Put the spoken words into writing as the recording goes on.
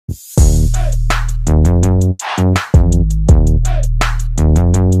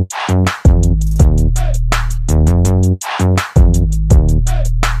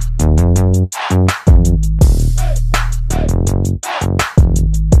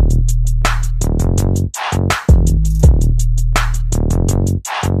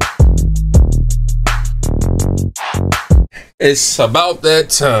It's about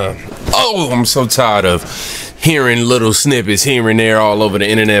that time. Oh, I'm so tired of hearing little snippets here and there all over the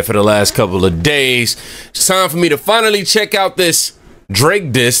internet for the last couple of days. It's time for me to finally check out this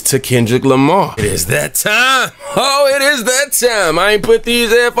Drake diss to Kendrick Lamar. It is that time. Oh, it is that time. I ain't put these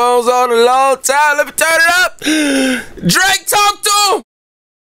headphones on in a long time. Let me turn it up. Drake, talk to him.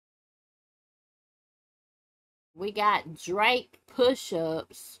 We got Drake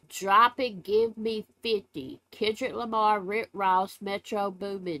push-ups, drop it, give me 50. Kendrick Lamar, Rick Ross, Metro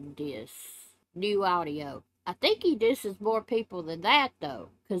Boomin diss. New audio. I think he disses more people than that though,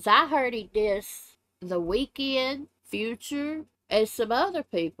 cause I heard he diss The Weeknd, Future, and some other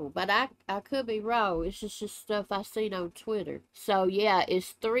people, but I could be wrong. It's just stuff I seen on Twitter. So yeah,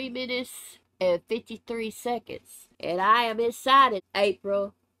 it's 3 minutes and 53 seconds, and I am excited.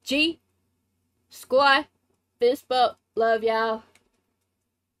 April G Squad. Fist bump. Love y'all.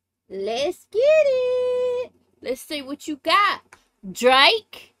 Let's get it. Let's see what you got,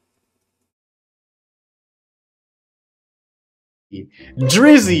 Drake.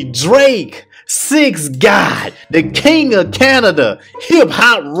 Drizzy Drake, Six God, the King of Canada, hip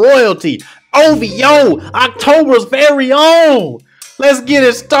hop royalty, OVO, October's very own. Let's get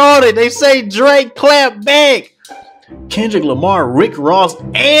it started. They say Drake clap back. Kendrick Lamar, Rick Ross,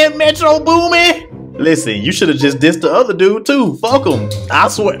 and Metro Boomin. Listen, you should have just dissed the other dude too. Fuck him. I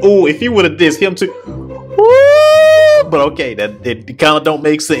swear. Oh, if you would have dissed him too. Woo! But okay, that kind of don't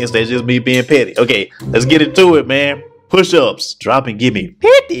make sense. That's just me being petty. Okay, let's get into it, man. Push-ups, drop and give me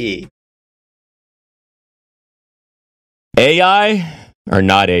 50. AI or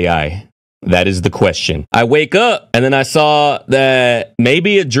not AI? That is the question. I wake up and then I saw that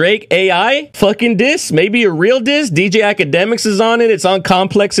maybe a Drake AI fucking diss, maybe a real diss. DJ Academics is on it. It's on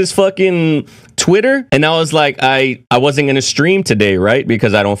Complex's fucking Twitter. And I was like, I wasn't going to stream today, right?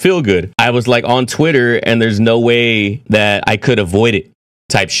 Because I don't feel good. I was like on Twitter and there's no way that I could avoid it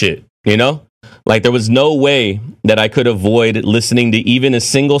type shit, you know? Like there was no way that I could avoid listening to even a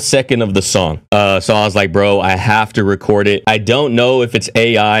single second of the song. So I was like, bro, I have to record it. I don't know if it's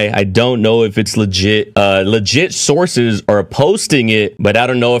AI. I don't know if it's legit. Legit sources are posting it, but I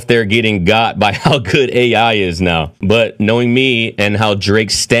don't know if they're getting got by how good AI is now. But knowing me and how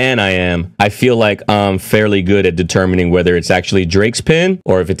Drake stan I am, I feel like I'm fairly good at determining whether it's actually Drake's pen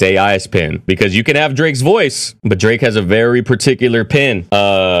or if it's AI's pen. Because you can have Drake's voice, but Drake has a very particular pen.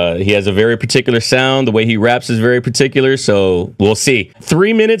 He has a very particular sound. The way he raps is very particular, so we'll see.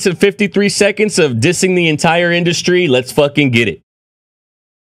 3 minutes and 53 seconds of dissing the entire industry. Let's fucking get it.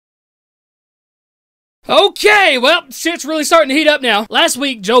 Okay, well, shit's really starting to heat up now. Last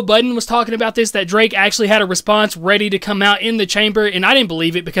week, Joe Budden was talking about this, that Drake actually had a response ready to come out in the chamber, and I didn't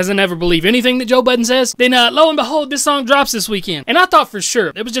believe it because I never believe anything that Joe Budden says. Then, lo and behold, this song drops this weekend. And I thought for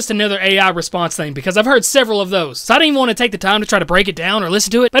sure it was just another AI response thing because I've heard several of those. So I didn't even want to take the time to try to break it down or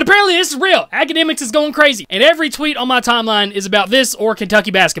listen to it. But apparently this is real. Academics is going crazy. And every tweet on my timeline is about this or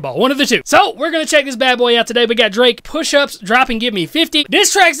Kentucky basketball. One of the two. So we're going to check this bad boy out today. We got Drake push-ups, drop and give me 50.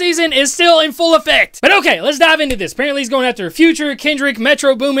 Diss track season is still in full effect. But okay, let's dive into this. Apparently he's going after Future, Kendrick,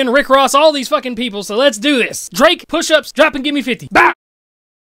 Metro Boomin, Rick Ross, all these fucking people. So let's do this. Drake, push-ups, drop and give me 50. Bah!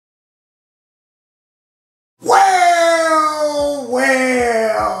 Well.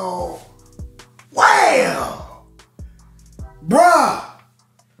 Bruh.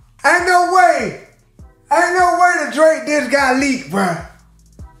 Ain't no way that Drake diss got leaked, bruh.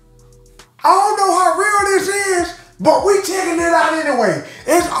 I don't know how real this is, but we checking it out anyway.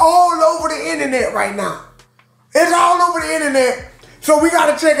 It's all over the internet right now. It's all over the internet, so we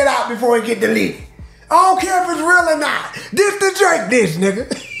gotta check it out before it get deleted. I don't care if it's real or not. This the Drake diss, nigga.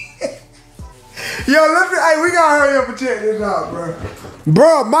 Yo, hey, we gotta hurry up and check this out, bro.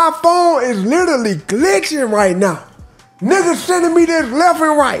 Bro, my phone is literally glitching right now. Niggas sending me this left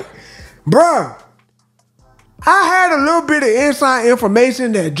and right. Bro, I had a little bit of inside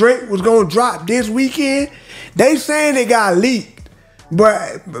information that Drake was gonna drop this weekend. They saying it got leaked,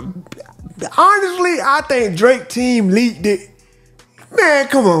 but honestly, I think Drake team leaked it. Man,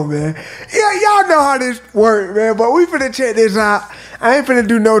 come on, man. Yeah, y'all know how this works, man, but we finna check this out. I ain't finna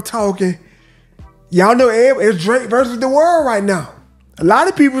do no talking. Y'all know it's Drake versus the world right now. A lot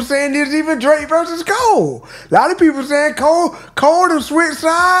of people saying this even Drake versus Cole. A lot of people saying Cole done switch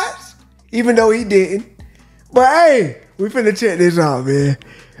sides, even though he didn't. But hey, we finna check this out, man.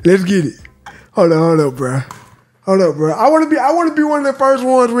 Let's get it. Hold up, bro. Hold up, bro. I wanna be one of the first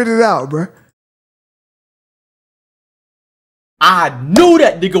ones with it out, bro. I knew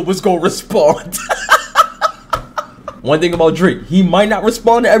that nigga was gonna respond. One thing about Drake, he might not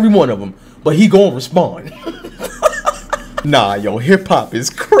respond to every one of them, but he gonna respond. Nah, yo, hip hop is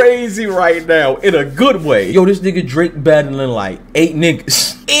crazy. crazy right now in a good way. Yo, this nigga Drake battling like 8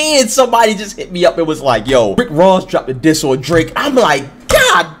 niggas. And somebody just hit me up and was like, yo, Rick Ross dropped a diss on Drake. I'm like,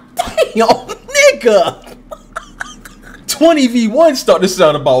 God damn, nigga. 20v1 starting to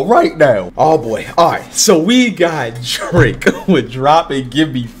sound about right now. Oh boy. Alright, so we got Drake with Drop and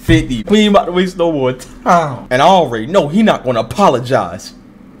Give Me 50. We ain't about to waste no more time. And I already know he not gonna apologize.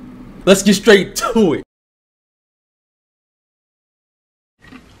 Let's get straight to it.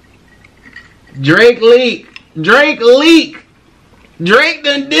 Drake leak. Drake leak. Drake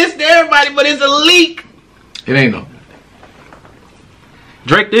done dissed everybody, but it's a leak. It ain't no.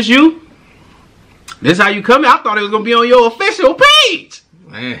 Drake, this you? This how you come? I thought it was gonna be on your official page.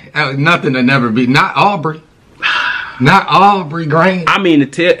 Man, that was nothing to never be. Not Aubrey. Not Aubrey Green. I mean to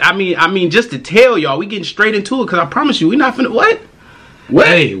tell. I mean just to tell y'all, we getting straight into it because I promise you, we not finna what? What?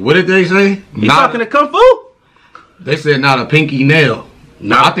 Hey, what did they say? You talking to Kung Fu? They said not a pinky nail.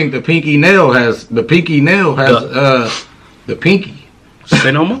 No, I think the pinky nail has the pinky.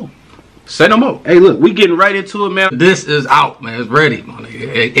 Say no more. Say no more. Hey, look, we getting right into it, man. This is out, man. It's ready, man.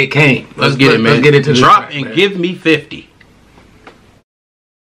 It came. Let's get it, man. Let's get into Drop track, and man. Give Me 50.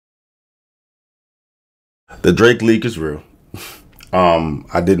 The Drake leak is real.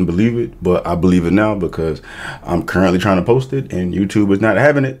 I didn't believe it, but I believe it now because I'm currently trying to post it and YouTube is not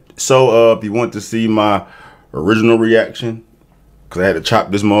having it. So if you want to see my original reaction, because I had to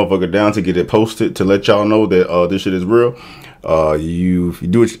chop this motherfucker down to get it posted to let y'all know that this shit is real. If you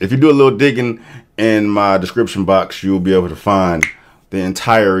do a little digging in my description box, you'll be able to find the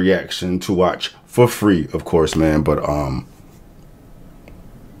entire reaction to watch for free, of course, man. But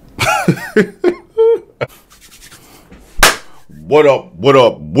what up,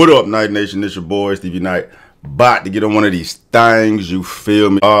 Night Nation? It's your boy Stevie Knight, about to get on one of these things. You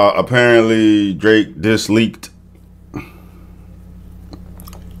feel me? Apparently Drake this leaked.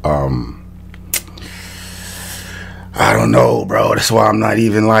 I don't know, bro. That's why I'm not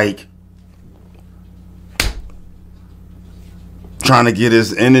even like trying to get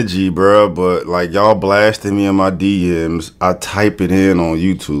his energy, bro. But like y'all blasting me in my DMs, I type it in on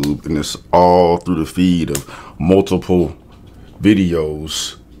YouTube and it's all through the feed of multiple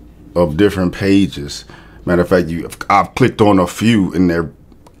videos of different pages. Matter of fact, I've clicked on a few and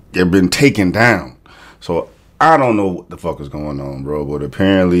they've been taken down. So I don't know what the fuck is going on, bro. But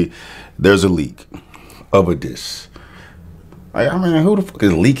apparently there's a leak of a diss. Like, I mean, who the fuck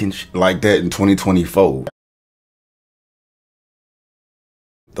is leaking shit like that in 2024?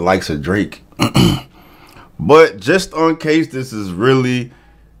 The likes of Drake. But just in case this is really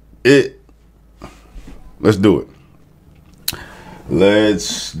it, let's do it.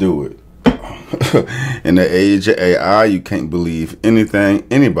 Let's do it. In the age of AI, you can't believe anything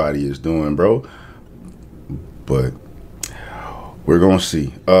anybody is doing, bro. But we're gonna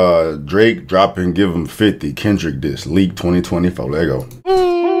see. Drake dropping Give Him 50. Kendrick diss leak 2024. There you go.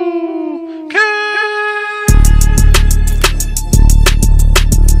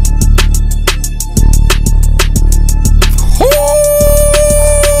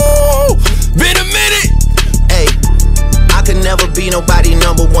 Been a minute. Hey, I could never be nobody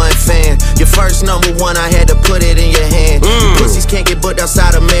 #1 fan. Your first #1, I had to put it in your hand. You pussies can't get booked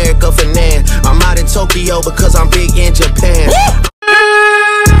outside America for Nan. I'm out in Tokyo because I'm big in Japan.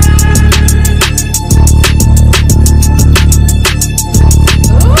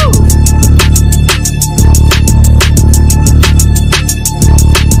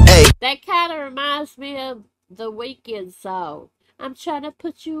 That kind of reminds me of the Weeknd song. I'm trying to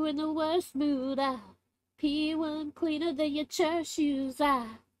put you in the worst mood. P1 cleaner than your church shoes.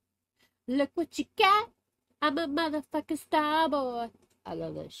 Look what you got. I'm a motherfucking star boy. I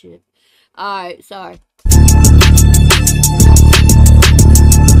love that shit. Alright, sorry.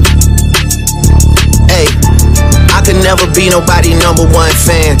 Hey, I could never be nobody #1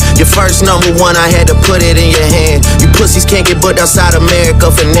 fan. Your first #1, I had to put it in your hand. You pussies can't get booked outside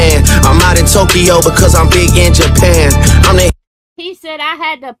America for Nan. I'm out in Tokyo because I'm big in Japan. He said I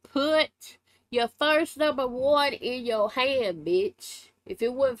had to put your first #1 in your hand, bitch. If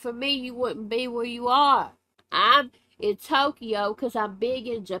it wasn't for me, you wouldn't be where you are. I'm in Tokyo because I'm big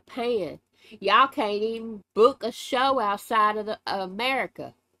in Japan. Y'all can't even book a show outside of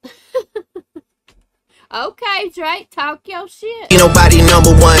America. Okay, Drake, talk your shit. Be nobody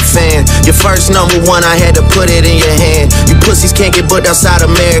 #1 fan. Your first #1, I had to put it in your hand. You pussies can't get booked outside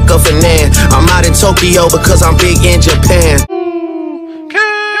America for Nan. I'm out in Tokyo because I'm big in Japan.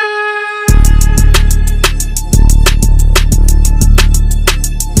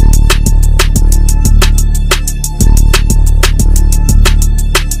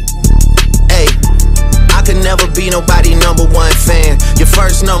 Hey, I could never be nobody #1 fan. Your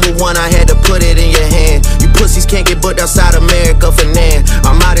first #1, I had to put it in your hand. You pussies can't get booked outside America for Nan.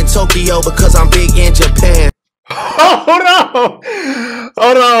 I'm out in Tokyo because I'm big in Japan. Hold on.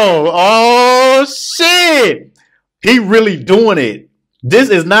 Hold on. Oh, shit. He really doing it. This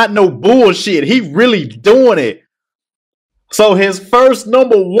is not no bullshit. He really doing it. So his first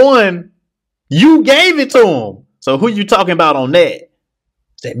 #1, you gave it to him. So who you talking about on that?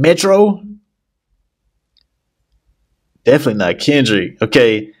 Is that Metro? Definitely not Kendrick.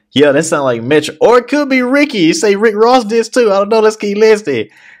 Okay. Yeah, that sounds like Metro. Or it could be Ricky. You say Rick Ross did too. I don't know. Let's keep listening.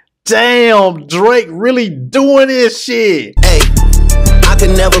 Damn, Drake really doing this shit. Hey, I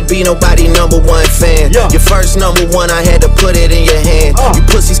could never be nobody #1 fan. Yeah. Your first #1, I had to put it in your hand. You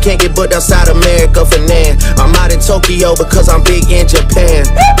pussies can't get booked outside America for Nan. I'm out in Tokyo because I'm big in Japan.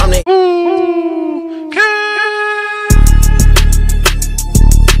 I'm the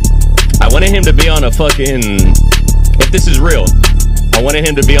I wanted him to be on a fucking, if this is real, I wanted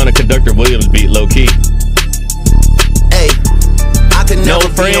him to be on a Conductor Williams beat, low key. Hey, I could No never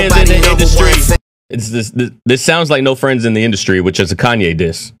be friends in nobody the industry. #1 fan. It's this sounds like No Friends in the Industry, which is a Kanye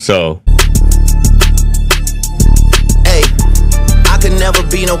diss. So Hey, I could never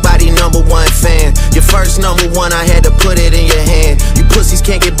be nobody #1 fan. Your first #1, I had to put it in your hand. You pussies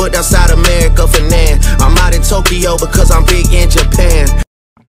can't get booked outside America for Nan. I'm out in Tokyo because I'm big in Japan.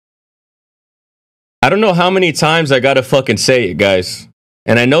 I don't know how many times I gotta fucking say it, guys.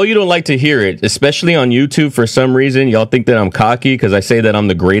 And I know you don't like to hear it, especially on YouTube. For some reason, y'all think that I'm cocky because I say that I'm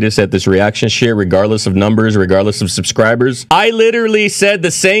the greatest at this reaction shit, regardless of numbers, regardless of subscribers. I literally said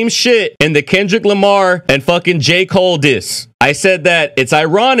the same shit in the Kendrick Lamar and fucking J. Cole diss. I said that it's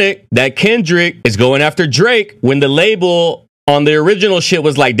ironic that Kendrick is going after Drake when the label on the original shit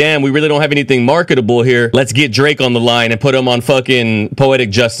was like, damn, we really don't have anything marketable here. Let's get Drake on the line and put him on fucking Poetic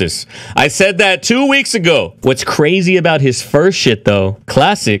Justice. I said that 2 weeks ago. What's crazy about his first shit though,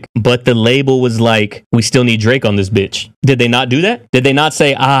 classic, but the label was like, we still need Drake on this bitch. Did they not do that? Did they not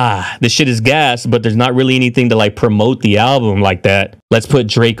say, this shit is gas, but there's not really anything to like promote the album like that. Let's put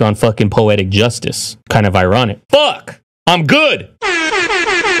Drake on fucking Poetic Justice. Kind of ironic. Fuck, I'm good.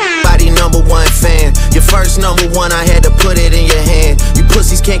 #1 fan. Your first #1, I had to put it in your hand. You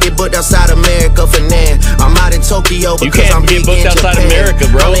pussies can't get booked outside America for Nan. I'm out in Tokyo because you can't I'm get big booked in outside Japan. America,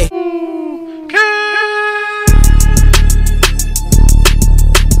 bro.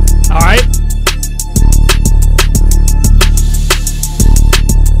 All right.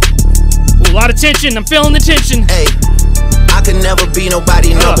 Ooh, a lot of tension. I'm feeling the tension. Hey, I could never be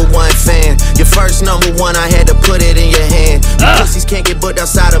nobody #1 fan. Your first #1, I had to put it in your hand. You pussies can't get booked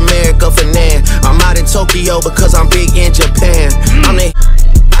outside America for Nan. I'm out in Tokyo because I'm big in Japan.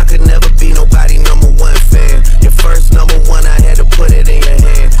 I could never be nobody #1 fan. Your first #1, I had to put it in your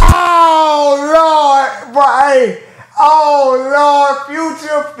hand. Oh Lord, boy. Oh Lord,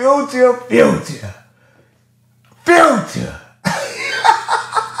 future.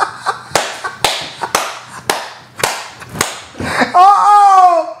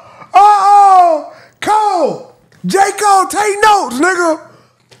 Cole. J. Cole, take notes, nigga.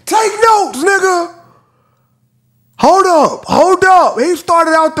 Take notes, nigga. Hold up. He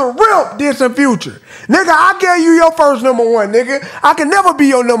started out the rip dissing Future. Nigga, I gave you your first #1, nigga. I can never be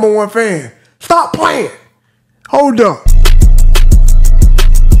your #1 fan. Stop playing. Hold up.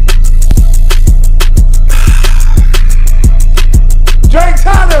 Drake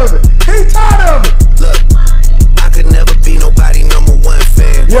tired of it. He tired of it. Look, I could never be nobody #1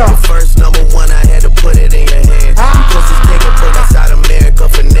 fan. Yeah. Your first #1, I had to put it in your hand. You pussies can't get booked outside America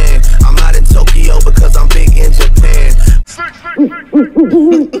for Nan. I'm out in Tokyo because I'm big in Japan.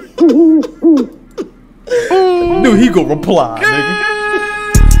 Knew he gonna reply, nigga.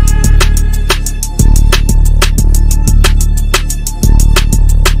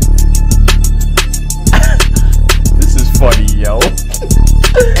 This is funny, yo.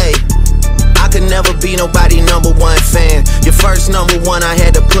 Hey, I could never be nobody #1 fan. Your first #1, I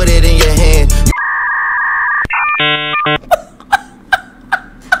had to put it in your hand.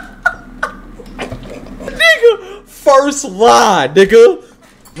 Nigga, first line, nigga.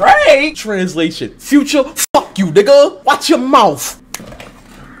 Right? Translation. Future, fuck you, nigga. Watch your mouth.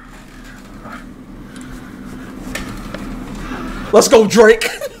 Let's go, Drake.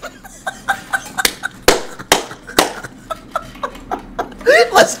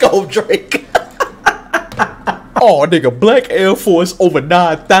 Let's go, Drake. Oh, nigga, Black Air Force over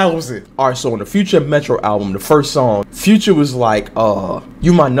 9,000. Alright, so on the Future Metro album, the first song, Future was like,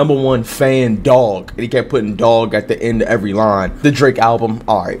 you my #1 fan, dog. And he kept putting dog at the end of every line. The Drake album,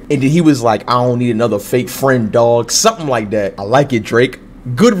 alright. And then he was like, I don't need another fake friend, dog. Something like that. I like it, Drake.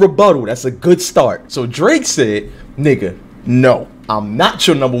 Good rebuttal. That's a good start. So Drake said, nigga, no, I'm not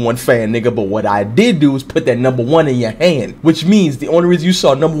your #1 fan, nigga, but what I did do is put that #1 in your hand, which means the only reason you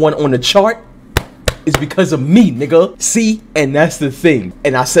saw #1 on the chart is because of me, nigga. See? And that's the thing.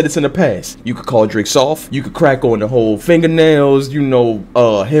 And I said this in the past. You could call Drake soft. You could crack on the whole fingernails, you know,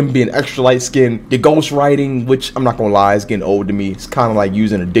 him being extra light skinned. The ghostwriting, which I'm not gonna lie, is getting old to me. It's kind of like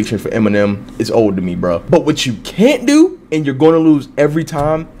using addiction for Eminem. It's old to me, bro. But what you can't do, and you're gonna lose every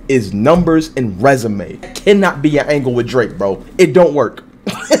time, is numbers and resume. It cannot be your angle with Drake, bro. It don't work.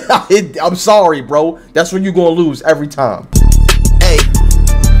 I'm sorry, bro. That's when you're gonna lose every time. Hey,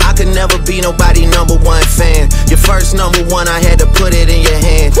 I could never be nobody #1 fan. Your first #1, I had to put it in your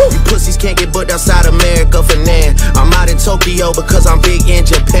hand. You pussies can't get booked outside America for Nan. I'm out in Tokyo because I'm big in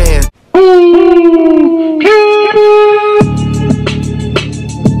Japan.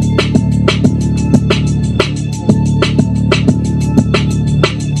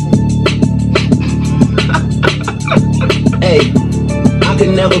 Hey, I could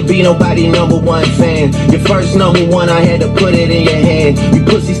never be nobody #1 fan. Your first #1, I had to put it in your hand. You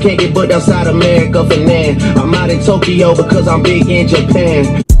pussies can't get booked outside America for Nan. I'm out in Tokyo because I'm big in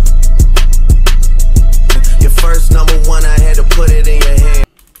Japan. Your first #1, I had to put it in your hand.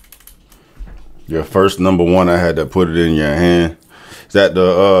 Your first #1, I had to put it in your hand. Is that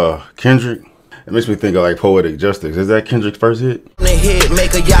the Kendrick? It makes me think of like Poetic Justice. Is that Kendrick's first hit? The hit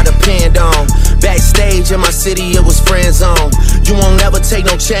maker, y'all depend on. Backstage in my city, it was friend zone. You won't never take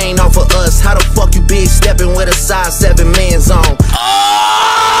no chain off of us. How the fuck you big stepping with a size 7 man's on?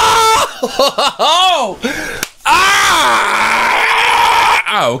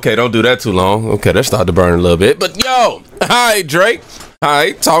 Oh, okay, don't do that too long. Okay, that started to burn a little bit. But yo, hi Drake.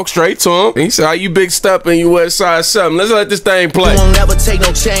 Hi, talk straight to him. He said, how you big stepping, you wear size 7. Let's let this thing play. You won't never take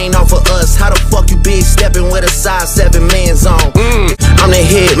no chain off of us. How the fuck you big stepping with a size 7 man's on? I'm the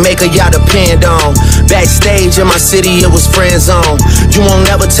hit maker, y'all depend on. Backstage in my city, it was friend zone. You won't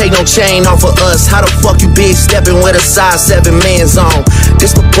never take no chain off of us. How the fuck you big stepping with a size 7 man's on?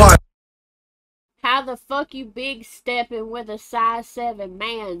 This the part. How the fuck you big stepping with a size 7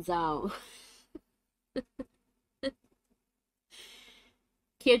 man's on?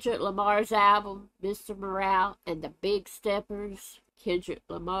 Kendrick Lamar's album, Mr. Morale and the Big Steppers. Kendrick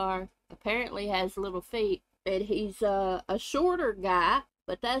Lamar apparently has little feet, and he's a shorter guy,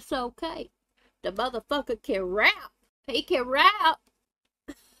 but that's okay. The motherfucker can rap. He can rap.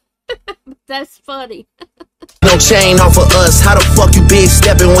 That's funny. No chain off of us. How the fuck you big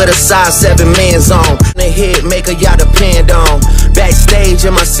stepping with a size 7 man's on? The hit maker, y'all depend on. Backstage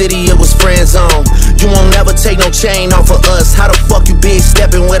in my city, it was friend zone. You won't never take no chain off of us. How the fuck you big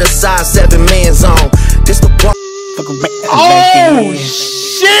stepping with a size 7 man's on? This the part. Oh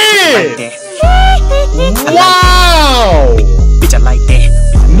shit! Wow! Bitch, I like that.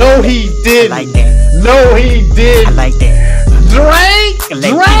 No, he didn't. I like that. No, he didn't. I like that. Drake!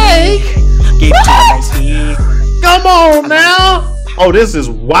 Give it to a nice hit. Come on now! Oh, this is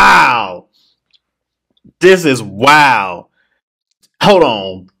wow. This is wow. Hold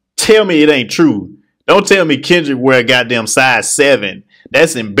on. Tell me it ain't true. Don't tell me Kendrick wear a goddamn size 7.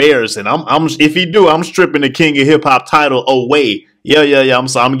 That's embarrassing. If he do, I'm stripping the King of Hip Hop title away. Yeah.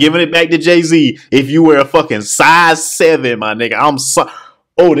 I'm giving it back to Jay-Z. If you wear a fucking size 7, my nigga, I'm sorry.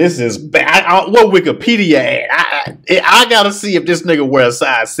 Oh, this is bad. What Wikipedia at? I gotta see if this nigga wear a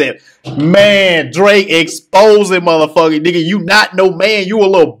size 7. Man, Drake exposing motherfucker. Nigga, you not no man. You a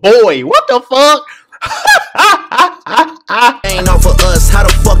little boy. What the fuck? Ain't off of us. How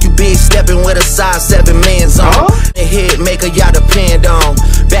the fuck you big stepping with a size 7 man's on? The hit maker, y'all depend on.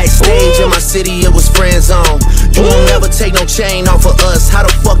 Backstage in my city, it was friend zone. You won't never take no chain off of us. How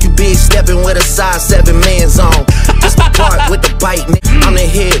the fuck you big stepping with a size 7 man's on? This the part with the bite, nigga. I'm the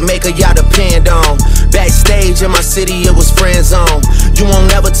hit maker, y'all depend on. Backstage in my city, it was friend zone. You won't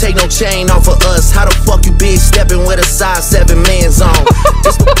never take no chain off of us. How the fuck you big stepping with a size 7 man's on?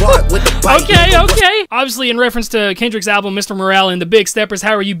 This the part with the bite. Okay. Obviously, in reference to Kendrick's album, Mr. Morale and the Big Steppers,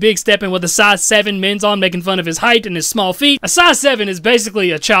 how are you big stepping with a size 7 men's on, making fun of his height and his small feet? A size 7 is basically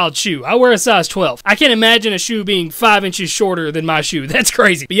a child's shoe. I wear a size 12. I can't imagine a shoe being 5 inches shorter than my shoe. That's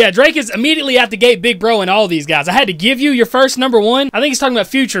crazy. But yeah, Drake is immediately out the gate big bro and all these guys. I had to give you your first #1. I think he's talking about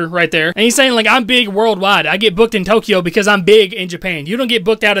Future right there. And he's saying, like, I'm big worldwide. I get booked in Tokyo because I'm big in Japan. You don't get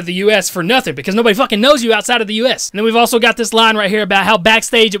booked out of the US for nothing because nobody fucking knows you outside of the US. And then we've also got this line right here about how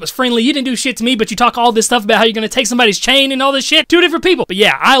backstage it was friendly. You didn't do shit to me, but you talk all this stuff about how you're gonna take somebody's chain and all this shit. 2 different people. But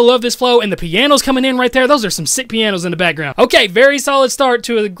yeah, I love this flow, and the pianos coming in right there. Those are some sick pianos in the background. Okay, very solid start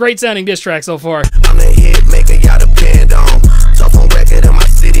to a great sounding diss track so far. I'm the hit maker, y'all depend on. Tough on record in my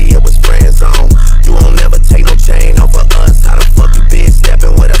city, it was friend zone. You won't never take no chain off of us. How the fuck you big step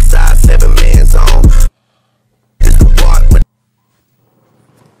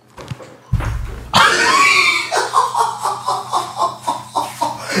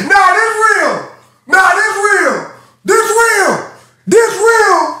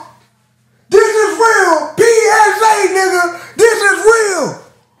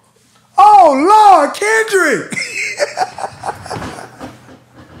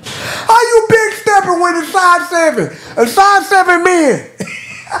A size 7 men.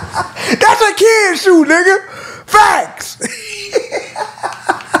 That's a kid shoe, nigga. Facts.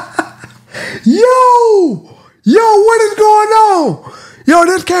 Yo, what is going on? Yo,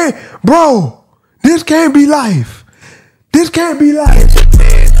 this can't be life. This can't be life.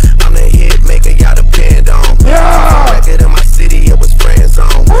 I'm the hit maker, y'all depend on. Yeah. Record in my city, it was friend zone.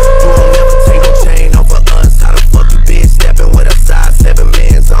 You won't never take no chain off of us. How the fuck you bitch stepping with a size 7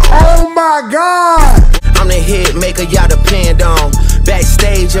 man zone? Oh my God. I'm the hit maker, y'all depend on.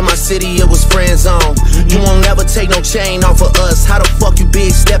 Backstage in my city, it was friend zone. You won't never take no chain off of us. How the fuck you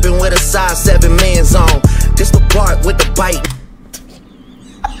big stepping with a size 7 man zone? This the part with the bite.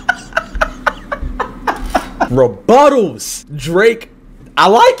 Rebuttals. Drake, I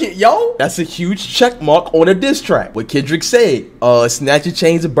like it, yo. That's a huge check mark on a diss track. What Kendrick said, snatch your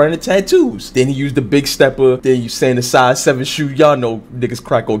chains and burn the tattoos. Then he used the big stepper. Then you saying the size 7 shoe. Y'all know niggas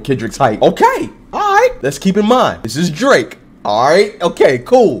crack on Kendrick's height. Okay, all right. Let's keep in mind, this is Drake. All right, okay,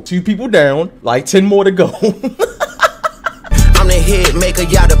 cool. 2 people down, like 10 more to go. I'm the hit maker,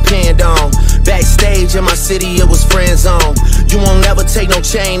 y'all depend on. Backstage in my city, it was friend zone. You won't never take no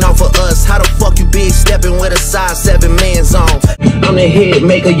chain off of us. How the fuck you big stepping with a size 7 man zone? I'm the hit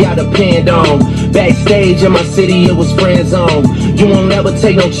maker, y'all depend on. Backstage in my city, it was friend zone. You won't never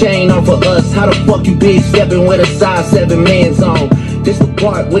take no chain off of us. How the fuck you big stepping with a size 7 man zone? This the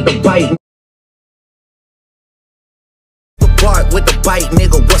part with the bite. Part with the bite,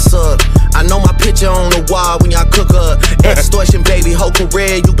 nigga, what's up? I know my picture on the wall when y'all cook up. Extortion, baby, whole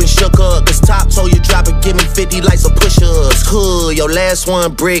career you been shook up. Cause top told you drop it, give me 50 like some push-ups. Cool, your last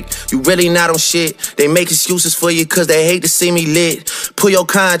one brick, you really not on shit. They make excuses for you cause they hate to see me lit. Pull your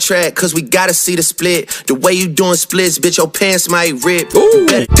contract cause we gotta see the split. The way you doing splits, bitch, your pants might rip.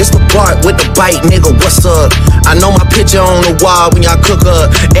 This the part with the bite, nigga, what's up? I know my picture on the wall when y'all cook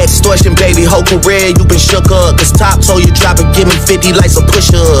up. Extortion, baby, whole career you been shook up. Cause top told you drop it, give me 50 like some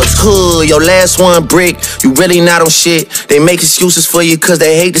push-ups. Cool, your last one brick, you really not on shit. They make excuses for you cause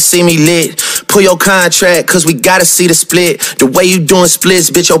they hate to see me lit. Pull your contract cause we gotta see the split. The way you doing splits,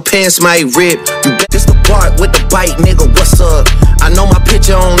 bitch, your pants might rip. This the part with the bite, nigga, what's up? I know my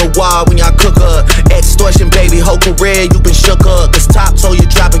picture on the wall when y'all cook up. Extortion, baby, whole career you been shook up. Cause top told you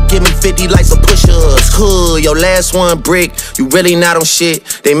drop it, give me 50 like some push-ups. Cool, your last one brick, you really not on shit.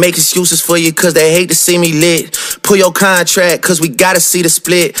 They make excuses for you cause they hate to see me lit. Pull your contract cause we gotta see the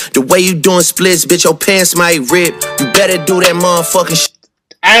split. The way you doing splits, bitch, your pants might rip. You better do that motherfucking shit.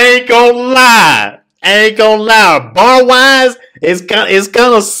 I ain't gonna lie. Bar wise, it's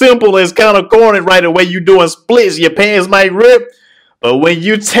kind of simple. It's kind of corny, right? The way you doing splits, your pants might rip. But when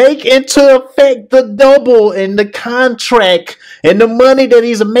you take into effect the double in the contract and the money that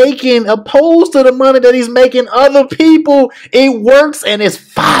he's making, opposed to the money that he's making other people, it works and it's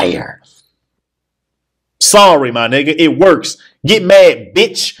fire. Sorry, my nigga, it works. Get mad,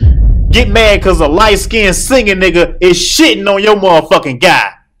 bitch. Get mad because a light-skinned singing nigga is shitting on your motherfucking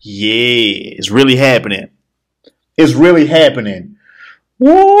guy. Yeah, it's really happening. It's really happening.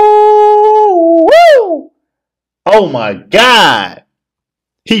 Woo! Woo! Oh my God.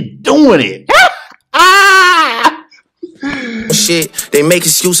 He doing it. Shit, they make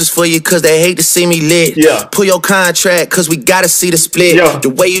excuses for you cause they hate to see me lit. Yeah. Pull your contract cause we gotta see the split. Yeah. The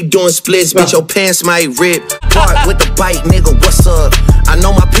way you doing splits, bitch, your pants might rip. Part with the bite, nigga, what's up? I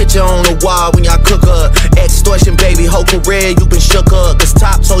know my picture on the wall when y'all cook up. Extortion, baby, whole career you been shook up. Cause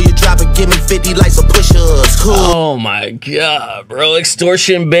top told you drop it, give me 50 like some push-ups. Cool. Oh my God, bro.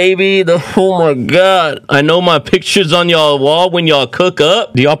 Extortion, baby. Oh my God. I know my pictures on y'all wall when y'all cook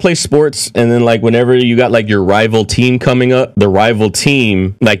up. Do y'all play sports? And then like whenever you got like your rival team coming up, the rival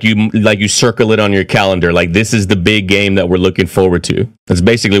team, like you circle it on your calendar. Like this is the big game that we're looking forward to. That's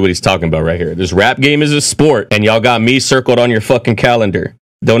basically what he's talking about right here. This rap game is a sport and y'all got me circled on your fucking calendar.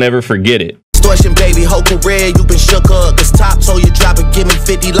 Don't ever forget it. Extortion, baby, whole career you been shook up. Cause top told you drop it, give me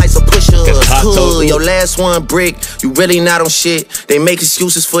 50 like some push-ups. Cool, your last one brick, you really not on shit. They make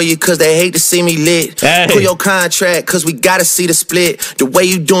excuses for you cause they hate to see me lit. Hey. Pull your contract cause we gotta see the split. The way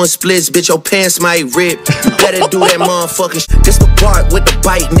you doing splits, bitch, your pants might rip. You better do that motherfucking shit. This the part with the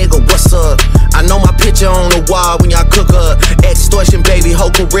bite, nigga, what's up? I know my picture on the wall when y'all cook up. Extortion, baby,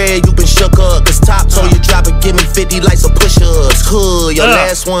 whole career you been shook up. Cause top told you drop it, give me 50 like some push-ups. Cool, your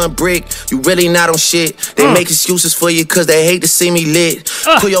last one brick, you really not on shit. They make excuses for you cause they hate to see me lit.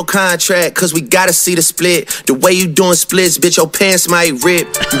 Pull your contract cause we gotta see the split. The way you doing splits, bitch, your pants might rip.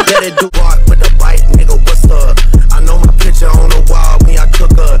 You better do part with the bite, nigga, what's up? I know my picture on the wall when y'all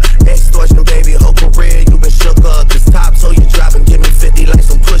cook up. Extortion, baby, whole career you been shook up. Cause top told you drop and give me 50 like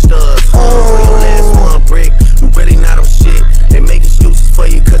some push-ups. Your last one brick, you really not on shit. They make excuses for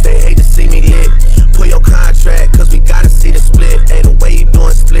you cause they hate to see me lit. Pull your contract cause we got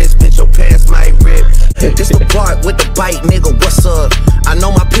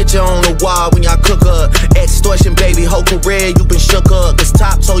whole career you been shook up. Cause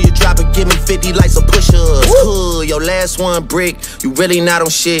top told you drop it, give me 50 like some push-ups. Your last one brick, you really not on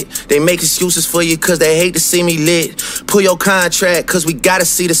shit. They make excuses for you cause they hate to see me lit. Pull your contract cause we gotta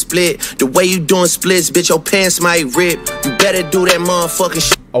see the split. The way you doing splits, bitch, your pants might rip. You better do that motherfucking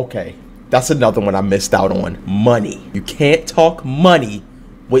shit. Okay, that's another one I missed out on. Money. You can't talk money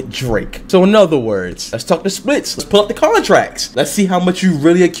with Drake. So in other words, let's talk the splits. Let's pull up the contracts. Let's see how much you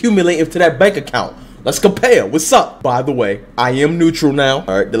really accumulate into that bank account. Let's compare. What's up? By the way, I am neutral now.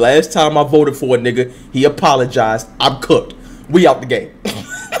 All right, the last time I voted for a nigga, he apologized. I'm cooked. We out the game.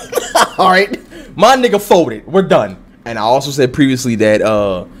 All right, my nigga folded. We're done. And I also said previously that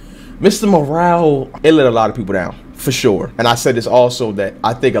Mr. Morale, it let a lot of people down. For sure. And I said this also that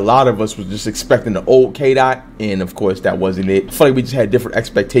I think a lot of us was just expecting the old K-Dot, and of course that wasn't it. I feel like we just had different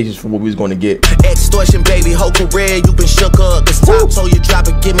expectations for what we was going to get. Extortion, baby, whole career you been shook up. Cause top told you drop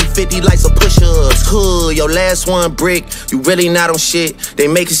it, give me 50 like some push-ups. Cool, your last one brick, you really not on shit. They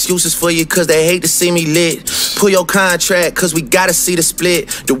make excuses for you cause they hate to see me lit. Pull your contract cause we gotta see the split.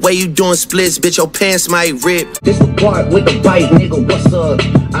 The way you doing splits, bitch, your pants might rip. This the part with the bite, nigga, what's up?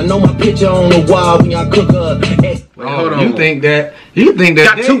 I know my picture on the wall when y'all cook up. Hold on. You think that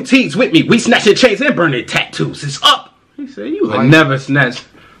got two T's with me. We snatching chains and burning tattoos. It's up. He said you would never snatch.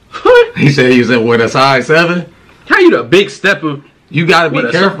 What? He said he was at what, a size 7? How you the big stepper? You gotta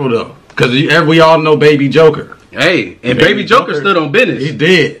be careful though, cause we all know Baby Joker. Hey, and Baby Joker stood on business. He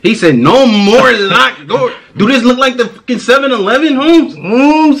did. He said no more locked door. Do this look like the fucking 7-Eleven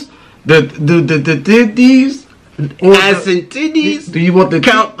Holmes? The titties. Ass and titties. Do you want to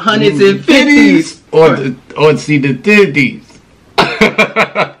count hundreds and fifties? Or see the titties?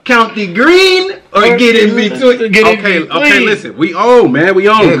 Count the green or get in between? Okay, listen. We own, man. We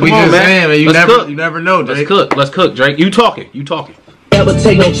own. Yeah, Come on, man. Saying, man. You never know, Drake. Let's cook, Drake. You talking. Never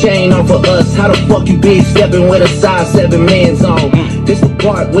take no chain off of us. How the fuck you big stepping with a size 7 man's on? This the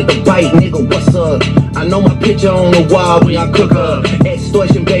part with the bite, nigga, what's up? I know my picture on the wall when y'all cook up.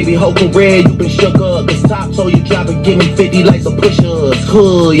 Extortion, baby, whole career you been shook up. Cause top told you drop it, give me 50 like some push-ups.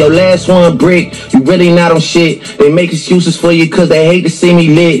 Cool, your last one brick, you really not on shit. They make excuses for you cause they hate to see me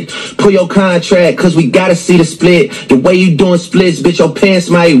lit. Pull your contract cause we gotta see the split. The way you doing splits, bitch, your pants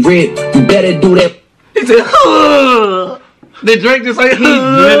might rip. You better do that. He said, huh. Did Drake just say, he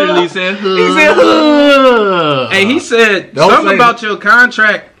literally said, huh. He said, huh. Hey, he said something about your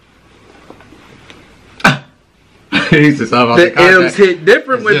contract. He said something about the contract. M's hit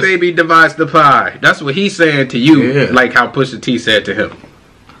different when Baby divides the pie. That's what he's saying to you, like how Pusha T said to him.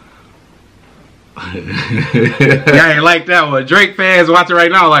 Yeah, I ain't like that one. Drake fans watching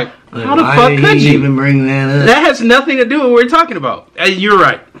right now like, how the fuck could you even bring that up? That has nothing to do with what we're talking about. Hey, you're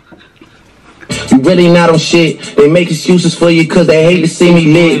right. You really not on shit. They make excuses for you cause they hate to see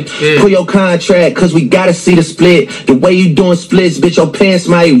me lit. Pull your contract cause we gotta see the split. The way you doing splits, bitch, your pants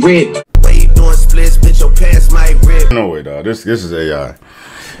might rip. The way you doing splits, bitch, your pants might rip. No way, dog. This is AI.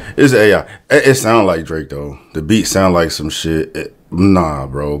 It's AI. It sound like Drake though. The beat sound like some shit. Nah,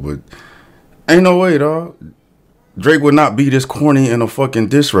 bro, but ain't no way, dog. Drake would not be this corny in a fucking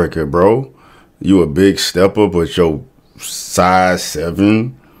diss record, bro. You a big stepper, but your size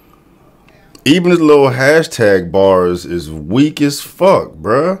 7. Even his little hashtag bars is weak as fuck,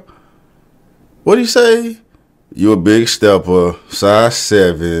 bruh. What'd he say? You a big stepper, size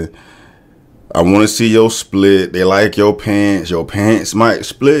 7. I want to see your split. They like your pants. Your pants might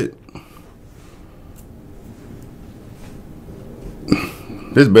split.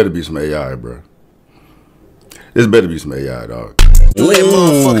 This better be some AI, bruh. This better be some AI, dog. Do that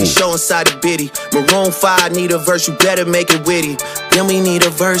motherfucking show inside the bitty. Maroon 5 need a verse, you better make it witty. Then we need a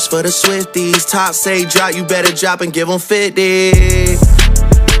verse for the Swifties. Top say drop, you better drop and give them 50.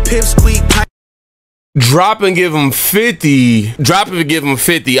 Pip squeak pipe. Drop and give him 50. Drop and give him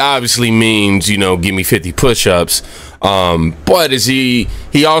 50 obviously means, you know, give me 50 push-ups. But is he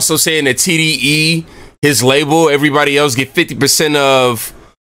also saying that TDE, his label, everybody else get 50% of?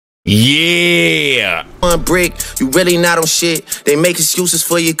 Yeah. One brick, you really not on shit. They make excuses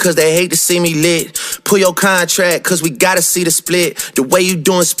for you cause they hate to see me lit. Pull your contract cause we gotta see the split. The way you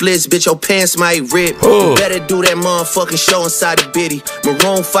doing splits, bitch, your pants might rip. You better do that motherfucking show inside the bitty.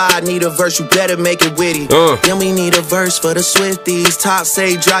 Maroon 5 need a verse, you better make it witty. Then we need a verse for the Swifties. Top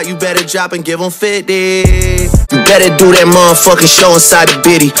say drop, you better drop and give them 50. You better do that motherfucking show inside the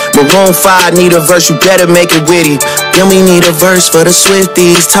bitty. Maroon 5 need a verse, you better make it witty. Then we need a verse for the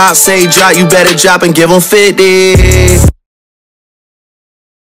Swifties. Top say drop, you better drop and give them 50.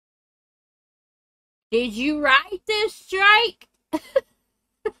 Did you write this, Drake?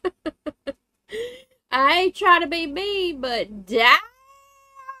 I ain't trying to be mean, but damn.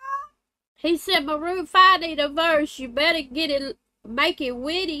 He said Maroon 5 need a verse. You better get it, make it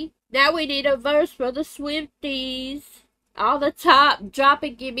witty. Now we need a verse for the Swifties. On the top, drop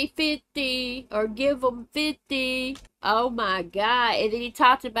it, give me 50. Or give them 50. Oh my God. And then he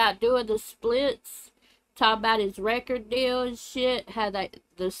talked about doing the splits. Talking about his record deal and shit. How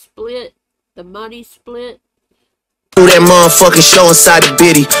the split, the money split. Do that motherfucking show inside the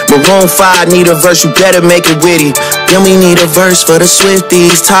bitty. Maroon 5 need a verse, you better make it witty. Then we need a verse for the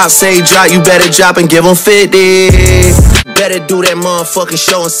Swifties. Top say drop, you better drop and give them 50. Better do that motherfucking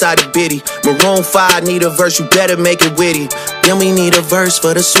show inside the bitty. Maroon 5 need a verse, you better make it witty. Then we need a verse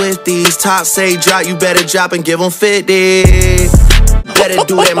for the Swifties. Top say drop, you better drop and give them 50. Better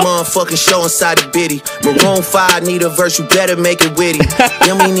do that motherfucking show inside the bitty. Maroon 5 need a verse, you better make it witty.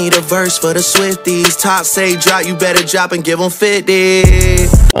 Then we need a verse for the Swifties. Top say drop, you better drop and give them 50.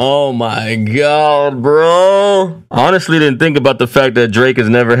 Oh my God, bro. Honestly, didn't think about the fact that Drake has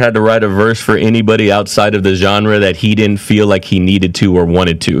never had to write a verse for anybody outside of the genre that he didn't feel like he needed to or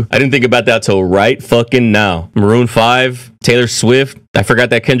wanted to. I didn't think about that till right fucking now. Maroon 5, Taylor Swift. I forgot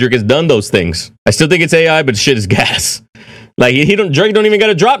that Kendrick has done those things. I still think it's AI, but shit is gas. Like Drake don't even got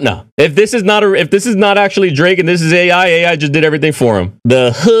to drop now. If this is not actually Drake and this is AI just did everything for him.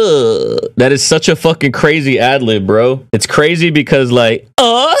 That is such a fucking crazy ad lib, bro. It's crazy because like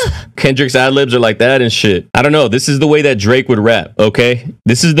Kendrick's ad libs are like that and shit. I don't know. This is the way that Drake would rap. Okay,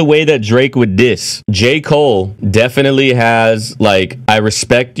 this is the way that Drake would diss. J. Cole definitely has like, I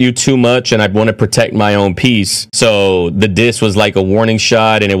respect you too much and I want to protect my own peace. So the diss was like a warning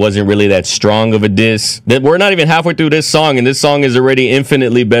shot and it wasn't really that strong of a diss. That we're not even halfway through this song and this song is already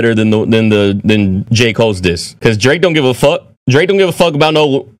infinitely better than J. Cole's diss. Because Drake don't give a fuck. Drake don't give a fuck about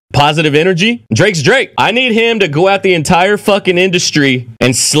no positive energy. Drake's Drake. I need him to go at the entire fucking industry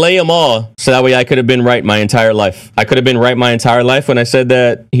and slay them all. So that way I could have been right my entire life. I could have been right my entire life when I said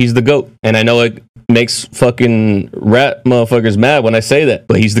that he's the GOAT. And I know it makes fucking rap motherfuckers mad when I say that,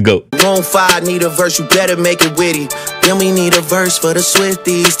 but he's the GOAT. Maroon 5 need a verse, you better make it witty. Then we need a verse for the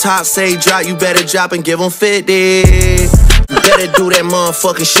Swifties. Top say drop, you better drop and give them 50. You better do that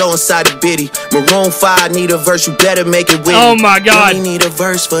motherfucking show inside the bitty. Maroon 5 need a verse, you better make it witty. Oh my God. Then we need a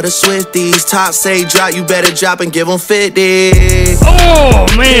verse for the Swifties. Top say drop, you better drop and give them 50. Oh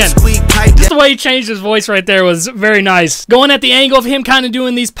man, just the way he changed his voice right there was very nice. Going at the angle of him kind of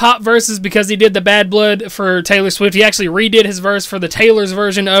doing these pop verses because he did the Bad Blood for Taylor Swift. He actually redid his verse for the Taylor's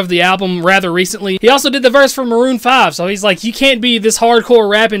version of the album rather recently. He also did the verse for Maroon 5. So he's like, you can't be this hardcore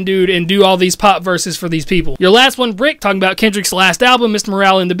rapping dude and do all these pop verses for these people. Your last one, Brick, talking about Kendrick's last album, Mr.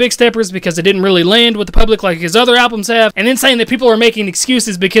 Morale and the Big Steppers, because it didn't really land with the public like his other albums have. And then saying that people are making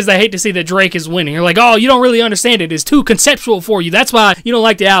excuses because they hate to see that Drake is winning. You're like, oh, you don't really understand it. It's too conceptual for you. That's why you don't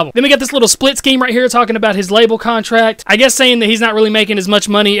like the album. Then we got this little split scheme right here talking about his label contract. I guess saying that he's not really making as much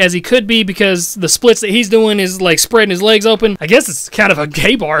money as he could be because the splits that he's doing is like spreading his legs open. I guess it's kind of a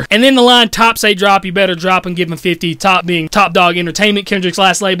gay bar. And then the line, top say drop, you better drop and give him 50. Top being Top Dog Entertainment, Kendrick's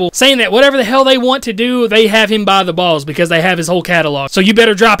last label, saying that whatever the hell they want to do, they have him by the balls because they have his whole catalog. So you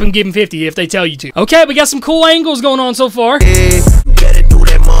better drop and give him 50 if they tell you to. Okay, we got some cool angles going on so far. Better do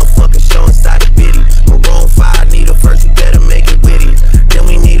that motherfucking show inside the bitty. Maroon 5 need a verse, you better make it witty. Then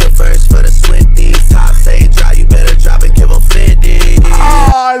we need a verse for the Swifties. Top say drop, you better drop and give them 50.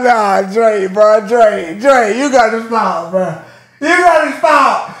 Oh, nah, Dre, bro. Dre, you got to stop, bro. You got to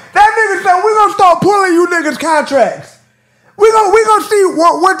stop. That nigga said we gonna start pulling you niggas contracts. We gonna see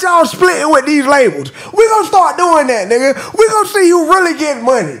what y'all splitting with these labels. We gonna start doing that, nigga. We gonna see you really getting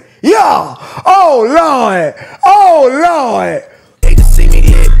money. Yeah. Oh, Lord. Oh, Lord. Hate to see me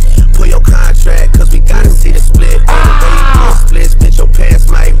lit. Pull your contract, cause we gotta see the split. Splits, bitch, your pants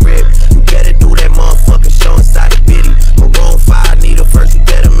might rip. You better do that motherfucking show inside the bitty. Maroon 5 need a verse, you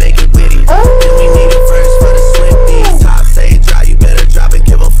better make it witty. Then we need a verse for the Swifties. Top say drop, you better drop and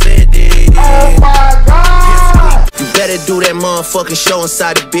give them 50. Oh my God. You better do that motherfucking show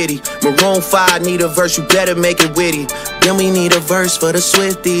inside the bitty. Maroon 5 need a verse, you better make it witty. Then we need a verse for the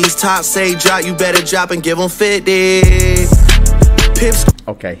Swifties. Top say drop, you better drop and give them 50. Pips.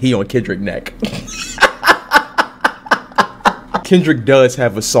 Okay, he on Kendrick neck. Kendrick does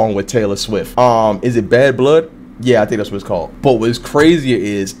have a song with Taylor Swift. Is it Bad Blood? Yeah, I think that's what it's called. But what's crazier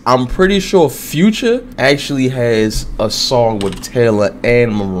is I'm pretty sure Future actually has a song with Taylor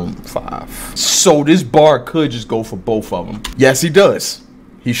and Maroon 5. So this bar could just go for both of them. Yes, he does.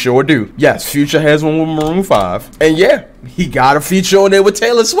 He sure do. Yes, Future has one with Maroon 5. And yeah, he got a feature on there with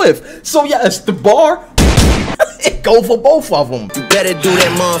Taylor Swift. So yes, the bar, it go for both of them. You better do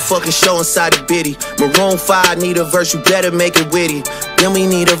that motherfucking show inside the bitty. Maroon 5 need a verse, you better make it witty. Then we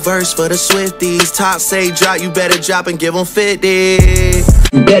need a verse for the Swifties. Top say drop, you better drop and give them 50.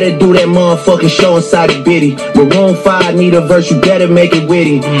 You better do that motherfucking show inside the bitty. Maroon 5 need a verse, you better make it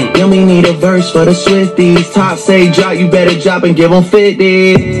witty. Then we need a verse for the Swifties. Top say drop, you better drop and give them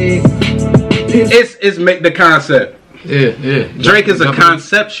 50. It's make the concept. Yeah. Drake is a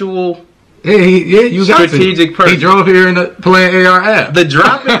conceptual. You got strategic person. He drove here in the playing AR app. The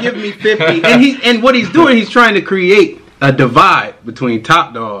drop and give me 50, and what he's doing, he's trying to create a divide between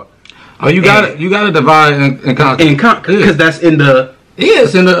Top Dog. Oh, you got to divide and conquer. Because that's in the.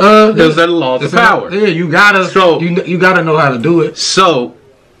 It's in the those are the laws of power. You gotta. So you gotta know how to do it. So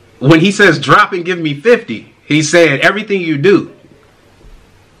when he says drop and give me 50, he's saying everything you do,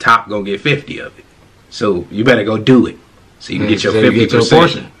 Top gonna get 50 of it. So you better go do it, so you can get your 50%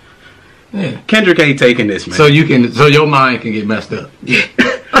 portion. Yeah. Kendrick ain't taking this, man. So your mind can get messed up. Yeah.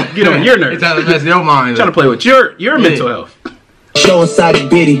 Get on your nerves. Trying to mess your mind. Trying to play with your mental health. Show inside the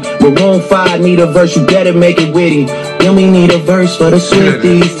bitty. Maroon 5 need a verse, you better make it witty. Then we need a verse for the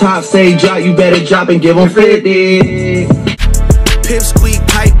Swifties. Top say drop, you better drop and give them 50. Pip squeak,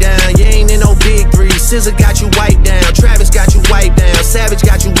 pipe down, you ain't in no big three. SZA got you wiped down, Travis got you wiped down, Savage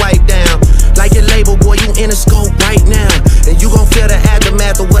got you wiped down. Like your label, boy, you in a scope right now. And you gon' feel the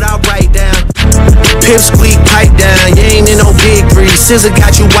aftermath of what I write down. Pip squeak, pipe down, you ain't in no big three. SZA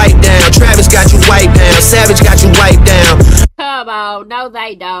got you wiped down, Travis got you wiped down, Savage got you wiped down. Come on, no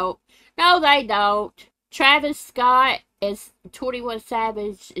they don't. No they don't. Travis Scott is 21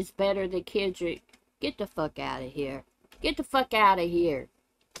 Savage is better than Kendrick. Get the fuck out of here. Get the fuck out of here.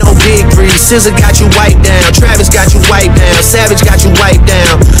 No big three, SZA got you wiped down, Travis got you wiped down, Savage got you wiped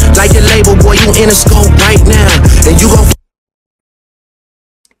down. Like your label, boy, you in a scope right now. And you gon'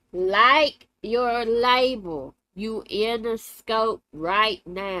 like your label, you in the scope right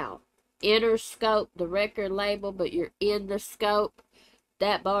now. Interscope, the record label, but you're in the scope.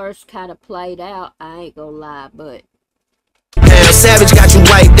 That bar's kind of played out, I ain't gonna lie, but Savage got you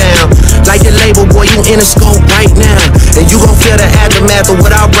wiped down. Like your label, boy, you in a scope right now. And you gon' feel the aftermath of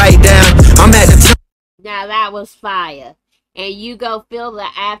what I write down. I'm at the top. Now that was fire. And you go feel the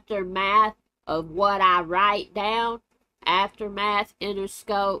aftermath of what I write down. Aftermath,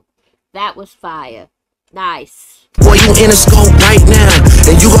 Interscope. That was fire. Nice. Boy, you in a scope right now.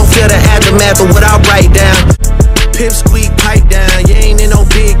 And you gon' feel the aftermath of what I write down. Pip squeak, pipe down, you ain't in no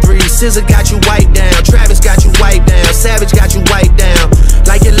big three. SZA got you wiped down, Travis got you wiped down, Savage got you wiped down.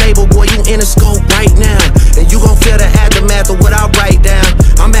 Like your label, boy, you in a scope right now. And you gon' feel the aftermath of what I write down.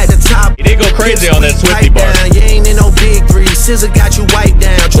 I'm at the top. He did go crazy on that Swifty bar. You ain't in no big three. SZA got you wiped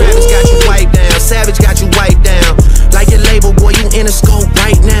down, Travis got you wiped down, Savage got you wiped down. Like your label, boy, you in a scope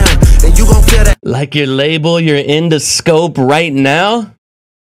right now. And you gon' feel that. Like your label, you're in the scope right now?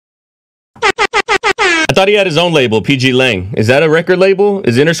 I thought he had his own label, PG Lang. Is that a record label?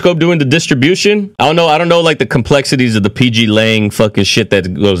 Is Interscope doing the distribution? I don't know like the complexities of the PG Lang fucking shit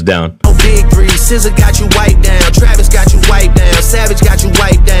that goes down. No big three, SZA got you wiped down, Travis got you wiped down, Savage got you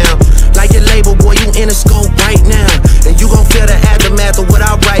wiped down. Like your label, boy, you in a scope right now. And you gon' feel the aftermath of what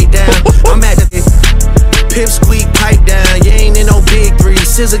I write down. I'm at the Pip squeak, pipe down, you ain't in no big three.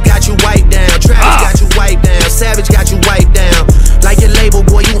 SZA got you wiped down, Travis got you wiped down, Savage got you wiped down. Like your label,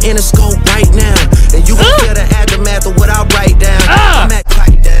 boy, you in a scope right now. And you gon' feel the aftermath of what I write down. I'm at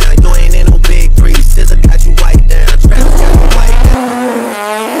pipe down, you ain't in no big three. SZA got you wiped down, Travis got you wiped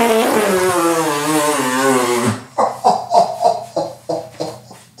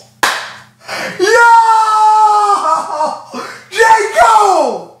Yo! J.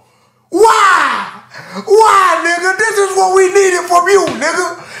 Why? Why, nigga? This is what we needed from you,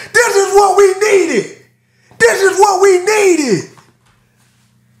 nigga. This is what we needed. This is what we needed.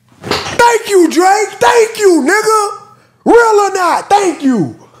 Thank you, Drake. Thank you, nigga. Real or not, thank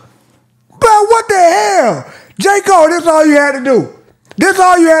you. But what the hell? J. Cole, this all you had to do. This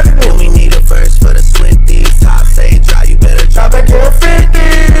all you had to do. And we need a verse for the Swifties. Top say drop, you better drop it to 50.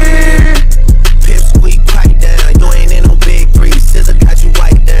 Pip squeak, pipe down, you ain't in no big three. SZA got you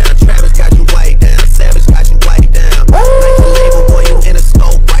wiped down, Travis got you wiped down, Savage got you wiped down. Like your label, boy, you in a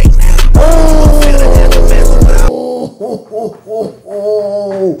scope right now. You gon' feel the aftermath of what I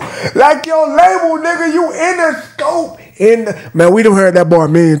like your label, nigga, you in the scope. Man, we done heard that bar a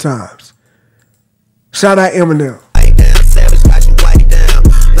million times. Shout out Eminem. Savage got you wiped down.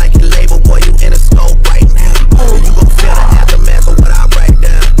 Like your label, boy, you in a scope right now. You gon' feel the aftermath of what I write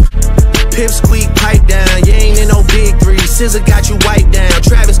down. Pip squeak, pipe down, you ain't in no big three. SZA got you wiped down,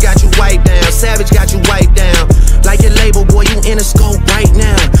 Travis got you wiped down, Savage got you wiped down. Like your label, boy, you in a scope right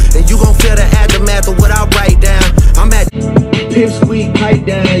now. And you gon' feel the aftermath of what I write down. I'm at Pip squeak, pipe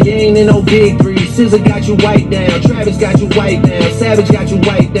down, you ain't in no big three. SZA got you wiped down, Travis got you wiped down, Savage got you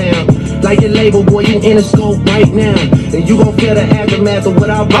wiped down. Like Like your label, boy, you in the scope right now. And you gon' feel the aftermath of what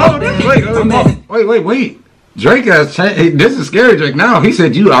I wrote. Wait. Drake has changed. This is scary, Drake. Now he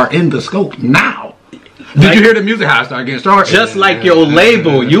said you are in the scope now. Did you hear the music? How it started getting started? Just like your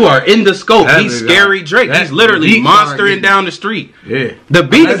label, you are in the scope. He's scary Drake. He's literally monstering down the street. Yeah. The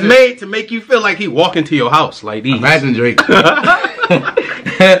beat is made to make you feel like he walk into your house like these. Imagine Drake.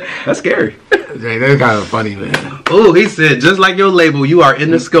 That's scary. Drake, that's kind of funny, man. Oh, he said, just like your label, you are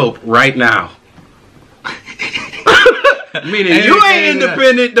in the scope right now. Meaning And you ain't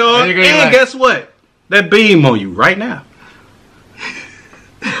independent, dog. And guess what? That beam on you right now.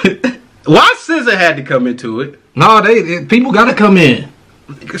 Why SZA had to come into it? No, people gotta come in.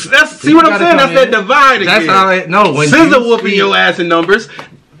 See what I'm saying? That's that divide again. That's how it. No, when SZA whooping your ass in numbers,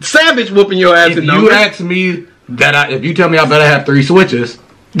 Savage whooping your ass in numbers. You ask me that if you tell me I better have 3 switches,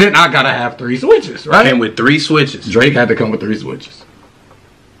 then I gotta have 3 switches, right? And with 3 switches, Drake had to come with 3 switches.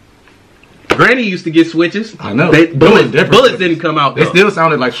 Granny used to get switches. I know. Bullets didn't come out. They still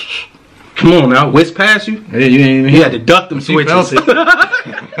sounded like. Come on now, whisk past you. Yeah, you ain't even. He had to duck them switches.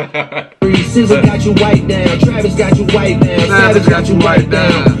 SZA got you white down, Travis got you white down, Savage got you white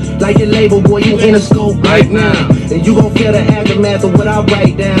down. Like your label, boy, you in the scope right now. And you gon' feel the aftermath of what I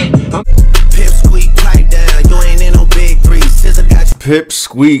write down. Pip squeak pipe down, you ain't in no big 3. SZA got you. Pip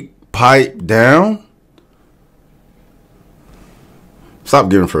squeak pipe down. Stop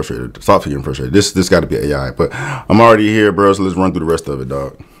getting frustrated. Stop getting frustrated. This got to be AI. But I'm already here, bro. So let's run through the rest of it,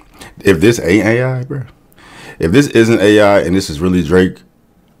 dog. If this ain't AI, bro. If this isn't AI and this is really Drake,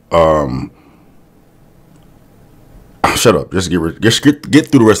 shut up. Just get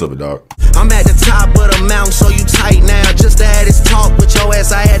through the rest of it, dog. I'm at the top of the mountain, so you tight now. Just to have this talk with your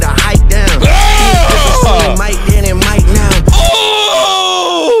ass, I had to hike down. Mike then and Mike now.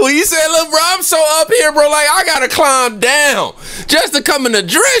 Oh, he said, look, bro, I'm so up here, bro. Like, I gotta climb down just to come and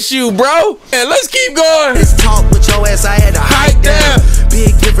address you, bro. And let's keep going. This talk with your ass, I had to hike down.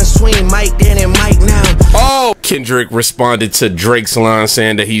 Big difference between Mike then and Mike now. Oh, Kendrick responded to Drake's line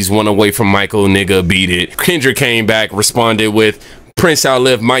saying that he's one away from Michael, nigga, beat it. Kendrick came back, responded with Prince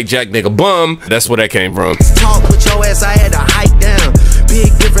outlived Mike Jack, nigga, bum. That's where that came from. Talk with your ass, I had to hike down.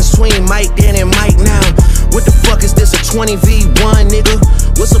 Big difference between Mike then and Mike now. What the fuck is this, a 20v1, nigga?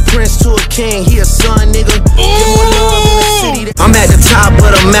 What's a prince to a king? He a son, nigga. I'm at the top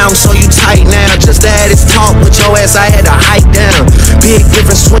of the mountain, so you tight now. Just to have this talk with your ass, I had to hike down. Big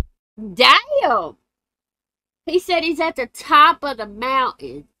difference between. Damn. He said he's at the top of the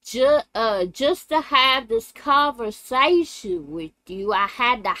mountain. Just to have this conversation with you, I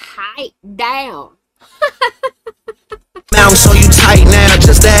had to hike down. Mountain, so you tight now.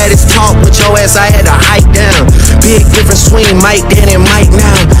 Just to have this talk with your ass, I had to hike down. Big difference between Mike then and Mike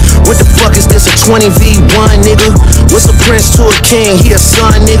now. What the fuck is this, a 20v1, nigga? What's a prince to a king? He a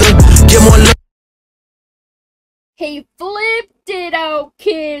son, nigga. Get more love. He flipped it on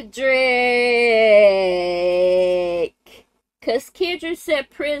Kendrick. Cause Kendrick said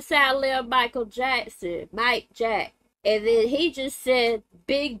Prince outlived Michael Jackson, Mike Jack. And then he just said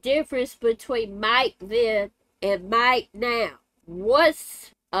big difference between Mike then and Mike now.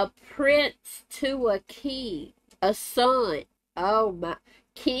 What's a prince to a king? A son. Oh my.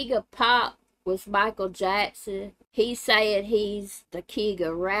 King of pop was Michael Jackson. He's saying he's the king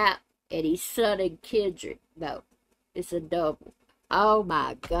of rap and he's sonning Kendrick. No, it's a double. Oh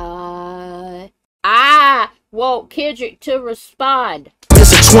my God. I want Kendrick to respond.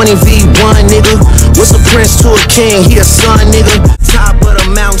 It's a 20v1, nigga. What's a prince to a king? He a son, nigga. Top of the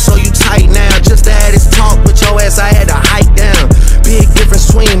mountain, so you tight now. Just to have this talk with your ass, I had to hike down. Big difference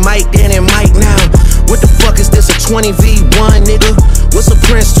between Mike then and Mike now. What the fuck is this, a 20v1, nigga? What's a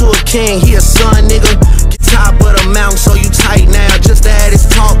prince to a king? He a son, nigga. Top of the mountain, so you tight now. Just to have this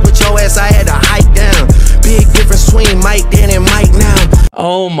talk with your ass, I had to hike down. Big difference between Mike then and Mike now.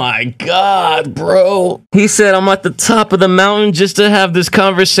 Oh my God, bro. He said I'm at the top of the mountain just to have this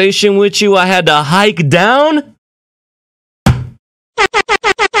conversation with you. I had to hike down?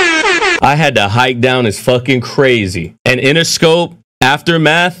 I had to hike down is fucking crazy. And Interscope,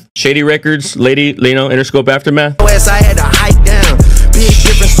 Aftermath, Shady Records, Lady, Interscope, Aftermath. I had to hike down. Big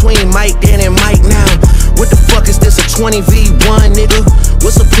difference between Mike then and Mike now. What the fuck is this, a 20v1, nigga?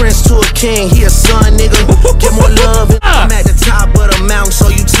 What's a prince to a king? He a son, nigga. Get more love. I'm at the top of the mountain, so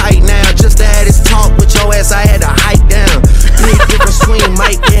you tight now. Just to have this talk with your ass, I had to hike down. Big difference between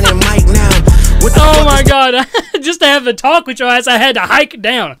Mike then and Mike now. Oh my God. Just to have a talk with your ass, I had to hike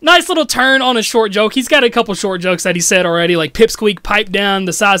down. Nice little turn on a short joke. He's got a couple short jokes that he said already, like Pipsqueak piped down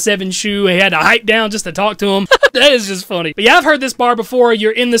the size 7 shoe. He had to hike down just to talk to him. That is just funny. But yeah, I've heard this bar before.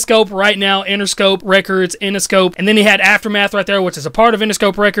 You're in the scope right now. Interscope Records, Interscope. And then he had Aftermath right there, which is a part of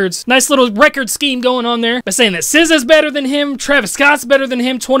Interscope Records. Nice little record scheme going on there. By saying that SZA's better than him, Travis Scott's better than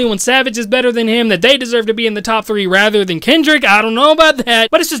him, 21 Savage is better than him, that they deserve to be in the top 3 rather than Kendrick. I don't know about that.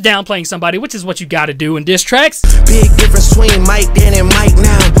 But it's just downplaying somebody, which is what you gotta do in diss tracks. Big difference between Mike then and Mike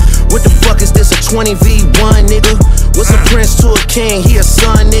now. What the fuck is this, a 20v1, nigga? What's a prince to a king? He a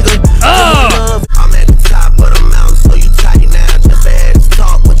son, nigga. Oh! I'm at the top of the mountain, so you tight now. Just had to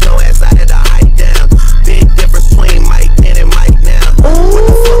talk with your ass, I had to hike down. Big difference between Mike then and Mike now. What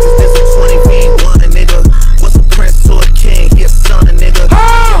the fuck is this, a 20v1, nigga? What's a prince to a king? He a son, nigga.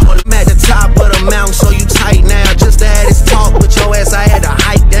 I'm at the top of the mountain, so you tight now. Just had to talk with your ass, I had to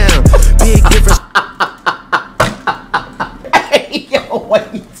hike down. Big difference. Hey, yo,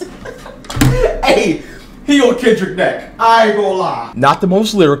 wait. Hey, he on Kendrick neck. I ain't gonna lie. Not the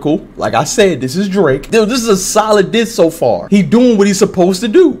most lyrical. Like I said, this is Drake. Dude, this is a solid diss so far. He doing what he's supposed to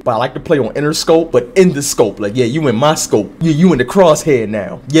do. But I like to play on inner scope, but in the scope. Like, yeah, you in my scope. Yeah, you in the crosshair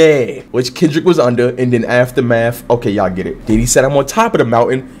now. Yeah. Which Kendrick was under, and then Aftermath. Okay, y'all get it. Then he said I'm on top of the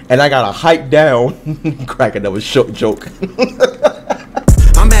mountain, and I gotta hike down. Crack another short joke.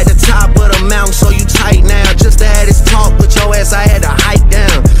 I'm at the top of the mountain, so you tight now. Just had this talk with your ass, I had to hike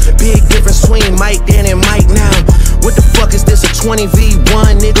down. Big difference between Mike then and Mike now. What the fuck is this, a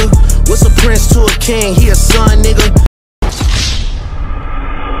 20v1, nigga? What's a prince to a king? He a son, nigga.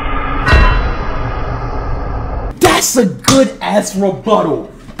 That's a good ass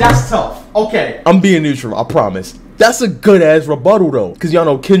rebuttal. That's tough. Okay. I'm being neutral, I promise. That's a good ass rebuttal though. Cause y'all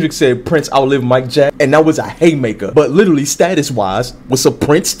know Kendrick said Prince outlived Mike Jack, and that was a haymaker. But literally status wise was a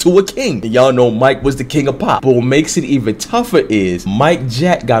prince to a king. And y'all know Mike was the king of pop. But what makes it even tougher is Mike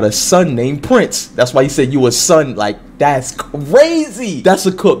Jack got a son named Prince. That's why he said you a son. Like, that's crazy. That's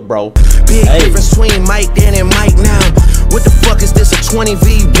a cook, bro. Big difference between Mike then and Mike now. What the fuck is this, a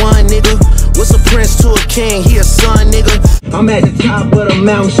 20v1, nigga? What's a prince to a king? He a son, nigga. I'm at the top of the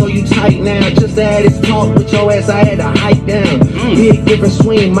mountain, so you tight now. Just had this talk with your ass, I had to hike down. Big difference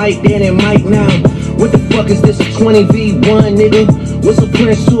between Mike then and Mike now. What the fuck is this, a 20v1, nigga? What's a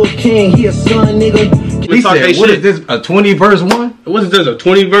prince to a king? He a son, nigga. He said, what is this, a 20 verse 1? What is this, a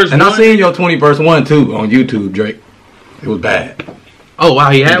 20 verse 1? And I seen your 20 verse 1 too on YouTube, Drake. It was bad. Oh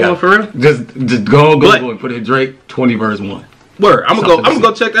wow, he had one for real? Just go on Google and put in Drake 20 verse 1. Word, I'm gonna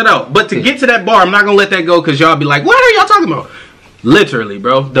go check that out. But to get to that bar, I'm not gonna let that go because y'all be like, what are y'all talking about? Literally,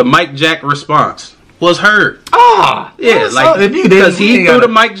 bro, the Mike Jack response was heard. Ah, yeah, like because he threw the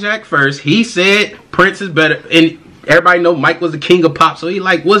Mike Jack first. He said Prince is better, and everybody know Mike was the king of pop. So he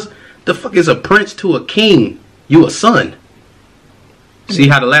like, what's the fuck is a prince to a king? You a son. See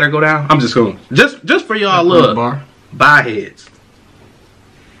how the ladder go down? I'm just going just for y'all love. Buy heads.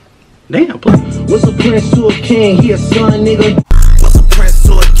 Damn, please. What's a prince to a king? He a son, nigga. What's a prince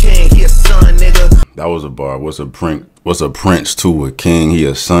to a king? He a son, nigga. That was a bar. What's a prince to a king? He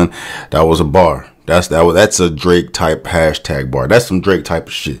a son. That was a bar. That's a Drake type hashtag bar. That's some Drake type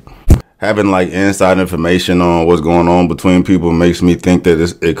of shit. Having like inside information on what's going on between people makes me think that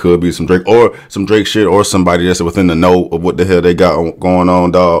it could be some Drake shit or somebody that's within the know of what the hell they got going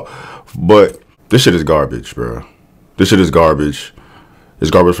on, dog. But this shit is garbage, bro. This shit is garbage. It's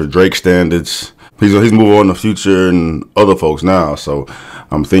garbage for Drake standards. He's moving on to Future and other folks now, so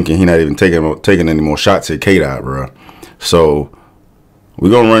I'm thinking he's not even taking any more shots at K-Dot, bro. So we're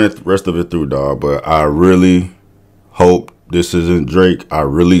gonna run the rest of it through, dog. But I really hope this isn't Drake. I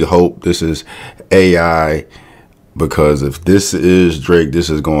really hope this is AI, because if this is Drake, this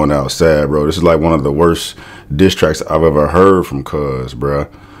is going out sad, bro. This is like one of the worst diss tracks I've ever heard from Cuz, bro.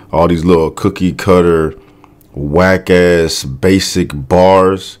 All these little cookie cutter, whack ass basic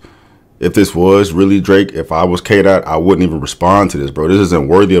bars. If this was really Drake, if I was K-Dot, I wouldn't even respond to this, bro. This isn't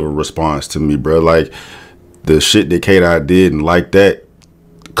worthy of a response to me, bro. Like, the shit that K-Dot did and like that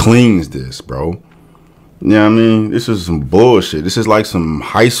cleans this, bro. You know what I mean? This is some bullshit. This is like some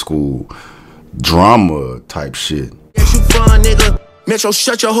high school drama type shit. Metro,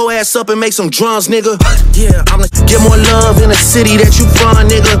 shut your whole ass up and make some drums, nigga. Yeah, I'm gonna get more love in the city that you from,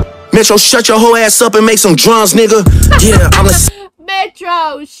 nigga. Metro, shut your whole ass up and make some drums, nigga. Yeah, I'm gonna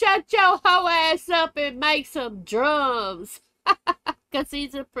Metro, shut your whole ass up and make some drums. Cause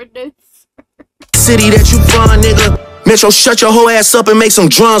he's a producer. City that you from, nigga. Metro, shut your whole ass up and make some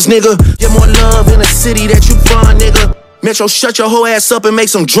drums, nigga. Get more love in the city that you from, nigga. Metro, shut your whole ass up and make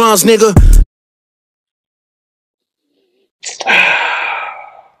some drums, nigga.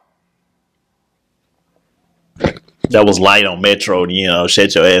 That was light on Metro, you know,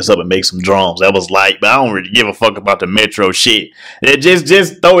 shut your ass up and make some drums. That was light, but I don't really give a fuck about the Metro shit.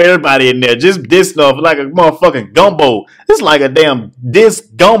 Just throw everybody in there. Just diss stuff like a motherfucking gumbo. It's like a damn diss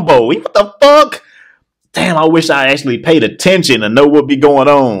gumbo. What the fuck? Damn, I wish I actually paid attention and know what be going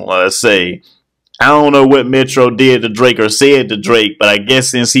on. Let's say. I don't know what Metro did to Drake or said to Drake, but I guess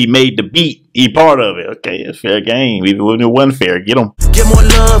since he made the beat, he part of it. Okay, it's fair game. Even when it wasn't fair, get him. Get more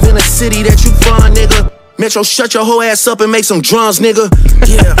love in the city that you from, nigga. Metro, shut your whole ass up and make some drums, nigga.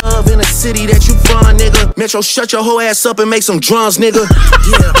 Yeah, love in the city that you from, nigga. Metro, shut your whole ass up and make some drums, nigga.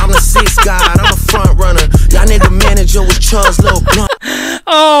 Yeah, I'm the sixth guy, I'm a front runner. Y'all nigga manager was Charles Lil Blunt.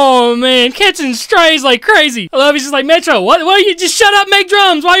 Oh man, catching strays like crazy. I love he's just like, Metro, why don't you just shut up, make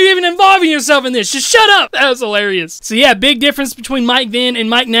drums? Why are you even involving yourself in this? Just shut up. That was hilarious. So yeah, big difference between Mike then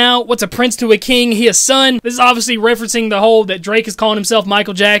and Mike now. What's a prince to a king? He a son. This is obviously referencing the whole that Drake is calling himself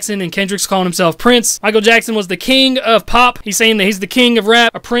Michael Jackson and Kendrick's calling himself Prince. Michael Jackson was the king of pop. He's saying that he's the king of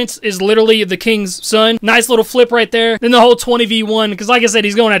rap. A prince is literally the king's son. Nice little flip right there. Then the whole 20v1, because like I said,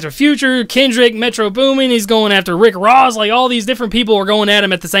 he's going after Future, Kendrick, Metro Boomin. He's going after Rick Ross. Like all these different people are going at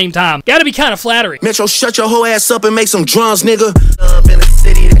him at the same time. Gotta be kind of flattering. Metro, shut your whole ass up and make some drums, nigga. Love in the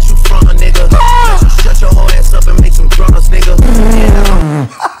city that you from, nigga. Metro, shut your whole ass up and make some drums, nigga.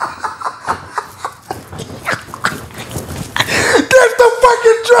 That's the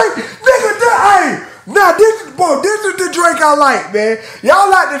fucking Drake, nigga. Hey, now this is the Drake I like, man. Y'all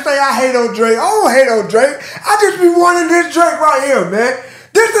like to say I hate on Drake. I don't hate on Drake. I just be wanting this Drake right here, man.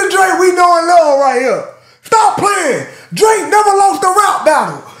 This is Drake we know and love right here. Stop playing. Drake never lost a rap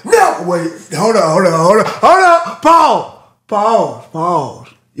battle. Never. Wait, hold on. Pause.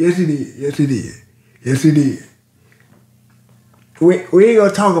 Yes, he did. We ain't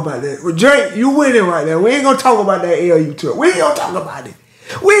gonna talk about that. Drake, you winning right now. We ain't gonna talk about that L you took. We ain't gonna talk about it.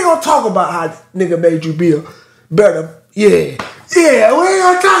 We ain't gonna talk about how nigga made you be a better. Yeah, we ain't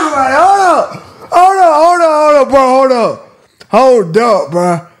gonna talk about it. Hold up, bro. Hold up,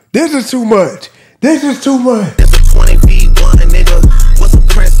 bro. This is too much. It's a 20v1, nigga. What's a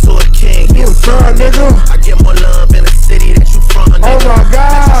prince to a king? You a son, nigga. I get more love in the city that you from, nigga. Oh my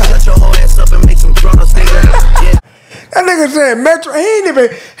God. Shut your whole ass up and make some drums, nigga. Yeah. That nigga said Metro. He ain't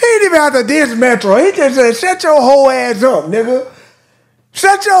even have to diss Metro. He just said, shut your whole ass up, nigga.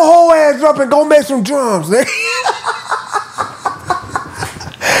 Shut your whole ass up and go make some drums, nigga.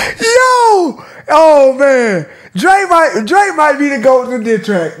 Yo! Oh, man. Drake might be the GOAT to diss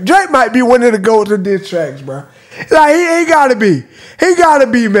track. Drake might be one of the GOATs to diss tracks, bro. Like, he gotta be. He gotta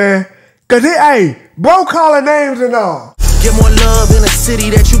be, man. Cause bro calling names and all. Get more love in the city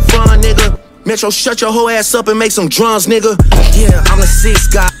that you from, nigga. Metro, shut your whole ass up and make some drums, nigga. Yeah, I'm the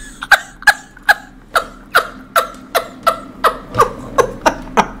sixth guy.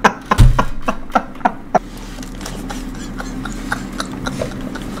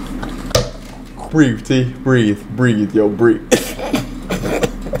 Breathe, T. Breathe, yo, breathe.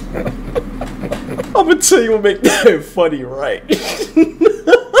 I'm gonna tell you what make that funny, right?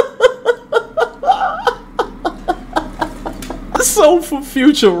 So for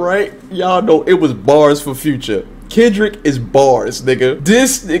Future, right? Y'all know it was bars for Future. Kendrick is bars, nigga.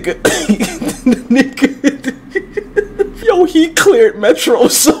 This nigga, yo, he cleared Metro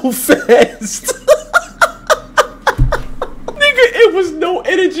so fast. It was no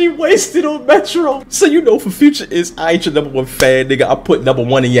energy wasted on Metro. So you know for Future is I ain't your #1 fan, nigga. I put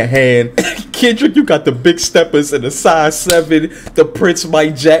 #1 in your hand. Kendrick, you got the big steppers and the size 7, the Prince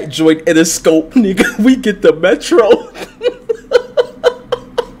Mike Jack joint in a scope. Nigga, we get the Metro.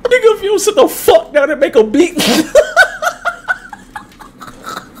 Nigga, if you sit the fuck down and make a beat.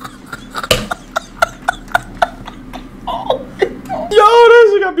 Yo,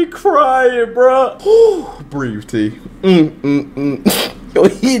 this shit got me crying, bro. Breathe, T. Yo,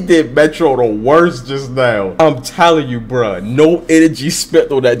 he did Metro the worst just now. I'm telling you, bro. No energy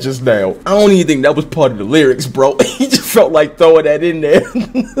spent on that just now. I don't even think that was part of the lyrics, bro. He just felt like throwing that in there. That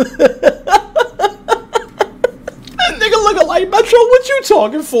nigga looking like Metro. What you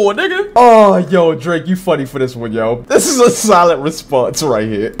talking for, nigga? Oh, yo, Drake, you funny for this one, yo. This is a solid response right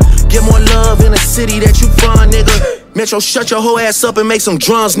here. Get more love in the city that you from, nigga. Metro, shut your whole ass up and make some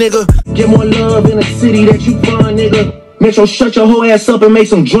drums, nigga. Get more love in the city that you from, nigga. Metro, shut your whole ass up and make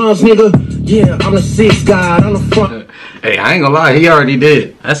some drums, nigga. Yeah, I'm the sixth guy, I'm the front. Hey, I ain't gonna lie, he already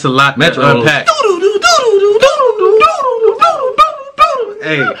did. That's a lot Metro to unpack.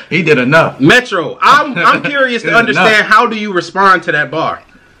 Hey, he did enough. Metro, I'm curious to understand how do you respond to that bar?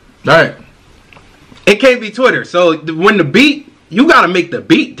 Right. It can't be Twitter. So when the beat, you gotta make the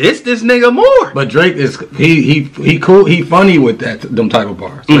beat this nigga more. But Drake is he cool, he funny with them type of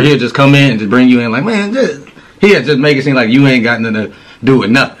bars. So he'll just come in and just bring you in like, man, He had just make it seem like you ain't got nothing to do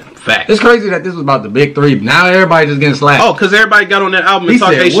with nothing. Fact. It's crazy that this was about the big three. Now everybody just getting slapped. Oh, because everybody got on that album and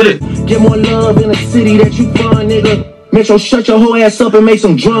talked they shit. Get more love in the city that you from, nigga. Metro, shut your whole ass up and make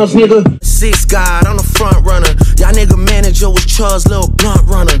some drums, nigga. 6 God, I'm the front runner. Y'all nigga manager was Charles' little blunt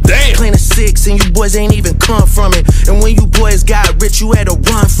runner. Damn. Plain 6 and you boys ain't even come from it. And when you boys got rich, you had to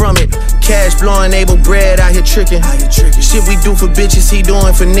run from it. Cash blowing, able bread out here tricking. Shit we do for bitches, he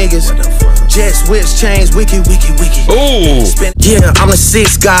doing for niggas. Jet switch chains, wicked, wicked, wicked. Ooh. Yeah, I'm the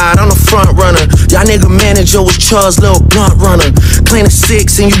 6 God, I'm the front runner. Y'all nigga manager was Charles' little blunt runner. Plain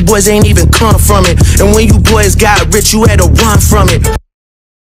 6 and you boys ain't even come from it. And when you boys got rich, you had to run from it.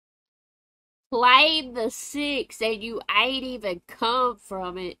 Claim the 6 and you ain't even come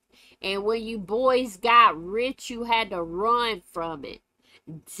from it. And when you boys got rich, you had to run from it.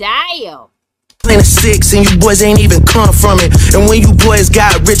 Damn. Plain 6 and you boys ain't even come from it. And when you boys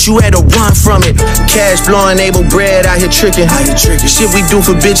got rich, you had to run from it. Cash blowing, able bread out here tricking. Shit we do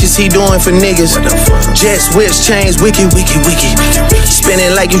for bitches, he doing for niggas. Jet switch chains, wicked, wicked, wicked.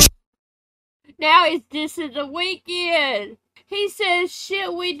 Spinning like you. Now it's this is the weekend. He says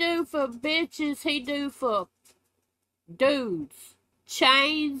shit we do for bitches, he do for dudes.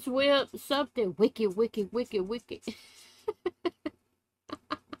 Chains, whip, something wicked, wicked, wicked, wicked.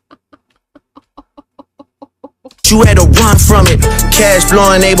 You had to run from it. Cash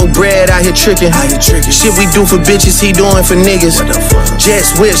blowing, able bread out here tricking. Shit we do for bitches, he doing for niggas. Jet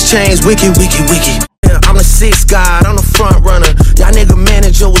switch chains, wicked, wicked, wicked. I'm the 6 God, I'm the front runner. Y'all nigga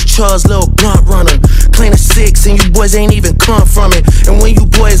manager was Charles' little blunt runner. Plain 6 and you boys ain't even come from it. And when you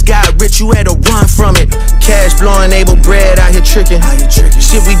boys got rich, you had to run from it. Cash blowing, able bread out here tricking.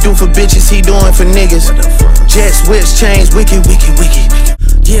 Shit we do for bitches, he doing for niggas. Jet switch chains, wicked, wicked, wicked.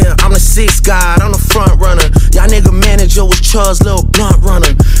 Yeah, I'm the 6 God, I'm the front runner. Y'all nigga manager was Charles' little blunt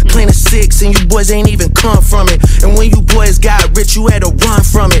runner. Plain 6 and you boys ain't even come from it. And when you boys got rich, you had to run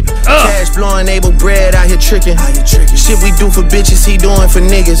from it. Cash blowing, able bread out here tricking. Shit we do for bitches, he doing for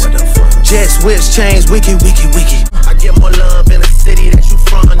niggas. Jet switch chains, wicked, wicked, wicked. I get more love in the city that you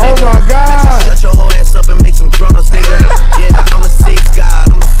from, nigga. Oh my God. Shut your whole ass up and make some drums, nigga. Yeah, I'm the 6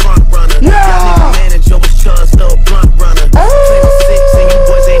 God, I'm the front runner. Yeah. Y'all nigga manager was Charles' little blunt runner. Plain 6 and you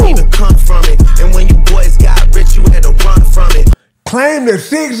boys ain't even come from it. And when you boys got rich, you had to run from it. Claim the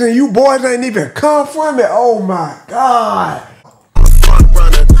 6 and you boys ain't even come from it. Oh my God. I'm the front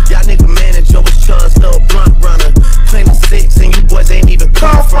runner. Y'all nigga manager was Charles' little blunt runner. Plain 6 and you boys ain't even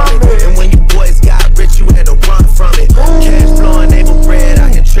come from it. And when you boys got rich, you had to run from it. Cash blowing, able bread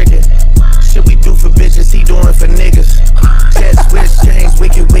out here tricking. Shit we do for bitches, he doing for niggas. Jet switch chains,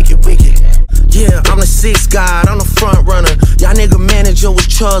 wicked, wicked, wicked. Yeah, I'm the 6 God, I'm the front runner. Y'all nigga manager was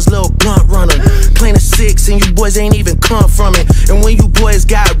Charles' little blunt runner. Plain 6 and you boys ain't even come from it. And when you boys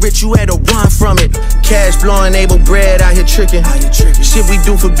got rich, you had to run from it. Cash blowing, able bread out here tricking. Shit we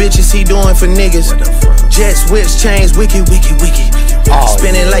do for bitches, he doing for niggas. Jet switch chains, wicked, wicked, wicked.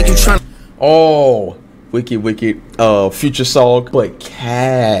 Spinning like you trying. Oh, wicked, wicked. Future song, but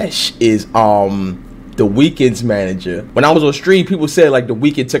Cash is The Weeknd's manager. When I was on stream, people said like The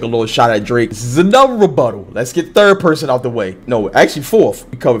Weeknd took a little shot at Drake. This is another rebuttal. Let's get third person out the way. No, actually fourth.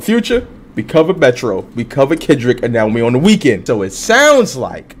 We covered Future, we covered Metro, we covered Kendrick, and now we on The Weeknd. So it sounds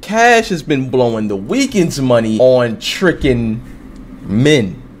like Cash has been blowing The Weeknd's money on tricking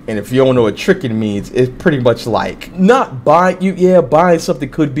men. And if you don't know what tricking means, it's pretty much like not buying you. Yeah, buying something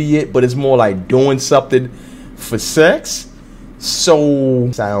could be it, but it's more like doing something for sex.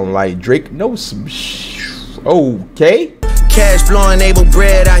 So sound like Drake knows some okay. Cash blowing, able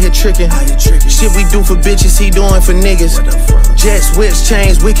bread out here tricking. Shit we do for bitches, he doing for niggas. Jet switch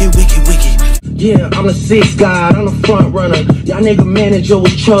chains, wicked, wicked, wicked. Yeah, I'm the 6 God, I'm the front runner. Y'all nigga manager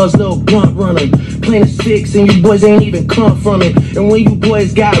was Charles' little blunt runner. Plain 6 and you boys ain't even come from it. And when you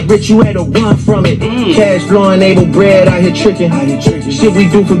boys got rich, you had to run from it. Cash blowing, able bread out here tricking. Shit we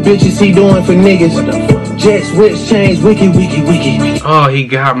do for bitches, he doing for niggas. Jet switch chains, wicked, wicked, wicked. Oh, he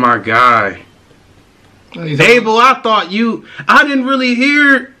got my guy. Abel, I thought I didn't really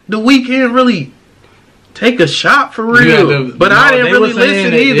hear The Weeknd really take a shot for real. But I didn't really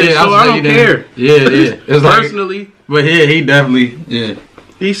listen either, so I don't care. Yeah, yeah. It's personally. Like, but yeah, he definitely,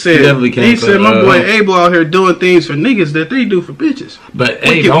 He said, my boy Abel out here doing things for niggas that they do for bitches. But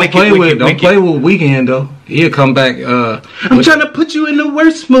hey, don't play with Weeknd though. He'll come back. I'm trying to put you in the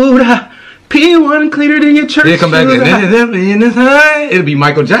worst mood. P1 cleaner than your church. He'll come back it'll be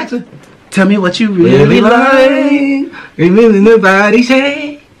Michael Jackson. Tell me what you really like. Really nobody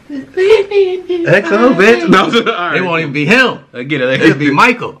say. XO, bitch. No, right. It won't even be him. I get it. It'll be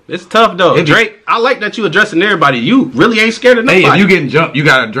Michael. It's tough though. Drake, I like that you addressing everybody. You really ain't scared of nobody. Hey, if you getting jumped, you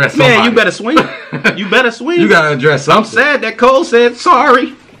gotta address somebody. Man, you better swing. You better swing. You gotta address something. I'm sad that Cole said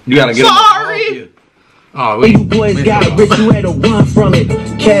sorry. You gotta get sorry. Oh, you boys got rich, you had to run from it.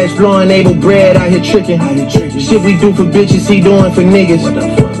 Cash flowing, able bread out here tricking. Shit we do for bitches, he doing for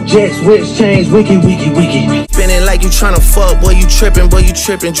niggas. Jets, whips, chains, wiki. Spinning like you tryna fuck, boy, you tripping.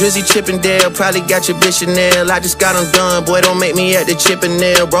 Drizzy Chippendale, probably got your bitch in nail. I just got them done, boy, don't make me at the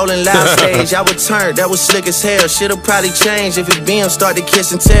Chippendale. Rolling loud stage, I would turn, that was slick as hell. Shit'll probably change if his BM start to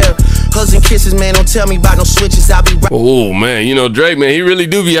kiss and tell. Hugs and kisses, man, don't tell me about no switches, I'll be right. Oh, man, you know, Drake, man, he really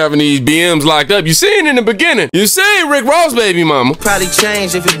do be having these BMs locked up. You seen in the beginning. You seen Rick Ross' baby mama. Probably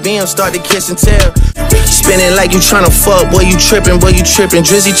change if his BM start to kiss and tell. Spinning like you tryna fuck, boy, you tripping.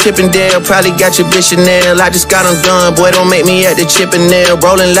 Drizzy Chippendale, probably got your bitch in nail. I just got them done, boy, don't make me at the Chippendale.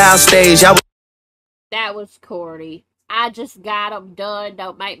 Rolling loud stage, That was corny. I just got them done,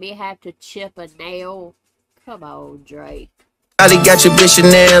 don't make me have to chip a nail. Come on, Drake. Probably got your bitch in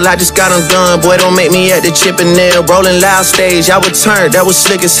nail. I just got them done, boy, don't make me at the Chippendale. Rolling loud stage, I would turn, that was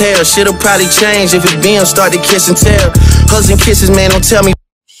slick as hell. Shit'll probably change if his BM start to kiss and tell. Hugs and kisses, man, don't tell me.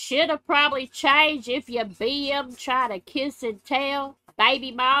 Shit'll probably change if your BM try to kiss and tell.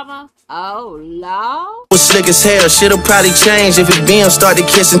 Baby mama, oh Lord. Was slick as hell, shit'll probably change if his BM start to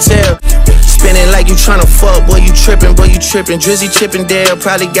kiss and tell. Spinning like you tryna fuck, boy, you tripping. Drizzy Chippendale,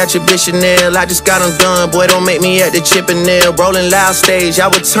 probably got your bitch in nail. I just got them done, boy, don't make me at the Chippendale. Rolling loud stage, I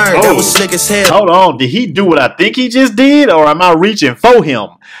would turn, that was slick as hell. Hold on, did he do what I think he just did, or am I reaching for him?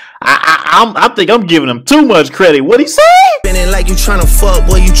 I think I'm giving him too much credit. What'd he say? Spinning like you tryna fuck,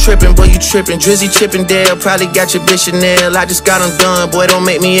 boy, you tripping. Drizzy Chippendale, probably got your bitch in nail. I just got them done, boy, don't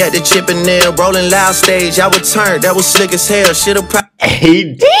make me at the Chippendale. Rolling loud stage, I would turn, that was slick as hell. Shit'll probably.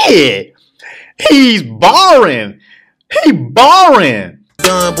 He did. He's barring. He barring.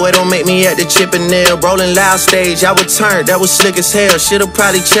 Done, boy, don't make me at the Chippendale. Rolling loud stage, I would turn, that was slick as hell. Shit'll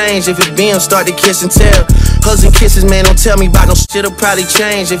probably change if his BM start to kiss and tell. Hugs and kisses, man, don't tell me about no shit'll probably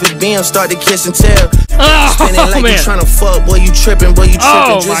change if his BM start to kiss and tell. Spinning like you tryna fuck, boy, you tripping.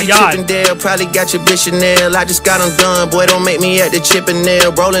 Drizzy Chippendale, probably got your bitch in nail. I just got them done, boy, don't make me at the Chippendale.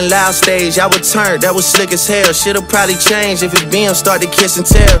 Rolling loud stage, I would turn, that was slick as hell. Shit'll probably change if his BM start to kiss and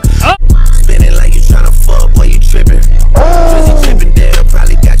tell. Spinning like you tryna fuck, boy, you tripping. Drizzy Chippendale,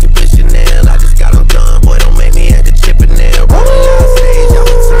 probably got your bitch in nail. I just got them done, boy, don't make me at the Chippendale. Rolling loud stage, I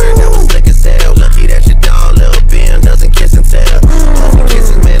would turn, that was slick as hell. Lucky that your dog, little BM, doesn't kiss and tell. Hugs and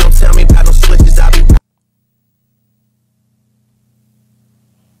kisses, man, don't tell me about no switches, I be.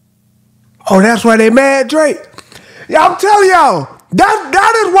 Oh, that's why they mad Drake. Yeah, I'm telling y'all,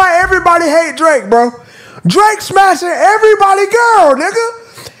 that is why everybody hate Drake, bro. Drake smashing everybody girl, nigga.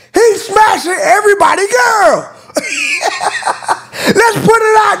 He's smashing everybody girl. Let's put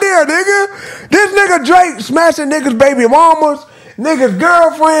it out there, nigga. This nigga Drake smashing niggas' baby mamas, niggas'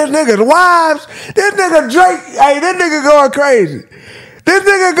 girlfriends, niggas' wives. This nigga Drake, hey, this nigga going crazy. This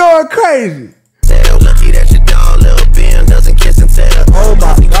nigga going crazy. Lucky that your dog, little BM, doesn't kiss and tell. Oh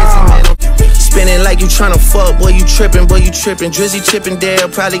my God. Spinning like you tryna fuck, boy, you tripping. Drizzy Chippendale,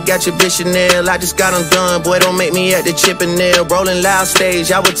 probably got your bitch in nail. I just got them done, boy, don't make me at the Chippendale. Rolling loud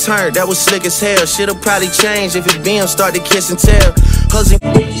stage, I would turn, that was slick as hell. Shit'll probably change if his BM start to kiss and tell.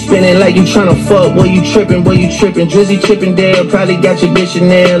 Spinning like you tryna fuck, boy, you tripping. Drizzy Chippendale, probably got your bitch in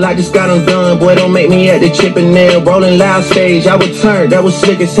nail. I just got them done, boy, don't make me at the Chippendale. Rolling loud stage, I would turn, that was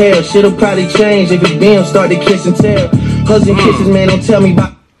slick as hell. Shit'll probably change if his BM start to kiss and tell. Hugs and kisses, man, don't tell me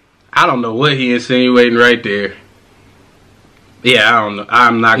about. I don't know what he insinuating right there. Yeah, I don't know.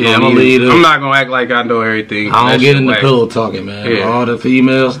 I'm not gonna act like I know everything. I don't get into pillow talking, man. Yeah. All the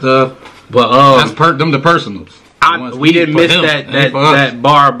female stuff. But that's them the personals. We didn't miss that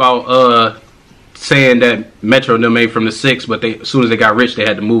bar about saying that Metro them made from the 6, but as soon as they got rich, they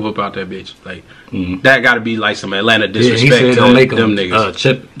had to move up out that bitch. Like that got to be like some Atlanta disrespect. Yeah, he said to don't make them niggas.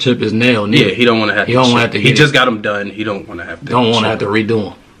 Chip his nail. Yeah, he don't want to have. He don't want to. He just got them done. He don't want to have. Don't want to have to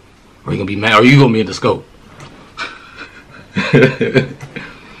redo them. Or you gonna be mad? Or you gonna be in the scope?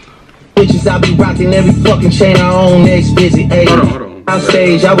 Bitches, I be rocking every fucking chain I own. Next busy, ayy. Hold on. On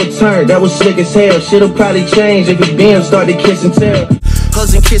stage, I would turn, that was slick as hell. Shit'll probably change if his BM start to kiss and tell.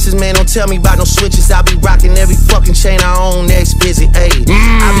 Hugs and kisses, man, don't tell me about no switches. I be rocking every fucking chain I own. Next busy, ayy.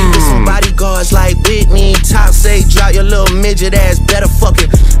 I be with some bodyguards like Whitney. Top say, drop your little midget ass, better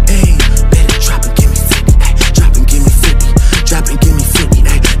fucking. Ayy, better drop and give me 50. Ay, drop and give me 50. Drop and give me 50.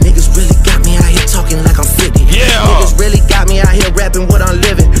 Ay, niggas really got me out here talking like I'm 50. Yeah. Niggas really got me out here rapping what I'm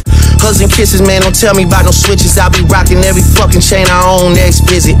living. Hugs and kisses. kisses, man, don't tell me about no switches. I be rocking every fucking chain I own, next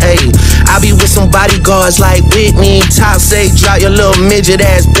visit, ayy. I be with some bodyguards like Whitney. Top say, drop your little midget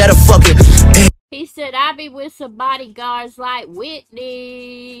ass, better fucking. He said, I be with some bodyguards like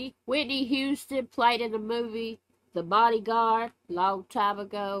Whitney. Whitney Houston played in the movie The Bodyguard long time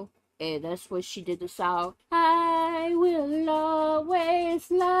ago. And that's when she did the song, I will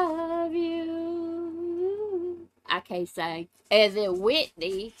always love you. I can't sing. And then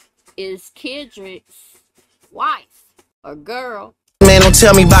Whitney is Kendrick's wife or girl. Man, don't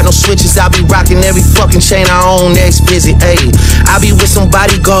tell me about no switches. I be rocking every fucking chain I own, next visit, ayy. I be with some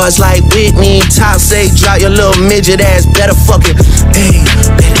bodyguards like Whitney. Top say, drop your little midget ass, better fucking, ayy.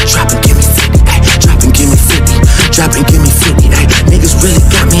 Better drop and give me 50, ayy. Drop and give me 50. Drop and give me 50, ayy. Niggas really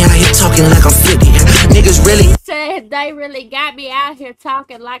got me out here talking like I'm 50. Niggas really said they really got me out here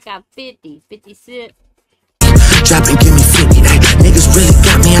talking like I'm 50. 50 Cent. Drop and give me 50, ayy. Niggas really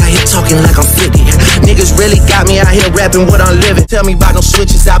got me out here talking like I'm 50. Niggas really got me out here rapping what I'm living. Tell me about no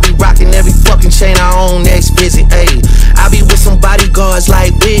switches. I be rocking every fucking chain I own, next visit, ayy. I be with some bodyguards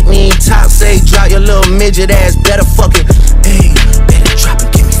like Whitney. Top say, drop your little midget ass, better fucking, ayy. Better drop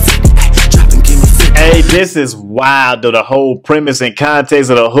and give me 50, ayy. Drop and give me 50. Hey, this is wild though. The whole premise and context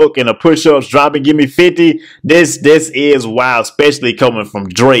of the hook and the push-ups, drop and give me 50. This is wild, especially coming from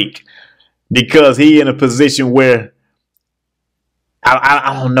Drake. Because he in a position where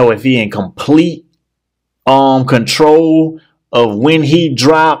I don't know if he in complete control of when he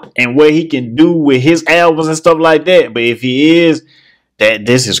drop and what he can do with his albums and stuff like that. But if he is,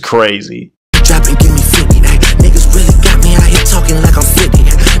 this is crazy. Drop and give me 50, ay. Niggas really got me out here talking like I'm 50.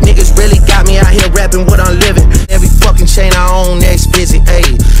 Niggas really got me out here rapping what I'm living. Every fucking chain I own, next visit,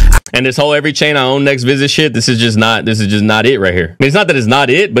 ayy. And this whole every chain I own next visit shit, this is just not it right here. I mean, it's not that it's not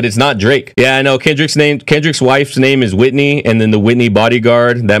it, but it's not Drake. Yeah, I know Kendrick's wife's name is Whitney, and then the Whitney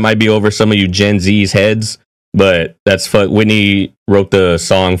bodyguard, that might be over some of you Gen Z's heads, but that's Whitney wrote the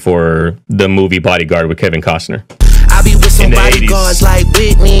song for the movie Bodyguard with Kevin Costner. I be with some bodyguards like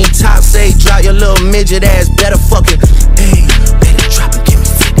Whitney. Top say, drop your little midget ass, better fucking, ayy. Better drop and give me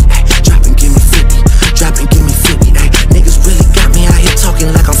 50, ayy. Drop and give me 50. Drop and give me 50, ayy. Niggas really got me out here talking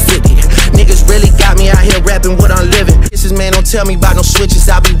like I'm 50. Niggas really got me out here rapping what I'm living. Kisses, man, don't tell me about no switches.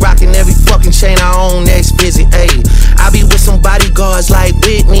 I be rocking every fucking chain I own, next visit, ayy. I be with some bodyguards like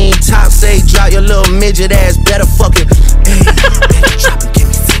Whitney. Top say, drop your little midget ass, better fucking, ayy. Better drop and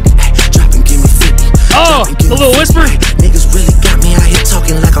give me 50, ayy. Drop and give me 50. Oh, a little whisper. Niggas really got me out here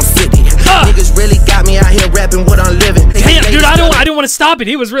talking like I'm 50. Niggas really got me out here rapping what I'm living. Damn, dude, I didn't want to stop it.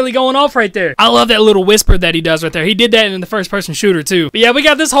 He was really going off right there. I love that little whisper that he does right there. He did that in the first-person shooter, too. But yeah, we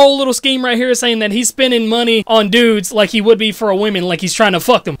got this whole little scheme right here saying that he's spending money on dudes like he would be for a woman, like he's trying to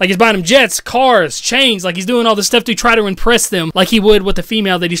fuck them. Like he's buying them jets, cars, chains, like he's doing all this stuff to try to impress them like he would with the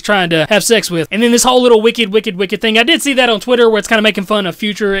female that he's trying to have sex with. And then this whole little wicked thing. I did see that on Twitter where it's kind of making fun of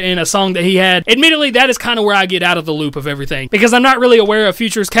Future in a song that he had. Admittedly, that is kind of where I get out of the loop of everything because I'm not really aware of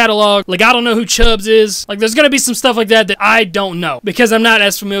Future's catalog. Like, I don't know who Chubbs is. Like, there's gonna be some stuff like that I don't know because I'm not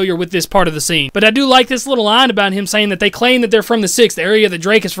as familiar with this part of the scene. But I do like this little line about him saying that they claim that they're from the 6th, the area that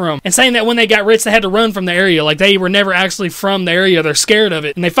Drake is from, and saying that when they got rich, they had to run from the area. Like, they were never actually from the area. They're scared of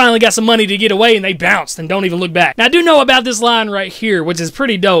it. And they finally got some money to get away, and they bounced and don't even look back. Now, I do know about this line right here, which is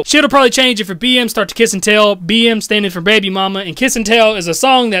pretty dope. Shit'll probably change if for BM start to kiss and tell. BM standing for baby mama, and Kiss and Tell is a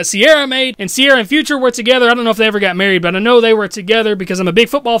song that Sierra made, and Sierra and Future were together. I don't know if they ever got married, but I know they were together because I'm a big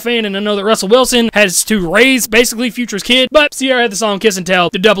football fan, and I know that Russell Wilson has to raise basically Future's kid, but Sierra had the song Kiss and Tell,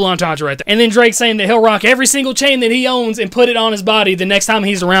 the double entendre right there. And then Drake saying that he'll rock every single chain that he owns and put it on his body the next time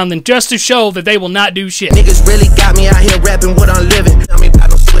he's around them, just to show that they will not do shit. Niggas really got me out here rapping what I'm living. Tell me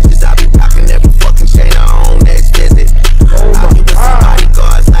about no switches, I be rocking every fucking chain I own, next visit. I be with some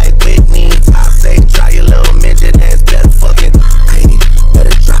bodyguards like Whitney. Top say, try your little midget ass, better fucking, ayy.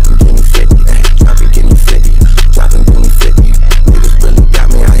 Better drop and give me 50, ayy. Drop and give me 50. Drop and give me 50. Niggas really got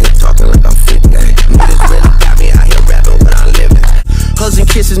me out here talking like I'm 50, ayy. Niggas really got me out here rapping what I'm living. Hugs and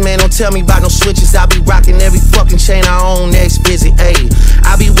kisses, man, don't tell me about no switches. I be rocking every fucking chain I own, next visit, ayy.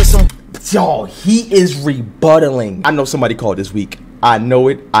 I be with some. Y'all, he is rebuttaling. I know somebody called this week. I know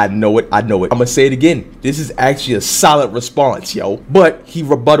it. I'm gonna say it again. This is actually a solid response, yo. But he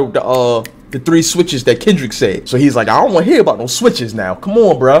rebutted the 3 switches that Kendrick said. So he's like, I don't want to hear about no switches now. Come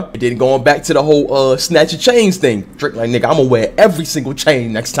on, bruh. And then going back to the whole snatch of chains thing. Drake like, nigga, I'm gonna wear every single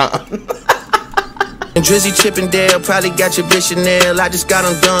chain next time. And Drizzy Chippendale probably got your bitch Chanel. I just got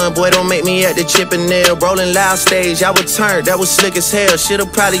undone, boy, don't make me at the Chippendale. Rolling loud stage, I would turn, that was slick as hell.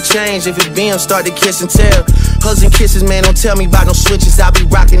 Shit'll probably change if it BM start to kiss and tell. Hugs and kisses, man, don't tell me about no switches. I be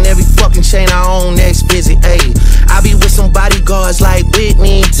rocking every fucking chain I own, next visit, ayy. I be with some bodyguards like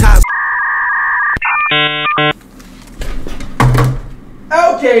Whitney. Top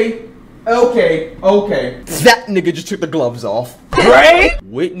Okay. That nigga just took the gloves off. Right?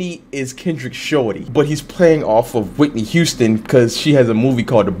 Whitney is Kendrick's shorty, but he's playing off of Whitney Houston because she has a movie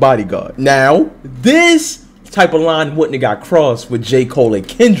called The Bodyguard. Now, this type of line wouldn't have got crossed with J. Cole and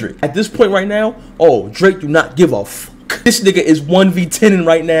Kendrick. At this point right now, oh, Drake do not give a fuck. This nigga is 1v10ing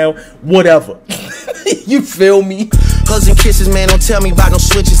right now, whatever. You feel me? Hugs and kisses, man, don't tell me about no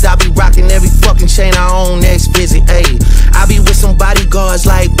switches. I be rocking every fucking chain I own next visit, ayy. I be with some bodyguards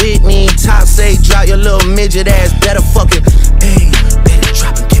like Whitney. Top say, drop your little midget ass, better fucking, ayy. Better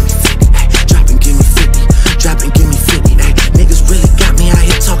drop and give me 50, ayy. Drop and give me 50, drop and give me 50, ayy. Niggas really got me out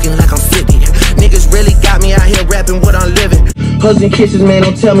here talking like I'm 50, ayy. Niggas really got me out here rapping what I'm living. Hugs and kisses, man,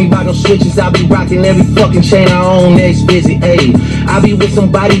 don't tell me about no switches. I be rocking every fucking chain I own next visit, ayy. I be with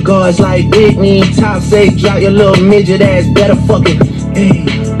some bodyguards like Whitney. Top say, drop your little midget ass, better fucking,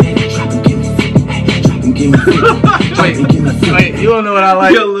 ayy. Baby, drop and give me 50, ayy. Drop and give me 50, drop and give me 50. Wait, you don't know what I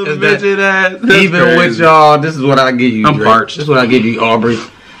like? Your little midget ass. Even crazy. with y'all, this is what I give you. I'm Drake. parched. This is what I give you, Aubrey.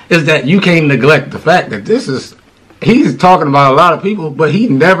 Is that you can't neglect the fact that this is, he's talking about a lot of people, but he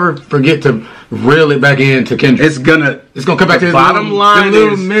never forget to reel it back into Kendrick. It's gonna come back to his bottom little, line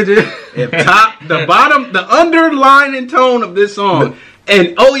little is midget. the underlining tone of this song.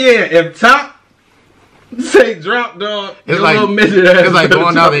 And oh yeah, if Top say drop dog, It's your like, little midget ass it's like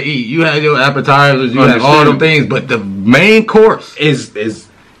going out to eat. You have your appetizers, you have all them Understand. things, but the main course is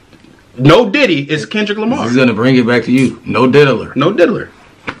no Diddy, is Kendrick Lamar. He's gonna bring it back to you. No diddler. No diddler.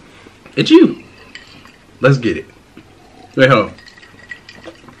 It's you. Let's get it. Wait, hold on.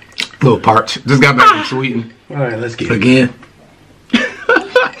 Little parch. Just got back from Sweden. Alright, let's get it. Again.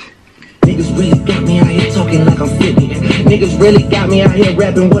 Niggas really got me out here talking like I'm 50. Niggas really got me out here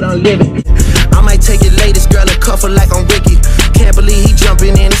rapping what I'm living. I might take your latest girl and cuff her like I'm Ricky. Can't believe he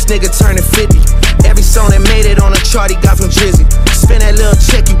jumping in, this nigga turning 50. Every song that made it on a chart he got from Drizzy. Spend that little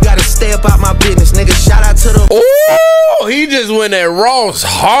check, you gotta stay about my business. Nigga, shout out to the... Ooh, he just went at Ross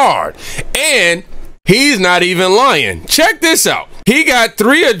hard. And he's not even lying. Check this out. He got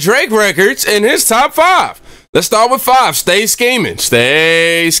 3 of Drake records in his top 5. Let's start with 5. Stay Scheming.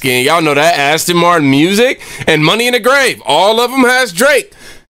 Stay Scheming. Y'all know that. Aston Martin Music and Money in the Grave. All of them has Drake.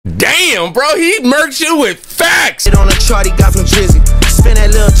 Damn, bro. He murked you with facts. On a chart he got from Drizzy. Spend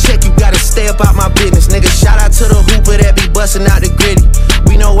that little check, you gotta stay about my business. Nigga, shout out to the hooper that be busting out the gritty.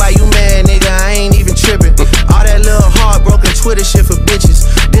 We know why you mad, nigga. I ain't even tripping. All that little heartbroken Twitter shit for bitches.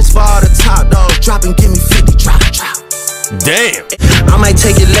 This for all the top dogs. Drop and give me 50. Drop. Damn. I might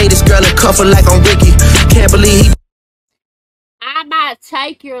take your latest girl and cuff her like I'm Ricky. Can't believe he... I might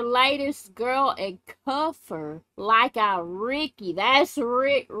take your latest girl and cuff her like I'm Ricky. That's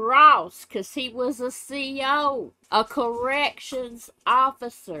Rick Ross, because he was a CEO, a corrections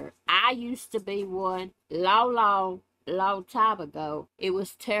officer. I used to be one long time ago. It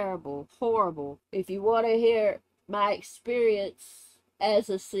was terrible, horrible. If you want to hear my experience as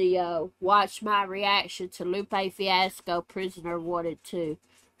a CEO, watch my reaction to Lupe Fiasco, Prisoner 1 and 2.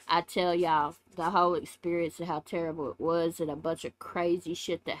 I tell y'all the whole experience and how terrible it was and a bunch of crazy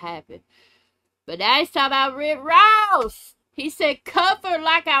shit that happened. But now he's talking about Rick Ross. He said, cover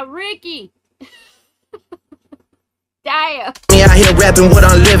like I'm Ricky. Damn. Me out here rapping what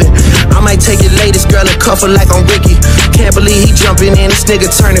I'm living. I might take your latest girl and cuff her like I'm Ricky. Can't believe he jumping in, this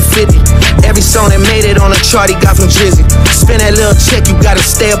nigga turning 50. Every song that made it on a chart he got from Drizzy. Spend that little check, you gotta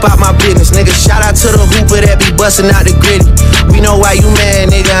stay about my business. Nigga, shout out to the hooper that be busting out the gritty. We know why you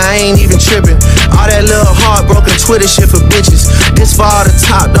mad, nigga, I ain't even tripping. All that little heartbroken Twitter shit for bitches. This for all the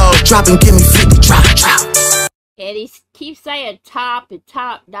top dogs. Drop and give me 50. Drop. And he keeps saying top and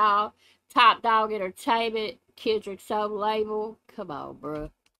top dog. Top Dog Entertainment, Kendrick's own label. Come on,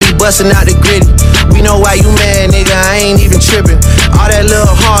 bro. Busting out the gritty. We know why you mad, nigga. I ain't even tripping. All that little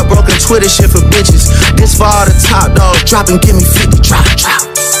heartbroken Twitter shit for bitches. This for all the top dogs. Drop and give me 50. Drop.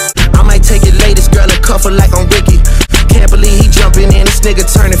 I might take your latest girl and cuff her like I'm Ricky. Can't believe he jumping in, this nigga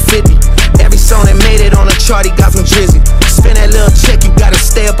turning 50. Every song that made it on a chart he got from Drizzy. Spend that little check, you gotta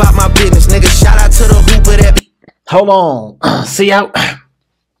stay about my business. Nigga, shout out to the hooper that be... Hold on. See,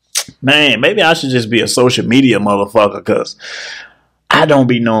 man, maybe I should just be a social media motherfucker, cause I don't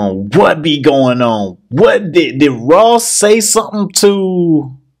be knowing what be going on. What did Ross say something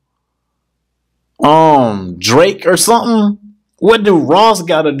to Drake or something? What do Ross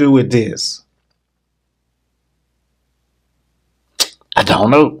got to do with this? I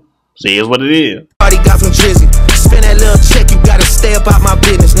don't know. See, it's what it is. Party got from Drizzy. Spend that little check, you gotta stay about my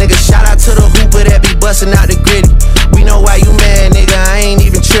business. Nigga, shout out to the hooper that be busting out the gritty. We know why you mad, nigga, I ain't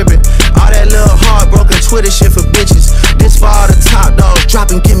even tripping. All that little heartbroken Twitter shit for bitches. This for all the top dogs.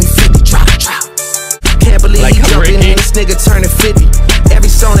 Drop and give me 50. Drop. Can't believe he jumping in, this nigga turning 50. Every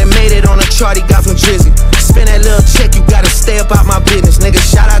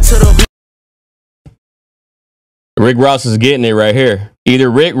Rick Ross is getting it right here. Either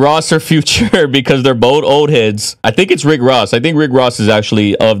Rick Ross or Future, because they're both old heads. I think it's Rick Ross. I think Rick Ross is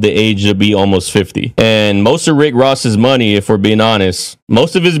actually of the age to be almost 50. And most of Rick Ross's money, if we're being honest,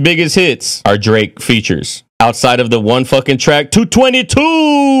 most of his biggest hits are Drake features. Outside of the one fucking track,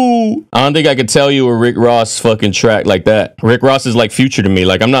 222. I don't think I could tell you a Rick Ross fucking track like that. Rick Ross is like Future to me.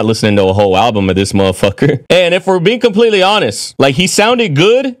 Like, I'm not listening to a whole album of this motherfucker. And if we're being completely honest, like, he sounded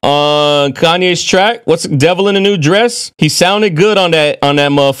good on Kanye's track. What's Devil in a New Dress? He sounded good on that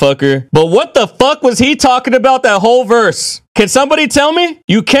motherfucker. But what the fuck was he talking about that whole verse? Can somebody tell me?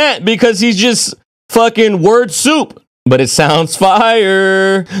 You can't, because he's just fucking word soup. But it sounds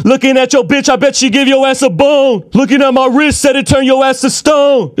fire. Looking at your bitch, I bet she give your ass a bone. Looking at my wrist, said it turn your ass to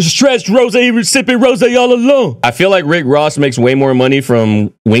stone. Stretched rose, sipping rose all alone. I feel like Rick Ross makes way more money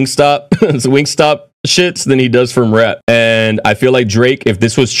from Wingstop, Wingstop shits than he does from rap. And I feel like Drake, if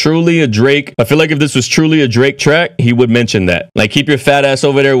this was truly a Drake track, he would mention that. Like, keep your fat ass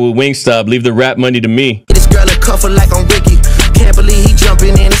over there with Wingstop. Leave the rap money to me. This girl a cuffle like on Ricky. Can't believe he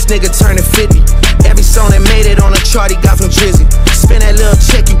jumping in, this nigga turning 50. Every song that made it on a chart he got from Drizzy. Spend that little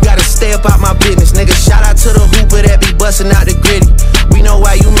check, you gotta stay up out my business. Nigga, shout out to the hooper that be busting out the gritty. We know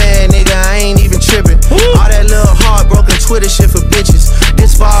why you mad, nigga, I ain't even tripping. All that little heartbroken Twitter shit for bitches.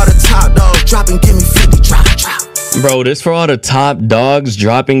 This for all the top dogs, dropping, give me 50, drop. Bro, this for all the top dogs,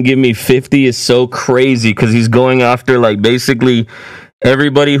 dropping, give me 50 is so crazy, because he's going after, like, basically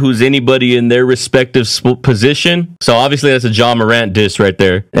everybody who's anybody in their respective position. So obviously that's a Ja Morant diss right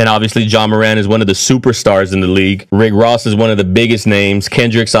there. And obviously Ja Morant is one of the superstars in the league. Rick Ross is one of the biggest names.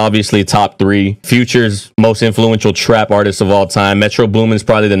 Kendrick's obviously top 3. Future's most influential trap artist of all time. Metro Boomin's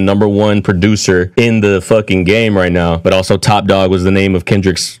probably the #1 producer in the fucking game right now. But also Top Dog was the name of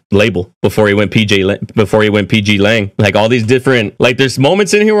Kendrick's label before he went PG Lang. Like, all these different, like, there's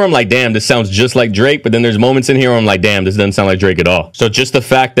moments in here where I'm like, damn, this sounds just like Drake. But then there's moments in here where I'm like, damn, this doesn't sound like Drake at all. So just the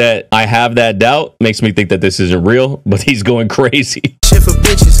fact that I have that doubt makes me think that this isn't real, but he's going crazy. Shit for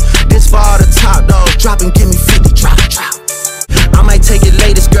bitches, this for all the top dogs, dropping, give me 50, drop. I might take it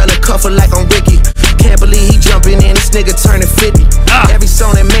latest, girl a cuffle like on Ricky. Can't believe he jumping in, this nigga turning 50. Every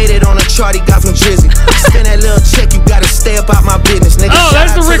song that made it on a chart he got from Drizzy. Spend that little check, you gotta stay up out my business, nigga. Oh,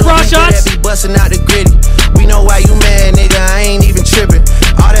 that's the Rick Ross shots. Be busting out the gritty. We know why you mad, nigga, I ain't even tripping.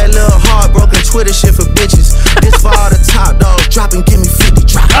 All that little heartbroken Twitter shit for bitches. This for all the top dogs, dropping, give me 50,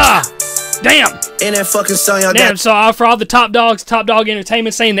 drop. Damn. In that fucking song, y'all Damn, so for all the top dogs, Top Dog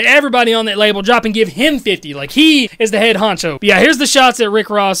Entertainment saying that everybody on that label drop and give him 50. Like, he is the head honcho. But yeah, here's the shots at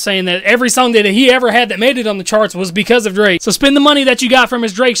Rick Ross saying that every song that he ever had that made it on the charts was because of Drake. So spend the money that you got from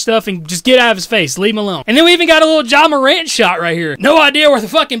his Drake stuff and just get out of his face. Leave him alone. And then we even got a little Ja Morant shot right here. No idea where the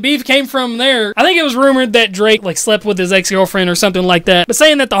fucking beef came from there. I think it was rumored that Drake, like, slept with his ex-girlfriend or something like that. But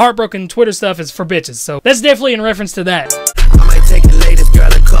saying that the heartbroken Twitter stuff is for bitches. So that's definitely in reference to that. I might take the latest,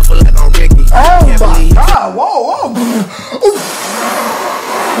 girl a cuffle like on Ricky. Oh my God, whoa.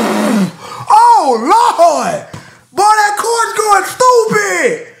 Oh Lord. Boy, that chord's going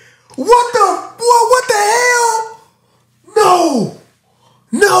stupid. What the hell?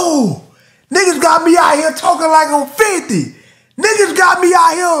 No. Niggas got me out here talking like I'm 50. Niggas got me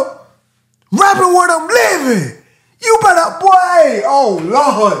out here rapping what I'm living. You better, boy, oh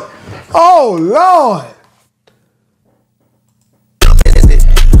Lord.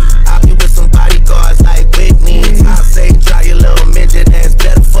 I say, try your little midget ass,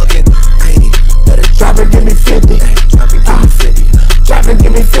 better fucking, better drop and give me 50. Drop and give me 50. Drop and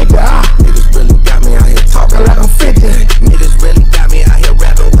give me 50. Niggas really got me out here talking like I'm 50. Niggas really got me out here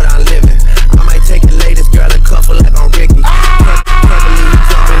rapping what I'm living. I might take the latest girl a cuffle like on Ricky. Can't believe he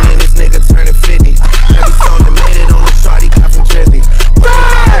jumping in, this nigga turning 50. Every song that made it on the chart he got from Drizzy.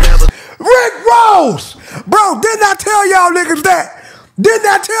 Rick Ross! Bro, didn't I tell y'all niggas that? Didn't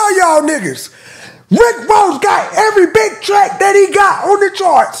I tell y'all niggas? Rick Ross got every big track that he got on the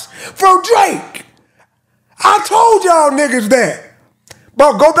charts from Drake. I told y'all niggas that.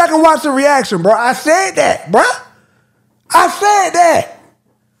 Bro, go back and watch the reaction, bro. I said that, bro. I said that.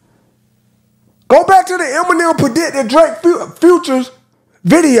 Go back to the Eminem predicted Drake Future's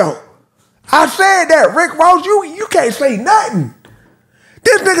video. I said that. Rick Ross, you can't say nothing.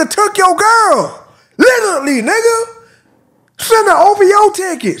 This nigga took your girl. Literally, nigga. Send her OVO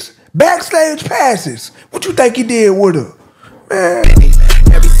tickets. Backstage passes. What you think he did with her? Man.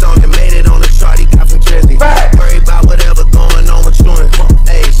 Every song that made it on the chart he got from Drizzy. Worry about whatever going on with you.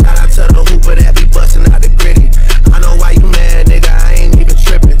 Hey, shout out to the hooper that be busting out the gritty. I know why you mad, nigga. I ain't even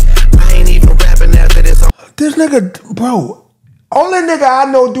tripping. I ain't even rapping after this. This nigga, bro. Only nigga I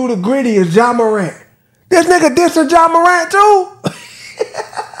know do the gritty is Ja Morant. This nigga dissing Ja Morant too?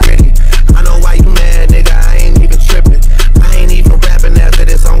 I know why you mad, nigga. I ain't even tripping.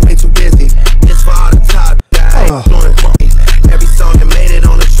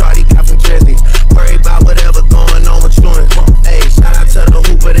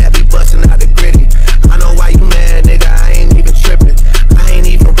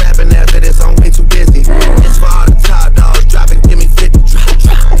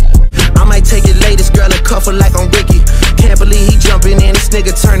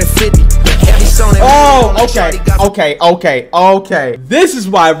 nigga turning 50. Every song that okay. This is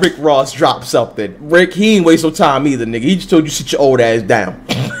why Rick Ross dropped something. Rick, he ain't waste no time either, nigga. He just told you sit your old ass down.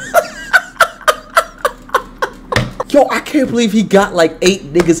 Yo, I can't believe he got like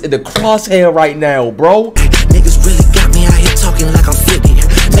 8 niggas in the crosshair right now, bro. Niggas really got me out here talking like I'm 50.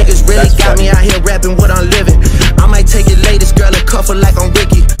 Niggas really got me out here rapping what I'm living. I might take your latest girl and cuff her like I'm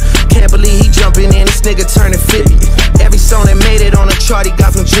Ricky. Can't believe he jumping in, this nigga turning 50. Every song that made it on the chart he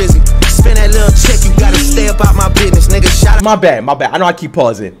got from Drizzy. Spend that little check, you gotta stay up out my business, nigga. Shout out. My bad. I know I keep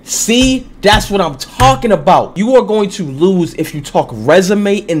pausing. See, that's what I'm talking about. You are going to lose if you talk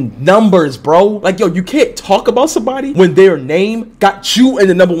resume and numbers, bro. Like, yo, you can't talk about somebody when their name got you in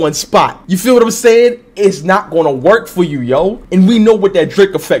the #1 spot. You feel what I'm saying? It's not gonna work for you, yo. And we know what that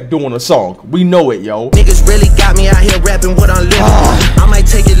Drake effect do on a song. We know it, yo. Niggas really got me out here rapping what I'm living. I might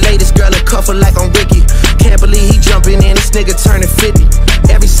take your latest girl and cuff her like I'm Ricky. Can't believe he jumping in, this nigga turning 50.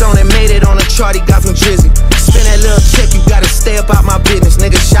 Every song that made it on the chart he got from Drizzy. Spend that little check, you gotta stay up out my business,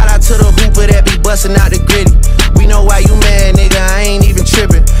 nigga. Shout out to the hooper that be busting out the gritty. We know why you mad, nigga, I ain't even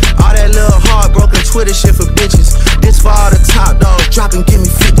tripping. All that little heartbroken Twitter shit for bitches. This for all the top dogs, drop and give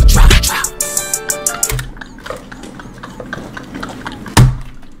me 50, drop.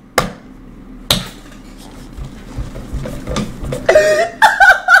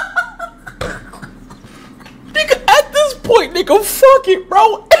 Nigga, fuck it,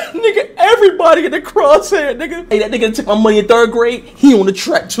 bro. Nigga, everybody in the crosshair, nigga. Hey, that nigga took my money in 3rd grade. He on the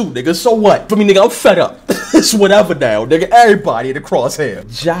track too, nigga. So what? For me, nigga, I'm fed up. It's whatever now, nigga. Everybody in the crosshair.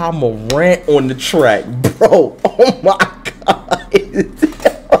 Ja Morant on the track, bro. Oh my god.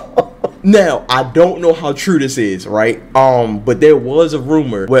 Now, I don't know how true this is, right? But there was a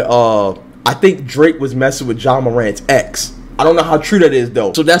rumor where I think Drake was messing with Ja Morant's ex. I don't know how true that is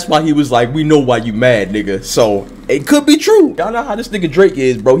though. So that's why he was like, we know why you mad, nigga. So it could be true. Y'all know how this nigga Drake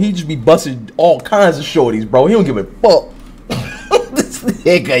is, bro. He just be busting all kinds of shorties, bro. He don't give a fuck. This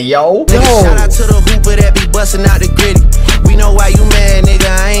nigga, yo. Nigga, shout out to the hooper that be busting out the gritty. We know why you mad, nigga.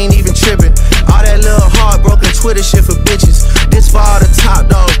 I ain't even tripping. All that little heartbroken Twitter shit for bitches. This for all the top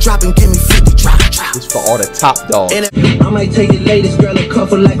dogs. Drop and give me 50, drop. This for all the top dogs. And I might take your latest girl and cuff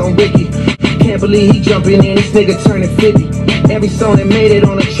her like I'm Ricky. Can't believe he jumping in, this nigga turning 50. Every song that made it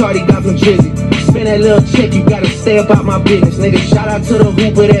on the chart he got from Drizzy. Spend that little check, you gotta stay up out my business, nigga. Shout out to the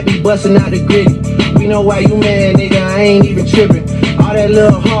hooper that be busting out the gritty. We know why you mad, nigga, I ain't even tripping. All that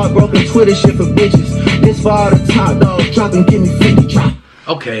little heartbroken Twitter shit for bitches. This for all the top dogs, drop and give me 50, drop.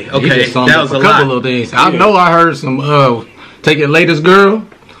 Okay, That was a couple lot. of things. I know I heard some take your latest girl.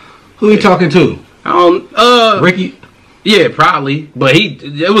 Who you talking to? Ricky. Yeah, probably, but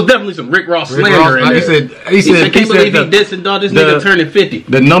it was definitely some Rick Ross slander in there. He said, can't believe he dissing dog. This nigga turning 50.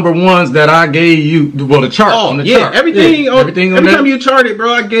 The #1s that I gave you, well, the chart on the chart. Everything every time you chart it,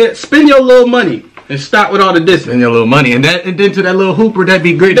 bro, I get spend your little money and stop with all the dissing. Spend your little money, and then to that little hooper that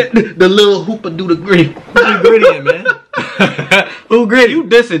be gritty. The little hooper do the gritty. Who be gritty, man? Who gritty? You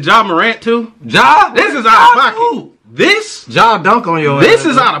dissing Ja Morant too? Ja? This is out of pocket. This Ja dunk on your This ass,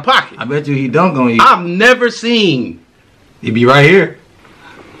 is out of pocket. I bet you he dunk on you. I've never seen. He be right here.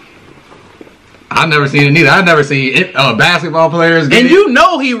 I've never seen it neither. I've never seen it, basketball players get And it. you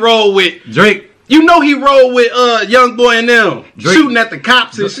know he rolled with Drake. You know he rolled with Young Boy and them Drake, shooting at the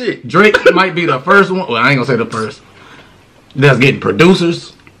cops and shit. Drake might be the first one. Well, I ain't gonna say the first. That's getting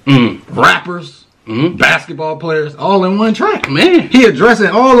producers, rappers, basketball players, all in one track. Man, he addressing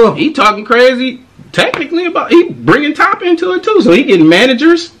all of them. He talking crazy technically about. He bringing Top into it too. So he getting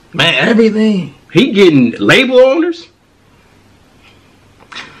managers. Man, everything. He getting label owners.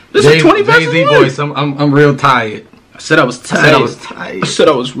 This is 20 versus Jay-Z 1. voice. I'm real tired. I said I was tired. I said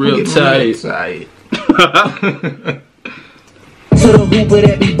I was real tired. To the hooper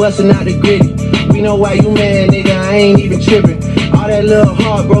that be busting out the gritty. We know why you mad, nigga, I ain't even tripping. All that little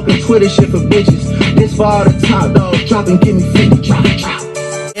heartbroken Twitter shit for bitches. This for all the top dogs, drop and give me 50, drop.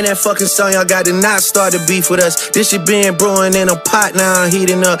 In that fucking song, y'all got to not start the beef with us. This shit been brewing in a pot, now I'm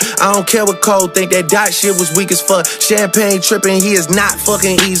heating up. I don't care what Cole think, that dot shit was weak as fuck. Champagne tripping, he is not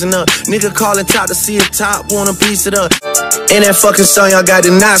fucking easing up. Nigga calling top to see if top want a piece of up. In that fucking song, y'all got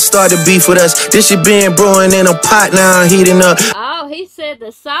to not start the beef with us. This shit been brewing in a pot, now I'm heating up. Oh, he said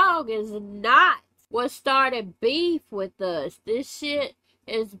the song is not what started beef with us. This shit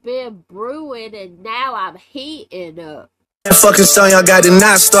has been brewing and now I'm heating up. That fucking song, y'all got to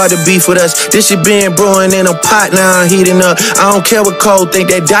not start the beef with us. This shit been brewing in a pot, now I'm heating up. I don't care what Cole think,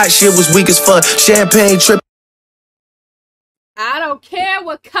 that dot shit was weak as fuck. Champagne tripping. I don't care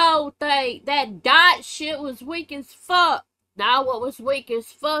what Cole think. That dot shit was weak as fuck. Now what was weak as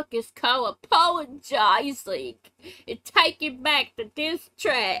fuck is co-apologizing and taking back the diss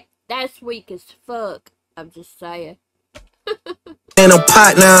track. That's weak as fuck. I'm just saying. In a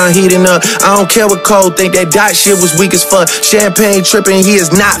pot now, I'm heating up. I don't care what Cole think, that dot shit was weak as fuck. Champagne tripping, he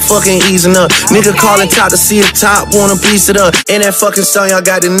is not fucking easing up. Nigga calling top to see the top, want a piece of the. In that fucking song, y'all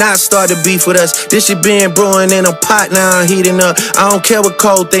got to not start to beef with us. This shit been brewing in a pot now, I'm heating up. I don't care what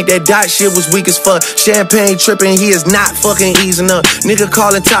Cole think, that dot shit was weak as fuck. Champagne tripping, he is not fucking easing up. Nigga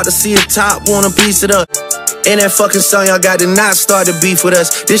calling top to see the top, want a piece of the. In that fucking song, y'all got to not start to beef with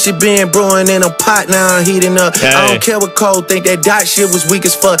us. This shit been brewing in a pot now, I'm heating up. I don't care what Cole think, that dot shit was weak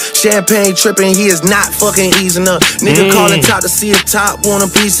as fuck. Champagne tripping, he is not fucking easing up. Nigga calling top to see the top, want a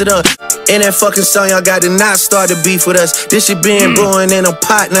piece of the. In that fucking song, y'all got to not start to beef with us. This shit been brewing in a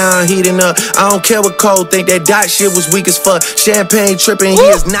pot now, I'm heating up. I don't care what Cole think, that dot shit was weak as fuck. Champagne tripping, he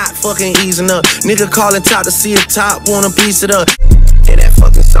is not fucking easing up. Nigga calling top to see the top, want a piece of the. In that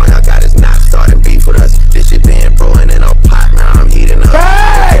fucking song, y'all got to not start to beef with us. This shit been brewing in a pot now, I'm heating up.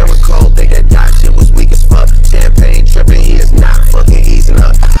 I don't care what Cole think, that dot shit was weak as fuck. Champagne tripping, he is not fucking easing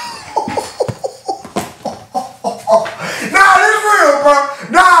up. Nah, this real, bro.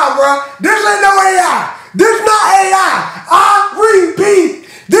 Nah, bro. This ain't no AI. This not AI. I repeat.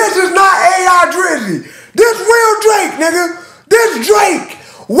 This is not AI Drizzy. This real Drake, nigga. This Drake.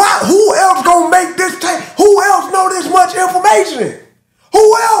 Why? Who else gonna make this tape? Who else know this much information?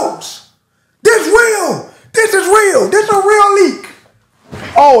 Who else? This real. This is real. This a real leak.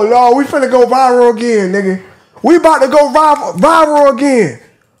 Oh, Lord, we finna go viral again, nigga. We about to go viral again.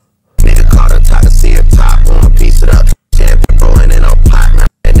 Nigga caught a top to see a top, want a piece of the. Champagne brewing in a pot now.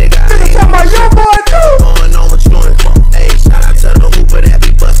 That nigga Nigga talking about your boy too. Going on what you doing? Hey, shout out to the Hooper that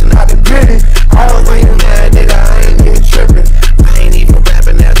be busting out the gritty. I don't ain't mad, nigga. I ain't even tripping. I ain't even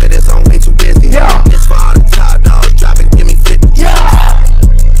rapping after this. I'm way too busy. Yeah. It's for all the top dogs. Drop it, give me 50. Yeah.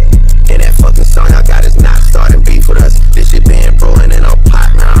 In that fucking song, y'all got us not starting beef with us. This shit been brewing in a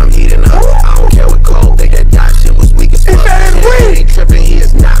pot now. I'm heating up. I don't care what Cole think, that dot shit was weak as fuck. He ain't tripping. He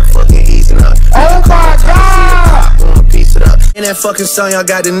is not fucking easing up. Oh my God. In that fucking song, y'all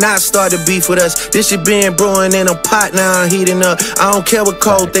got to not start to beef with us. This shit been brewing in a pot now, I'm heating up. I don't care what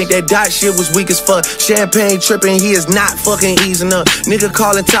Cole think, that dot shit was weak as fuck. Champagne tripping, he is not fucking easing up. Nigga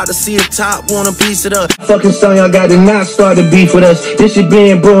calling top to see the top, want a piece of the. Fucking song, y'all got to not start to beef with us. This shit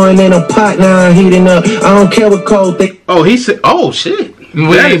been brewing in a pot now, I'm heating up. I don't care what Cole think. Oh, he said, oh shit.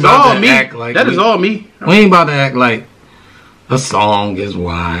 That is all me. That is all me. We ain't about to act like the song is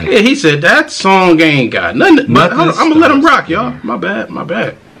wide. Yeah, he said that song ain't got nothing. But I'm gonna let him rock, y'all. My bad, my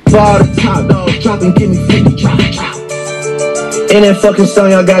bad. For all the top dogs, drop and give me 50. Drop. In that fucking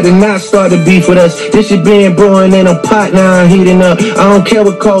song, y'all got to not start to beef with us. This shit been brewing in a pot now, I'm heating up. I don't care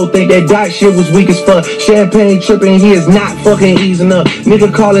what Cole think, that dot shit was weak as fuck. Champagne tripping, he is not fucking easing up. Nigga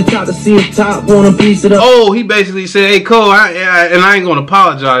calling top to see the top, want a piece of the. Oh, he basically said, hey Cole, I ain't gonna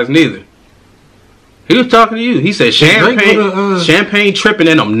apologize neither. He was talking to you. He said champagne tripping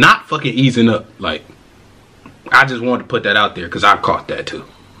and I'm not fucking easing up. Like, I just wanted to put that out there because I caught that too.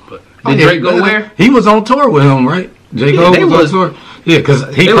 But did Drake go where? He was on tour with him, right? J. Cole was on tour. Yeah, because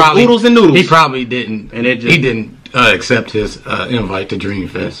he probably oodles and noodles. He probably didn't, and he didn't accept his invite to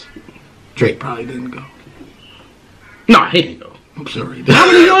Dreamfest. Drake probably didn't go. No, he didn't go. I'm sure he did. How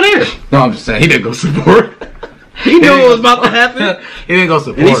did he go there? No, I'm just saying he didn't go support. He knew what was about to happen. He didn't go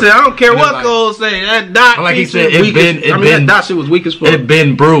support. And he said, I don't care what Cole say. That dot like he said, that dot shit was weak as fuck. It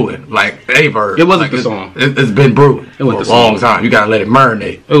been brewing. Like Averb. It wasn't the song. It's been brewing for a long time. You gotta let it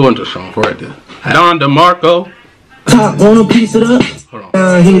marinate. It wasn't the song. For it to Don DeMarco. Top, want a piece of the.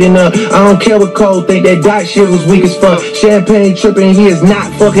 Heating up. I don't care what Cole think, that dot shit was weak as fuck. Champagne tripping, he is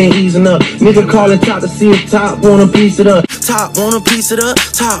not fucking easing up. Nigga calling top to see the top, want a piece of the. Top, want a piece of the.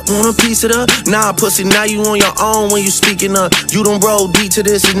 Top, want a piece of the. Nah, pussy, now you on your own when you speaking up. You don't roll deep to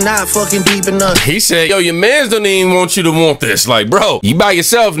this, it's not fucking deep enough. He said, yo, your mans don't even want you to want this. Like, bro, you by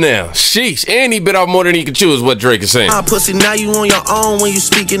yourself now. Sheesh. And he bit off more than he could chew is what Drake is saying. Nah, pussy, now you on your own when you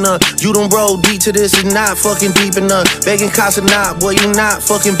speaking up. You don't roll deep to this, it's not fucking deep enough. Begging Casa not, boy, you not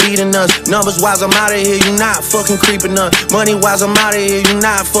fucking beating us. Numbers wise, I'm out of here, you not fucking creeping up. Money wise, I'm out of here, you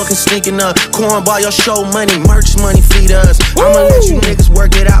not fucking sneaking up. Cornball, your show money, merch money, feed us. I'ma let you niggas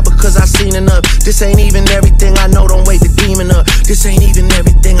work it out because I seen enough. This ain't even everything I know, don't wake the demon up. This ain't even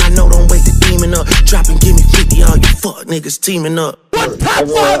everything I know, don't wake the demon up. Drop and give me 50, all you fuck niggas teaming up. What top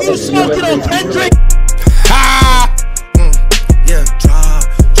 5 you smoking on, Kendrick? Ha! Yeah,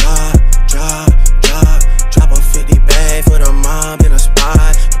 drop a 50 bag for the mob in a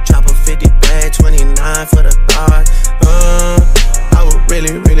spot. Drop a 50 bag, 29 for the thought. I was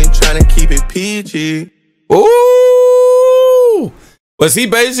really trying to keep it PG. Ooh! Was he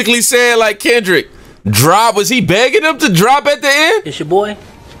basically saying like Kendrick, drop? Was he begging him to drop at the end? It's your boy?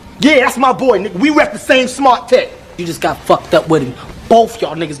 Yeah, that's my boy, nigga. We rep the same smart tech. You just got fucked up with him. Both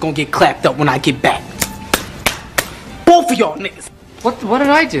y'all niggas gonna get clapped up when I get back. Both of y'all niggas. What did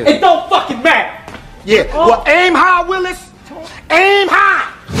I do? It don't fucking matter. Yeah, well, aim high, Willis. Aim high.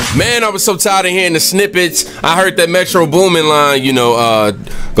 Man, I was so tired of hearing the snippets. I heard that Metro Boomin line, you know,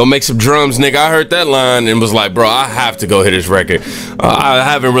 go make some drums, nigga. I heard that line and was like, bro, I have to go hit this record. I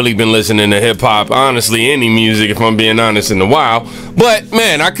haven't really been listening to hip hop, honestly, any music, if I'm being honest, in a while. But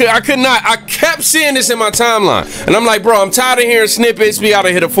man, I could not. I kept seeing this in my timeline, and I'm like, bro, I'm tired of hearing snippets. We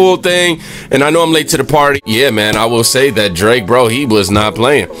gotta hit a full thing, and I know I'm late to the party. Yeah, man, I will say that Drake, bro, he was not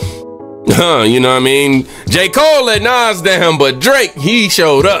playing. You know what I mean? J. Cole let Nas down, but Drake, he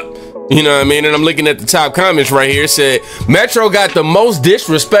showed up. You know what I mean? And I'm looking at the top comments right here. It said, Metro got the most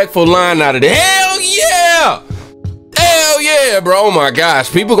disrespectful line out of it. Hell yeah! Hell yeah, bro. Oh my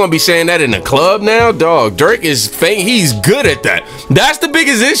gosh. People gonna be saying that in the club now? Dog, Drake is he's good at that. That's the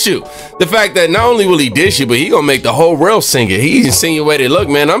biggest issue. The fact that not only will he dish you, but he gonna make the whole world sing it. He insinuated, look,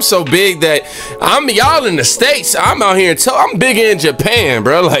 man, I'm so big that y'all in the States. I'm out here I'm big in Japan,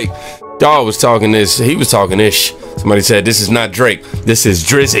 bro. Like, dog was talking this. He was talking ish. Somebody said, this is not Drake. This is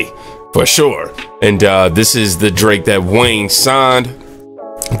Drizzy. For sure. And this is the Drake that Wayne signed.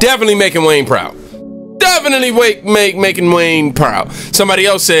 Definitely making Wayne proud. Definitely making Wayne proud. Somebody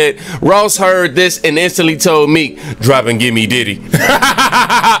else said, Ross heard this and instantly told Meek, drop and give me Diddy.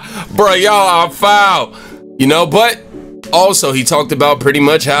 Bro, y'all are foul. You know, but also he talked about pretty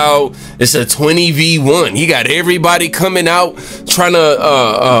much how it's a 20v1. He got everybody coming out trying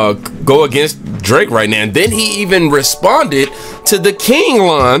to go against Drake right now. And then he even responded to the King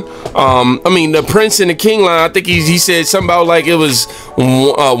line. I mean, the Prince and the King line. I think he said something about like it was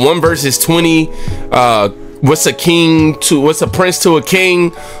 1 versus 20. What's a prince to a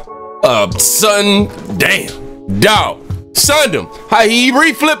king? Son, damn, dog. Sunned him. He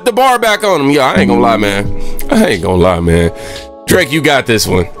reflipped the bar back on him. Yeah, I ain't gonna lie, man. Drake, you got this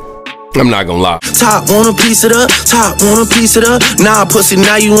one. I'm not gonna lie. Top want a piece of the, top want a piece of the. Nah, pussy,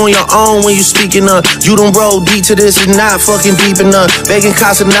 now you on your own when you speaking up. You done roll deep to this and not fucking deep enough. Begging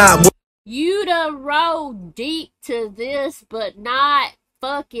casa not. You done roll deep to this, but not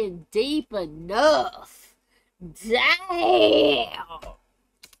fucking deep enough. Damn.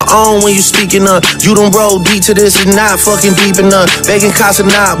 On when you speaking up, you done roll deep to this and not fucking deep enough. Begging casa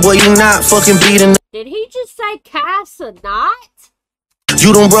not, boy, you not fucking beating. Did he just say casa not?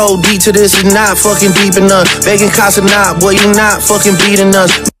 You done roll deep to this and not fucking deep enough. Begging casa not, boy, you not fucking beating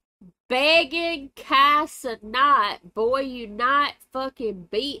us. Begging casa not, boy, you not fucking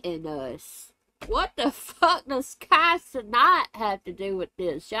beating us. What the fuck does casa not have to do with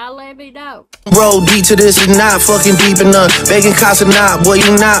this? Y'all let me know. Roll deep to this and not fucking deep enough. Begging casa not, boy, you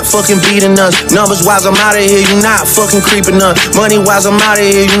not fucking beating us. Numbers wise, I'm out of here, you not fucking creeping up. Money wise, I'm out of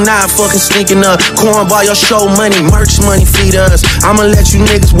here, you not fucking sneaking up. Cornball, your show money, merch money, feed us. I'ma let you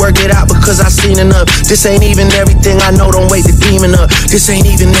niggas work it out because I seen enough. This ain't even everything I know, don't wait the demon up. This ain't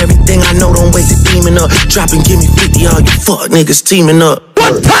even everything I know, don't wait the demon up. Drop and give me 50, all you fuck niggas teaming up.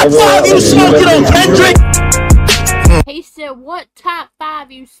 What top 5 you smoking on, Kendrick? He said, what top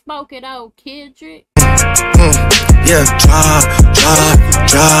 5 you smoking on, Kendrick? Yeah, drop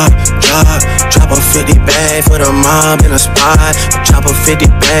a 50 bag for the mob in a spot. Drop a 50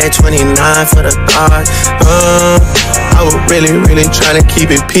 bag, 29 for the God. I was really trying to keep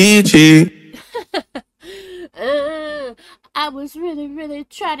it PG. I was really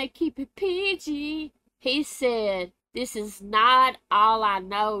trying to keep it PG. He said, this is not all I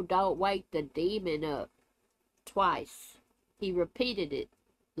know, don't wake the demon up. Twice. He repeated it.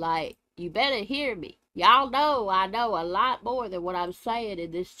 Like, you better hear me. Y'all know I know a lot more than what I'm saying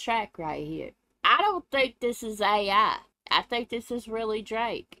in this track right here. I don't think this is AI. I think this is really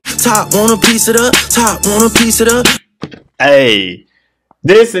Drake. Top want a piece of the, top want a piece of the. Hey,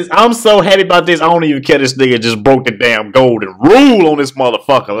 I'm so happy about this. I don't even care. This nigga just broke the damn golden rule on this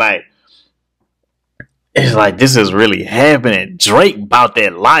motherfucker. Like, it's like this is really happening. Drake about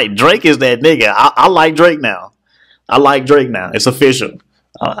that life. Drake is that nigga. I like Drake now. It's official.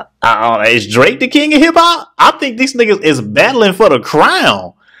 Is Drake the king of hip hop? I think these niggas is battling for the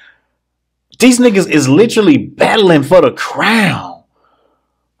crown. These niggas is literally battling for the crown.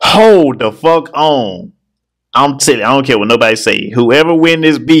 Hold the fuck on. I'm telling you, I don't care what nobody say. Whoever win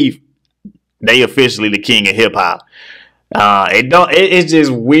this beef, they officially the king of hip hop. It's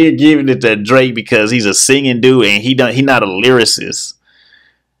just weird giving it to Drake because he's a singing dude and he not a lyricist.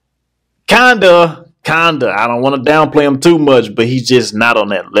 Kinda, Kinda. I don't want to downplay him too much, but he's just not on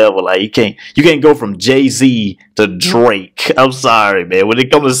that level. Like you can't go from Jay-Z to Drake. I'm sorry, man. When it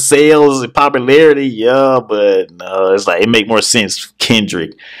comes to sales and popularity, yeah, but no, it's like it make more sense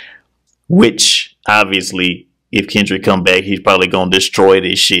Kendrick. Which obviously, if Kendrick come back, he's probably gonna destroy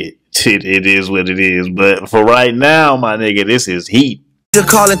this shit. It is what it is. But for right now, my nigga, this is heat. You're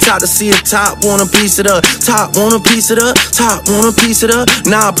calling top to see a top, want a piece of the top, want a piece of the top, want a piece of the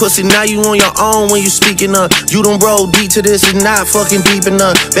nah, pussy, now you on your own when you speaking up. You don't roll deep to this, you not fucking deep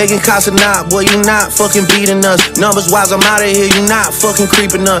enough. Begging Casa not, boy, you not fucking beating us. Numbers wise, I'm out of here, you not fucking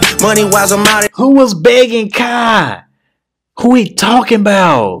creeping up. Money wise, I'm out of here. Who was begging Kai? Who he talking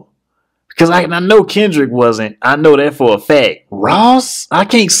about? Because I know Kendrick wasn't. I know that for a fact. Ross? I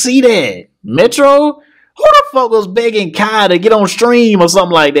can't see that. Metro? Who the fuck was begging Kai to get on stream or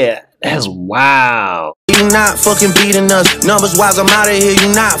something like that? That's wild. You not fucking beating us. Numbers wise, I'm out of here.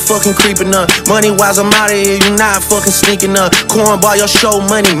 You not fucking creeping up. Money wise, I'm out of here. You not fucking sneaking up. Cornball, your show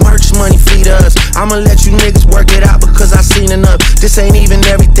money, merch money, feed us. I'ma let you niggas work it out because I seen enough. This ain't even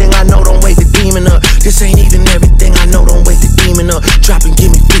everything I know. Don't wake the demon up. This ain't even everything I know. Don't wake the demon up. Drop and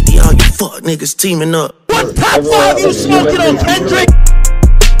give me 50. All you fuck niggas teaming up. What top 5 you smoking on, Kendrick?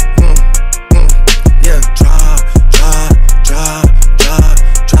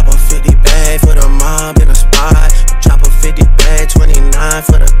 Drop a 50 bag for the mob in a spot. Drop a 50 bag, 29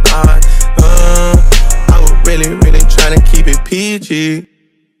 for the thought. I was really trying to keep it PG.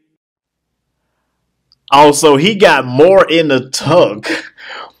 Also, he got more in the tuck.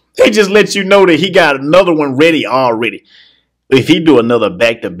 He just let you know that he got another one ready already. If he do another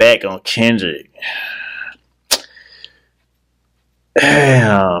back-to-back on Kendrick.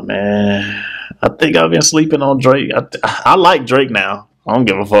 Damn, man. I think I've been sleeping on Drake. I like Drake now. I don't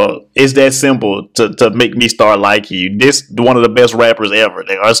give a fuck. It's that simple to make me start liking you. This one of the best rappers ever.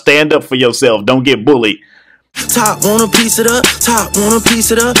 Stand up for yourself. Don't get bullied. Top want a piece of the top, want a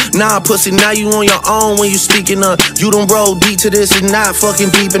piece of the nah, pussy, now you on your own when you speaking up. You don't roll deep to this, you not fucking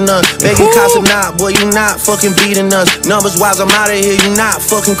deep enough. Begging Casa not, boy, you not fucking beating us. Numbers wise, I'm out of here, you not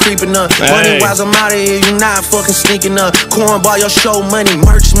fucking creeping up. Money wise, I'm out of here, you not fucking sneaking up. Cornball, your show money,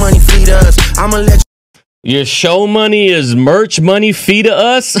 merch money, feed us. I'ma let you. Your show money is merch money, feed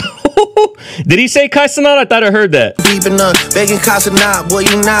us? Did he say Kaisanat? I thought I heard that. Begging Kaisanat, boy,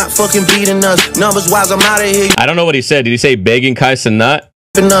 you not fucking beating us. Numbers wise, I'm out of here. I don't know what he said. Did he say begging Kaisanat?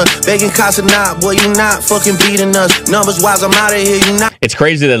 Begging Kaisanat, boy, you not fucking beating us. Numbers wise, I'm out of here. You not. It's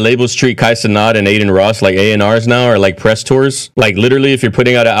crazy that labels treat Kaisanat and Aiden Ross like A&Rs now, or like press tours. Like literally, if you're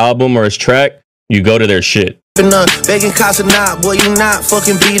putting out an album or a track, you go to their shit. Begging Kaisanat, boy, you not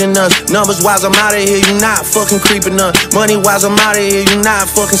fucking beating us. Numbers wise, I'm out of here, you not fucking creeping up. Money wise, I'm out of here, you not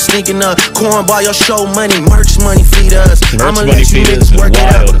fucking sneaking up. Cornball, your show money, merch money, feed us. I'ma let you niggas work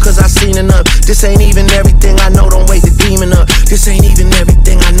it out because I seen enough. This ain't even everything I know, don't wake the demon up. This ain't even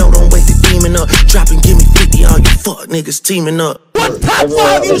everything I know, don't wake the demon up. Drop and give me 50, all you fuck niggas teaming up. What top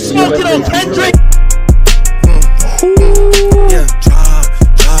 5 you smoking on, Kendrick? Yeah,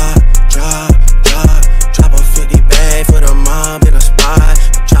 drop a 50 bag for the mob in a spot.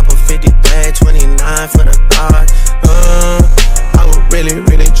 Drop a 50 bag, 29 for the thought. I was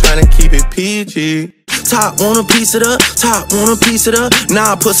really trying to keep it PG. Top want a piece of the top, want a piece of the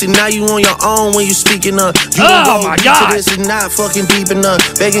nah, pussy, now you on your own when you speaking up. You oh my god, this is not fucking deep enough.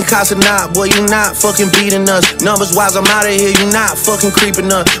 Begging Casa not, boy, you not fucking beating us. Numbers wise, I'm out of here, you not fucking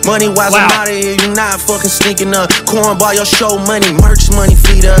creeping up. Money wise, I'm out of here, you not fucking sneaking up. Cornball, your show money, merch money,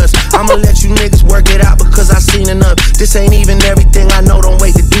 feed us. I'ma let you niggas work it out because I seen enough. This ain't even everything I know, don't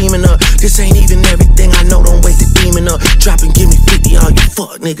wake the demon up. This ain't even everything I know, don't wake the demon up. Drop and give me 50, all you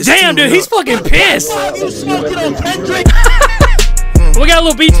fuck niggas. Damn, dude, he's fucking pissed. You smoking on Kendrick? We got a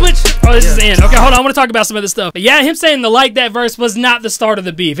little beat switch. Oh, this is the end. Okay, hold on. I want to talk about some of this stuff. But yeah, him saying the like that verse was not the start of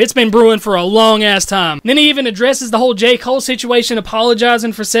the beef. It's been brewing for a long ass time. And then he even addresses the whole J. Cole situation,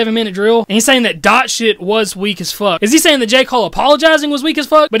 apologizing for 7-minute drill. And he's saying that dot shit was weak as fuck. Is he saying that J. Cole apologizing was weak as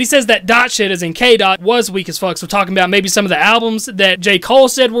fuck? But he says that dot shit, as in K dot, was weak as fuck. So talking about maybe some of the albums that J. Cole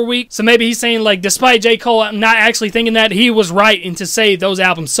said were weak. So maybe he's saying, like, despite J. Cole not actually thinking that, he was right in to say those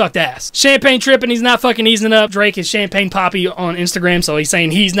albums sucked ass. Champagne tripping, he's not fucking easing up. Drake is Champagne Poppy on Instagram, so he's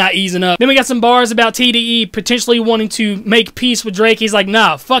saying he's not easing up. Then we got some bars about TDE potentially wanting to make peace with Drake. He's like,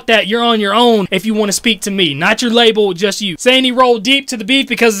 nah, fuck that. You're on your own if you want to speak to me. Not your label, just you. Saying he rolled deep to the beef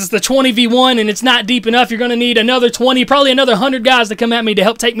because it's the 20v1 and it's not deep enough. You're going to need another 20, probably another 100 guys to come at me to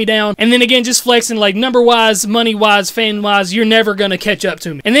help take me down. And then again, just flexing like number-wise, money-wise, fan-wise, you're never going to catch up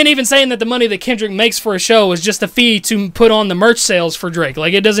to me. And then even saying that the money that Kendrick makes for a show is just a fee to put on the merch sales for Drake.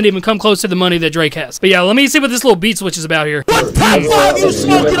 Like, it doesn't even come close to the money that Drake has. But yeah, let me see what this little beat switch is about here. What top 5 you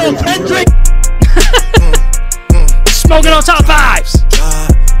smoking on, Kendrick? smoking on top fives.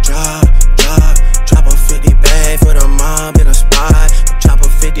 Drop a 50 bag for the mob in a spot. Drop a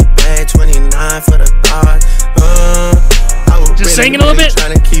 50 bag, 29 for the thought. Just singing a little bit.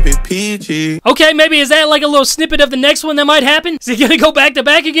 Trying to keep it PG. Okay, maybe is that like a little snippet of the next one that might happen? Is he gonna go back to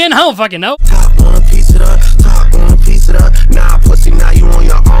back again? I don't fucking know. Top on a piece it up, top on a piece it up. Nah, pussy, now you on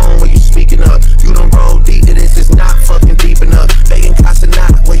your own when you speaking up. You don't roll deep to this, it's not fucking deep enough. Begging cost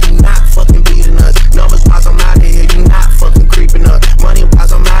not where you not fucking beating us. Numbers wise, I'm out of here, you not fucking creeping up. Money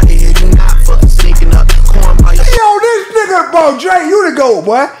wise, I'm out of here, you not fucking sneaking up. Corn by your Yo, this nigga, bro, Dre, you the GOAT,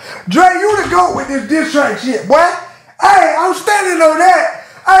 boy. Dre, you the GOAT with this diss track shit, boy. Hey, I'm standing on that.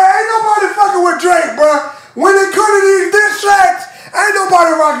 Hey, ain't nobody fucking with Drake, bro. When it comes to these diss tracks, ain't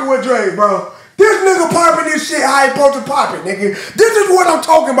nobody rocking with Drake, bro. This nigga popping this shit how he supposed to pop it, nigga. This is what I'm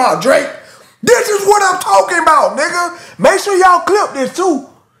talking about, Drake. This is what I'm talking about, nigga. Make sure y'all clip this too.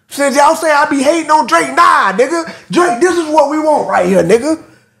 Since y'all say I be hating on Drake, nah, nigga. Drake, this is what we want right here, nigga.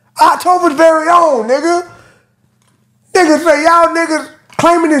 October's very own, nigga. Niggas say y'all niggas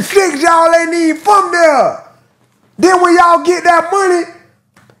claiming the 6, y'all ain't even from there. Then when y'all get that money,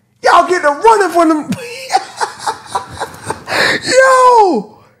 y'all get to running for them.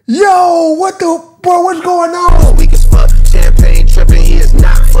 Yo, what the, bro, what's going on? Weak as fuck, champagne tripping, he is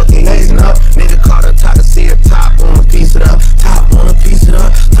not fucking easing up. Nigga caught a top to see a top on a piece it up. Top on a piece it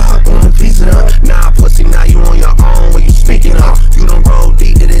up, top on a piece it up. Nah, pussy, now you on your own when you speaking up. You don't roll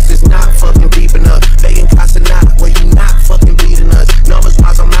deep to this, it's not fucking deep enough. Begging cost not where you not fucking beating us. Numbers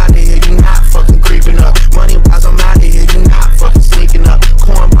wise, I'm out of here, you not fucking creeping up. Money wise, I'm out of here, you not fucking sneaking up.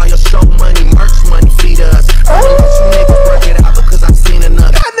 Corn by your show money, merch money, feed us. I'm gonna let you niggas work it out because I've seen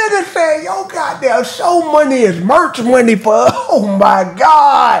enough. That nigga said, yo, goddamn show money is merch money for, oh my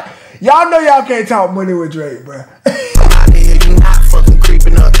God. Y'all know y'all can't talk money with Drake, bro. I'm out of here, you not fucking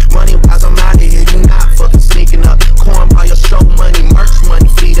creeping up. Money wise, I'm out of here, you not fucking sneaking up. Corn by your show money, merch money,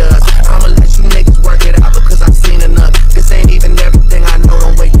 feed us. I'ma let you niggas work it out because I've seen enough. This ain't even everything I know,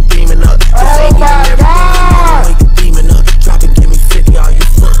 don't wake you beaming up. This ain't even everything I know, don't wake you beaming up. Drop and give me 50, all you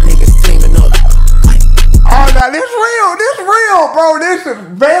fuck niggas teaming up. Oh, now this real, bro. This is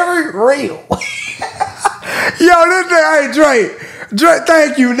very real. Yo, this nigga, hey, Drake,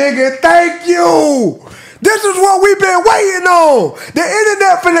 thank you, nigga. Thank you. This is what we've been waiting on. The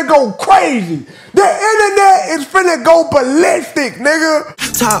internet finna go crazy. The internet is finna go ballistic, nigga.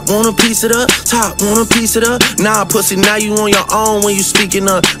 Top wanna piece it up, top wanna piece it up. Nah, pussy, now you on your own when you speaking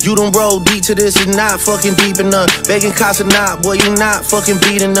up. You don't roll deep to this, it's not fucking deep enough. Begging cost not, boy, you not fucking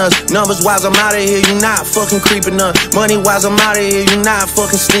beating us. Numbers wise, I'm out of here, you not fucking creeping up. Money wise, I'm out of here, you not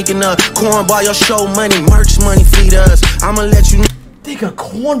fucking sneaking up. Cornball, your show money, merch money, feed us. I'ma let you. Nigga,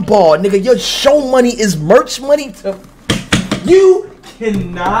 cornball, nigga, your show money is merch money to. You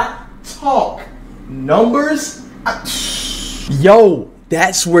cannot talk numbers. Yo,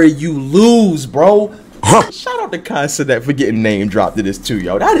 that's where you lose, bro. Shout out to Consinet for getting name dropped to this too,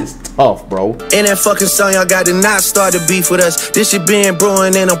 yo. That is tough, bro. In that fucking song, y'all got to not start the beef with us. This shit been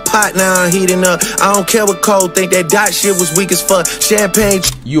brewing in a pot, now I'm heating up. I don't care what Cole think, that dot shit was weak as fuck. Champagne.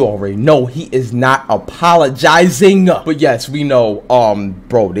 You already know he is not apologizing. But yes, we know,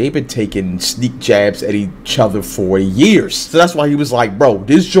 bro, they've been taking sneak jabs at each other for years. So that's why he was like, bro,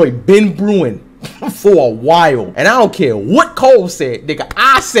 this joint been brewing for a while, and I don't care what Cole said, nigga.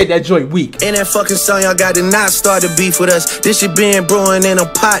 I said that joint weak. In that fucking song, y'all got to not start the beef with us. This shit been brewing in a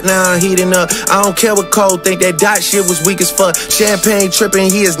pot, now I'm heating up. I don't care what Cole think, that dot shit was weak as fuck. Champagne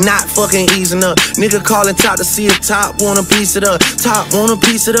tripping, he is not fucking easing up. Nigga calling top to see a top, wanna piece it up. Top wanna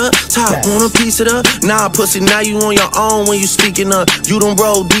piece it up, top wanna piece it up. Nah, pussy, now you on your own when you speaking up. You don't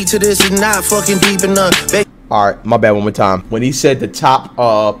roll deep to this, it's not fucking deep enough. Alright, my bad one more time. When he said the top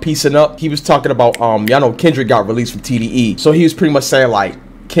piecing up, he was talking about y'all know Kendrick got released from TDE. So he was pretty much saying like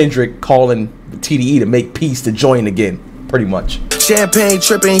Kendrick calling TDE to make peace to join again. Pretty much. Champagne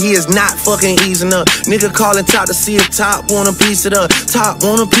tripping, he is not fucking easing up. Nigga calling top to see a top, wanna piece it up. Top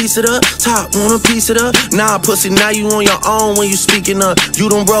wanna piece it up, top wanna piece it up. Nah, pussy, now you on your own when you speaking up. You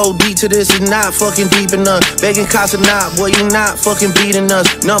don't roll deep to this, it's not fucking deep enough. Begging cost not, boy, you not fucking beating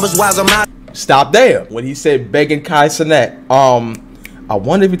us. Numbers wise, I'm out. Stop there. When he said begging Kai Cenat, I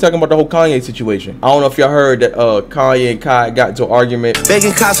wonder if you're talking about the whole Kanye situation. I don't know if y'all heard that Kanye and Kai got into an argument.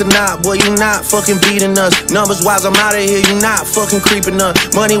 Begging cost not, boy, you not fucking beating us. Numbers wise, I'm out of here, you not fucking creeping up.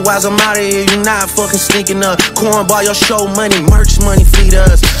 Money wise, I'm out of here, you not fucking sneaking up. Cornball, your show money, merch money, feed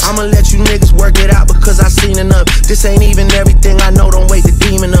us. I'ma let you niggas work it out because I seen enough. This ain't even everything I know, don't wake the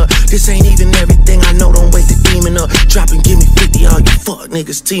demon up. This ain't even everything I know, don't wake the demon up. Drop and give me 50, all you fuck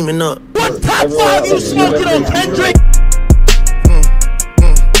niggas teaming up. What top 5 you smoking on, Kendrick?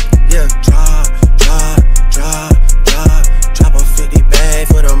 Yeah, drop.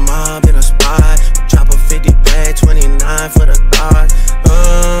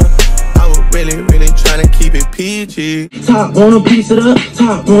 PG. Top, want a piece of the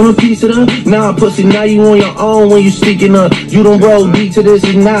top, want a piece of the nah, pussy, now you on your own when you speaking up. You don't roll deep to this,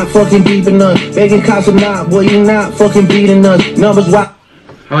 is not fucking deep enough. Begging cops or not, boy, you not fucking beating us. Numbers wide.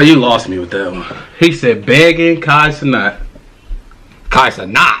 Oh, you lost me with that one. He said begging Kaiser not. Kaiser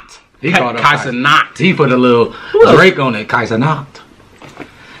not. He called her Kaiser not. He put a little Drake on it. Kaiser not.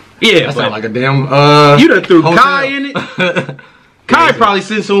 Yeah, that sound like a damn you done threw hotel. Kai in it. Kai probably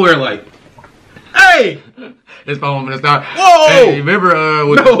sitting somewhere like, hey, his phone gonna start. Whoa! Hey, remember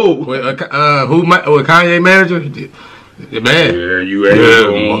with Kanye manager? Man, yeah, you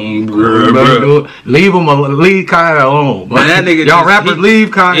ain't leave Kai alone. Man, that nigga y'all rappers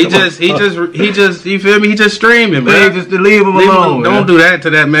leave Kai. He just, you feel me? He just streaming, man. Just leave him alone. Don't do that to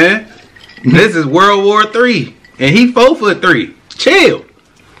that man. This is World War III, and he 4'3". Chill.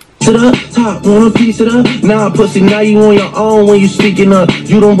 To the top, want a piece of the nah, pussy, now you on your own when you speaking up.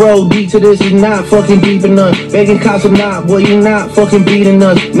 You don't roll deep to this, is not fucking deep enough. Begging cops or not, boy, you not fucking beating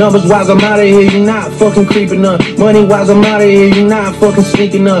us. Numbers wise, I'm out of here, you not fucking creeping up. Money wise, I'm out of here, you not fucking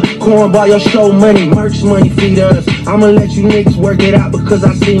sneaking up. Cornball, your show money, merch money, feed us. I'ma let you niggas work it out because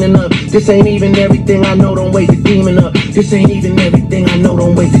I seen enough. This ain't even everything I know, don't wait to demon up. This ain't even everything I know,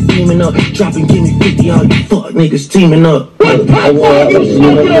 don't wait to demon up. Drop and give me 50, all you fuck niggas teaming up. What?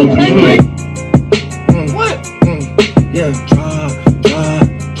 Yeah,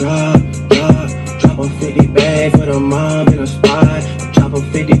 drop a 50 bag for the mob in a spot. Drop a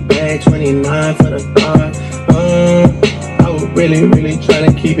 50 bag, 29 for the thought. I was really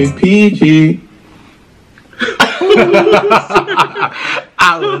trying to keep it PG.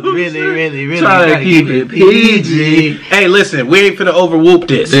 I was really trying to keep it PG. Hey, listen, we ain't finna overwhoop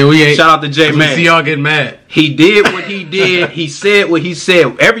this. Yeah, we ain't. Shout out to J Man. See y'all getting mad. He did what he did. He said what he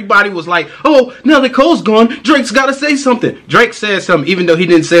said. Everybody was like, "Oh, now that Cole's gone, Drake's got to say something." Drake said something, even though he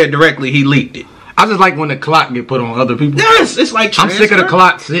didn't say it directly. He leaked it. I just like when the clock get put on other people. Yes, it's like transfer. I'm sick of the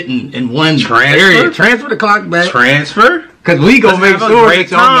clock sitting in one area. Transfer the clock back. Transfer. Cause we gonna make sure that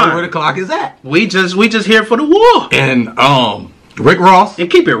y'all know where the clock is at. We just here for the war. And Rick Ross.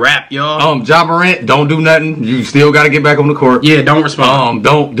 And keep it wrapped, y'all. Ja Morant, don't do nothing. You still gotta get back on the court. Yeah, don't respond.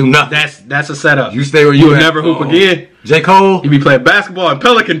 Don't do nothing. That's a setup. You stay where you will at. Never hoop again. J. Cole. You be playing basketball in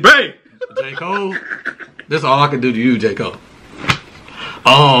Pelican Bay. J. Cole. That's all I can do to you, J. Cole.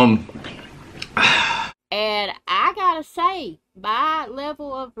 And I gotta say, my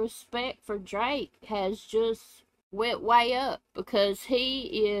level of respect for Drake has just went way up because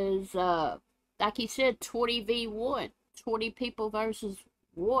he is, like he said, 20v1, 20 people versus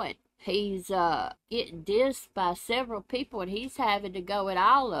 1. He's getting dissed by several people, and he's having to go at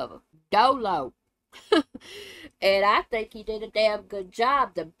all of them. Dolo. And I think he did a damn good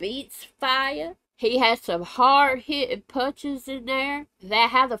job. The beat's fire. He has some hard-hitting punches in there. That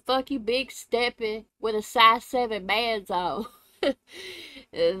how the fuck you big stepping with a size 7 man's on?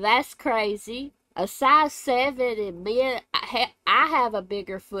 That's crazy. A size 7 in men, I have a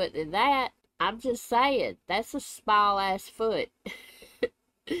bigger foot than that. I'm just saying, that's a small-ass foot.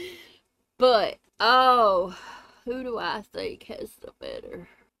 But, oh, who do I think has the better?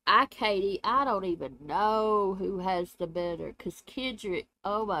 I don't even know who has the better, because Kendrick,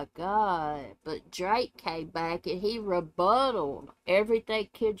 oh my god. But Drake came back and he rebutted everything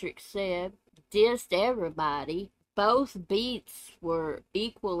Kendrick said, dissed everybody. Both beats were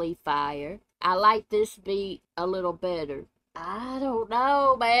equally fire. I like this beat a little better. I don't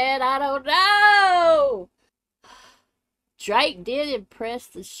know, man, I don't know. Drake did impress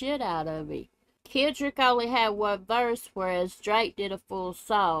the shit out of me. Kendrick only had one verse, whereas Drake did a full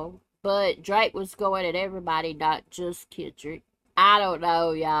song. But Drake was going at everybody, not just Kendrick. I don't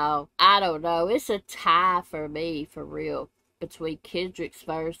know, y'all. I don't know. It's a tie for me, for real, between Kendrick's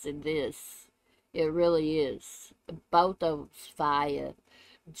verse and this. It really is. Both of them's fire.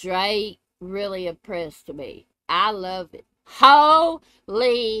 Drake really impressed me. I love it.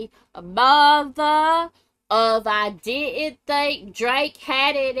 Holy mother of I didn't think Drake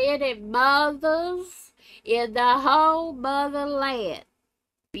had it in it, mothers in the whole motherland.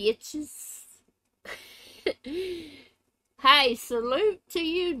 Bitches. Hey, salute to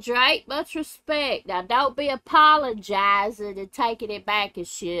you, Drake. Much respect. Now, don't be apologizing and taking it back and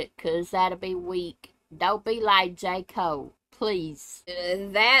shit, because that'll be weak. Don't be like J. Cole. Please.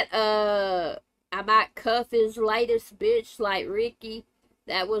 I might cuff his latest bitch like Ricky.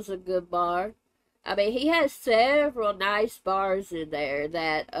 That was a good bar. I mean, he has several nice bars in there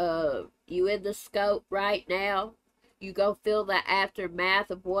that, you in the scope right now. You go feel the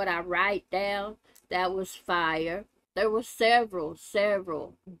aftermath of what I write down. That was fire. There were several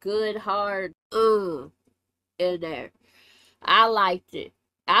good, hard, in there. I liked it.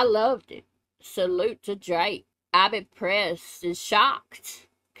 I loved it. Salute to Drake. I'm impressed and shocked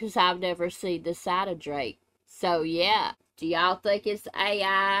because I've never seen the side of Drake. So yeah, do y'all think it's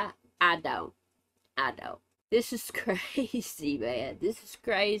AI? I don't. This is crazy, man. This is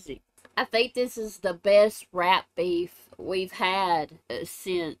crazy. I think this is the best rap beef we've had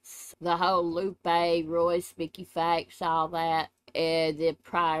since the whole Lupe, Royce, Mickey Facts, all that. And then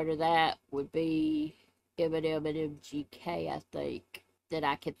prior to that would be Eminem and MGK, I think, that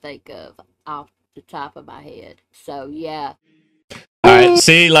I can think of off the top of my head. So, yeah. All right,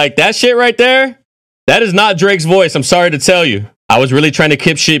 see, like that shit right there, that is not Drake's voice. I'm sorry to tell you. I was really trying to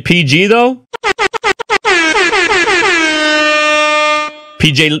keep shit PG, though.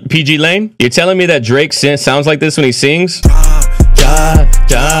 PG Lane? You're telling me that Drake sounds like this when he sings?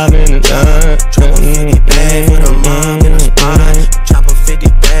 Job in the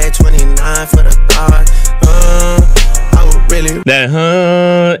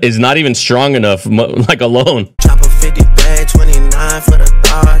that is not even strong enough, like alone. Chop a 50 bag, 29 for the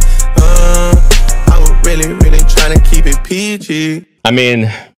thought. I was really trying to keep it PG. I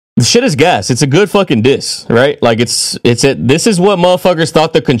mean, the shit is gas. It's a good fucking diss, right? Like this is what motherfuckers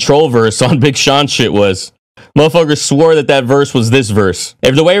thought the Control verse on Big Sean shit was. Motherfuckers swore that verse was this verse.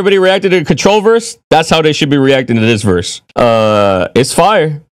 If the way everybody reacted to the Control verse, that's how they should be reacting to this verse. It's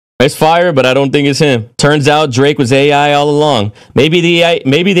fire. It's fire, but I don't think it's him. Turns out Drake was AI all along. Maybe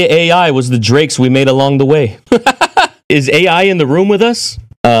the AI was the Drakes we made along the way. Is AI in the room with us?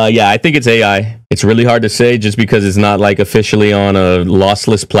 Yeah, I think it's AI. It's really hard to say just because it's not like officially on a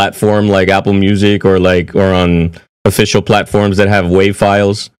lossless platform like Apple Music or on official platforms that have WAV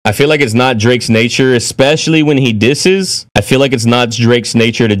files. I feel like it's not Drake's nature, especially when he disses. I feel like it's not Drake's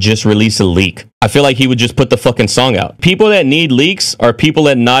nature to just release a leak. I feel like he would just put the fucking song out. People that need leaks are people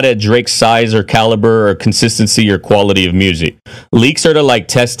that not at Drake's size or caliber or consistency or quality of music. Leaks are to like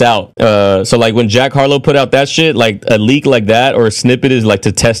test out. So like when Jack Harlow put out that shit, like a leak like that or a snippet is like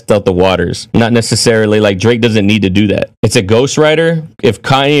to test out the waters. Not necessarily like Drake doesn't need to do that. It's a ghostwriter. If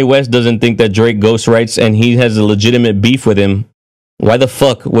Kanye West doesn't think that Drake ghostwrites and he has a legitimate beef with him, why the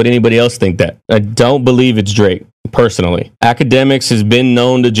fuck would anybody else think that? I don't believe it's Drake, personally. Academics has been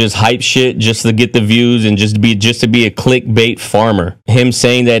known to just hype shit just to get the views and just to be a clickbait farmer. Him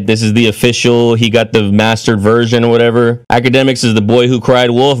saying that this is the official, he got the mastered version or whatever. Academics is the boy who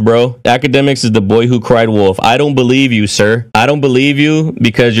cried wolf, bro. Academics is the boy who cried wolf. I don't believe you, sir. I don't believe you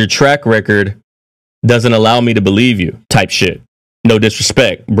because your track record doesn't allow me to believe you, type shit. No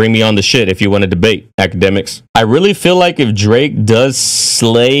disrespect. Bring me on the shit if you want to debate, Academics. I really feel like if Drake does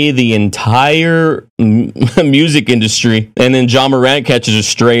slay the entire music industry and then John Morant catches a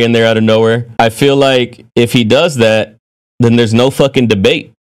stray in there out of nowhere, I feel like if he does that, then there's no fucking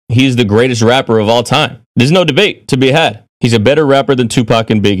debate. He's the greatest rapper of all time. There's no debate to be had. He's a better rapper than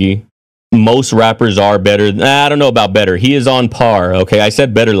Tupac and Biggie. Most rappers are better. I don't know about better. He is on par. Okay, I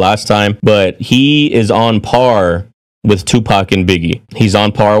said better last time, but he is on par with Tupac and Biggie. He's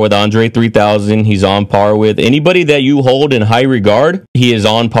on par with Andre 3000. He's on par with anybody that you hold in high regard. He is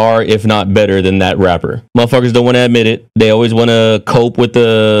on par, if not better than that rapper. Motherfuckers don't want to admit it. They always want to cope with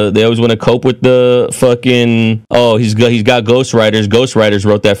the fucking, oh, he's got ghostwriters. Ghostwriters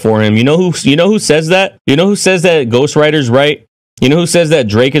wrote that for him. You know who says that? You know who says that ghostwriters write? You know who says that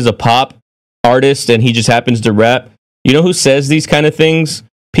Drake is a pop artist and he just happens to rap? You know who says these kind of things?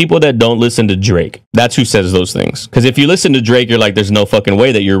 People that don't listen to Drake. That's who says those things. Because if you listen to Drake, you're like, there's no fucking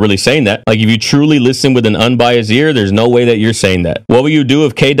way that you're really saying that. Like, if you truly listen with an unbiased ear, there's no way that you're saying that. What will you do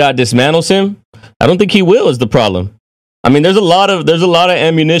if K-Dot dismantles him? I don't think he will is the problem. I mean, there's a lot of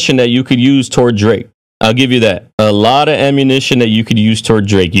ammunition that you could use toward Drake. I'll give you that. A lot of ammunition that you could use toward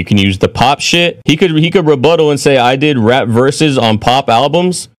Drake. You can use the pop shit. He could rebuttal and say, I did rap verses on pop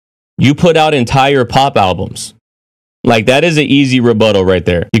albums. You put out entire pop albums. Like, that is an easy rebuttal right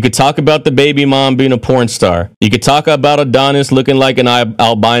there. You could talk about the baby mom being a porn star. You could talk about Adonis looking like an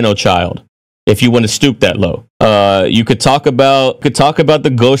albino child, if you want to stoop that low. You could talk about the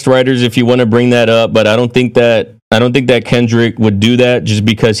ghostwriters if you want to bring that up, but I don't think that Kendrick would do that just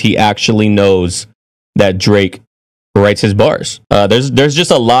because he actually knows that Drake writes his bars. There's just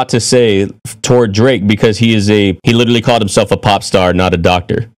a lot to say toward Drake because he literally called himself a pop star, not a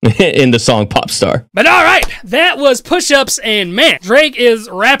doctor, in the song Pop Star. But all right, that was Push-Ups, and man, Drake is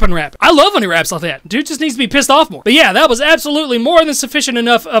rapping. I love when he raps like that. Dude just needs to be pissed off more. But yeah, that was absolutely more than sufficient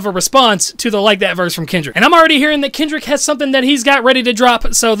enough of a response to the Like That verse from Kendrick. And I'm already hearing that Kendrick has something that he's got ready to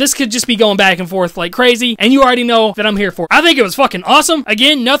drop, so this could just be going back and forth like crazy, and you already know that I'm here for it. I think it was fucking awesome.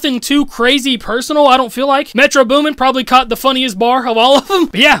 Again, nothing too crazy personal, I don't feel like. Metro Boomin probably caught the funniest bar of all of them.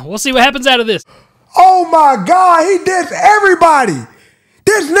 But yeah, we'll see what happens out of this. Oh my God, he dissed everybody.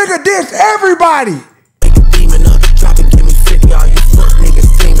 This nigga dissed everybody.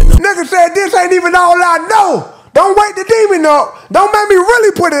 nigga said this ain't even all I know. Don't wake the demon up. Don't make me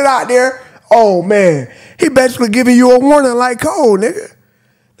really put it out there. Oh, man. He basically giving you a warning like Cole, nigga.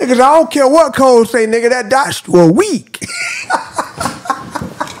 Niggas, I don't care what Cole say, nigga. That dodged you a week.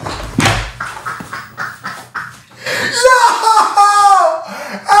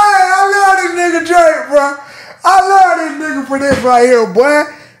 Hey, I love this nigga Drake, bro. I love this nigga for this right here, boy.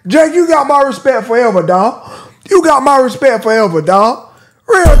 Drake, you got my respect forever, dog. You got my respect forever, dog.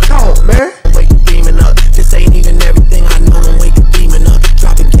 Real talk, man. Wake the demon up. This ain't even everything I know. And wake the demon up.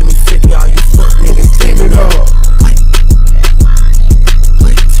 Drop and give me 50. All you fuck niggas teaming up.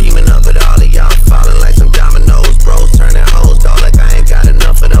 Teaming up with all of y'all. Falling like some dominoes. Bros turning hoes, dog. Like I ain't got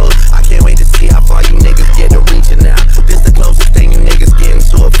enough of those. I can't wait to see how far you niggas get to reaching out. This the closest thing you niggas getting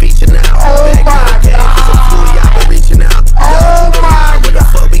to a feature now. Oh back my to the game. Cause I'm fluid, y'all been reaching out. Oh my What the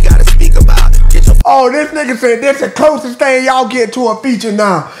fuck we gotta speak about? Get your Oh, this nigga said this the closest thing y'all get to a feature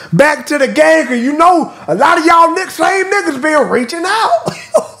now. Back to the game, cause you know a lot of y'all same niggas been reaching out.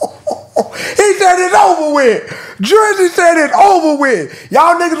 He said it's over with. Drizzy said it's over with.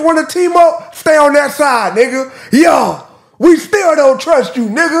 Y'all niggas want to team up? Stay on that side, nigga. Yo, we still don't trust you,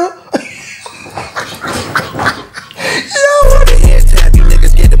 nigga. Yo, the head tap, you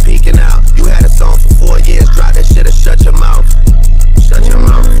niggas get to peeking out. You had a song for 4 years, drop that shit or shut your mouth. Shut your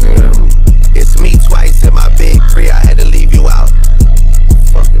mouth, nigga. It's me twice in my big three, I had to leave you out.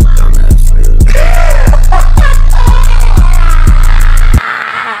 Fucking dumbass,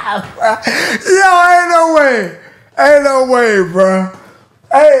 Yo, ain't no way. Ain't no way, bro.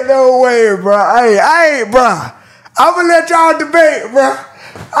 Ain't no way, bro. Hey, bro. I'm gonna let y'all debate, bro.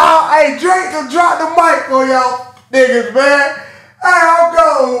 Hey, Drake will drop the mic on y'all niggas, man. Hey, I'm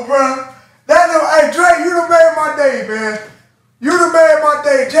going, bro. Hey, Drake, you done made my day, man. You done made my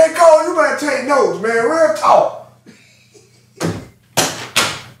day. J. Cole, you better take notes, man. Real talk.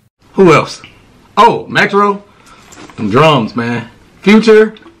 Who else? Oh, Metro. Them drums, man.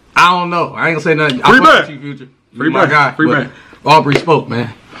 Future. I don't know. I ain't gonna say nothing. Free I fuck with you, Future. Free my guy. Free man. Aubrey spoke,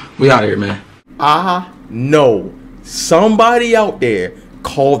 man. We out of here, man. No. Somebody out there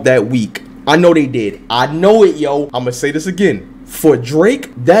called that weak. I know they did. I know it, yo. I'm gonna say this again. For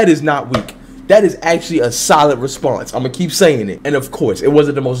Drake, that is not weak. That is actually a solid response. I'm gonna keep saying it. And of course, it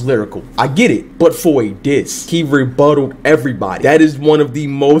wasn't the most lyrical. I get it. But for a diss, he rebutted everybody. That is one of the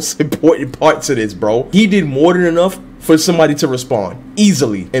most important parts of this, bro. He did more than enough for somebody to respond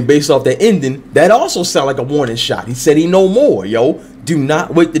easily. And based off the ending, that also sounded like a warning shot. He said he know more, yo. Do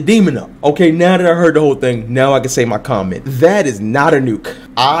not wake the demon up. Okay, now that I heard the whole thing, now I can say my comment. That is not a nuke.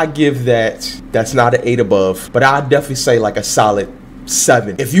 I give that's not an 8 above, but I definitely say like a solid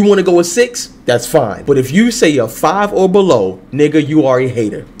 7. If you want to go a 6, that's fine. But if you say a 5 or below, nigga, you are a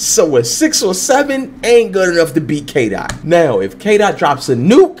hater. So a 6 or 7 ain't good enough to beat K-Dot. Now, if K-Dot drops a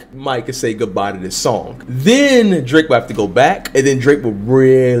nuke, Mike can say goodbye to this song. Then Drake will have to go back, and then Drake would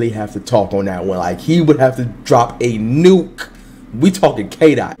really have to talk on that one. Like, he would have to drop a nuke. We talking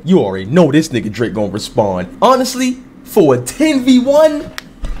K-Dot. You already know this nigga Drake gonna respond. Honestly, for a 10v1,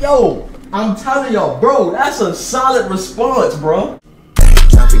 yo, I'm telling y'all, bro, that's a solid response, bro.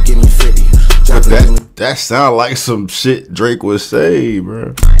 drop and give me 50. But that sound like some shit Drake would say,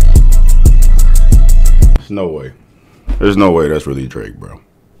 bro. There's no way. There's no way that's really Drake, bro.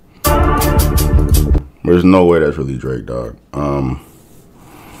 There's no way that's really Drake, dog.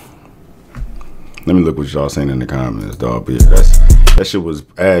 Let me look what y'all saying in the comments, dog. But yeah, that shit was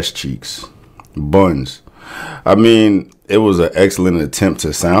ass cheeks, buns. I mean, it was an excellent attempt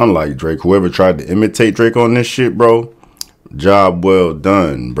to sound like Drake. Whoever tried to imitate Drake on this shit, bro, job well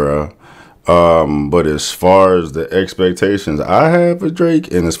done, bro. But as far as the expectations I have of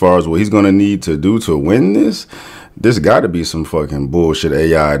Drake, and as far as what he's gonna need to do to win this got to be some fucking bullshit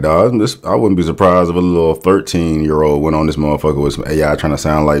AI, dog. I wouldn't be surprised if a little 13-year-old went on this motherfucker with some AI trying to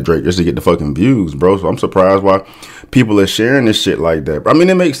sound like Drake just to get the fucking views, bro. So I'm surprised why people are sharing this shit like that. I mean,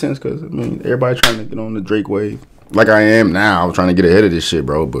 it makes sense because, I mean, everybody trying to get on the Drake wave. Like I am now, I'm trying to get ahead of this shit,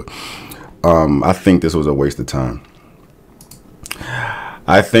 bro. But I think this was a waste of time.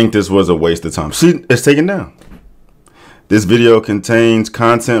 I think this was a waste of time. See, it's taken down. This video contains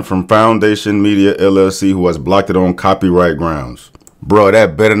content from Foundation Media LLC, who has blocked it on copyright grounds. Bro,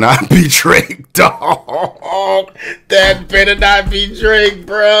 that better not be Drake, dog. That better not be Drake,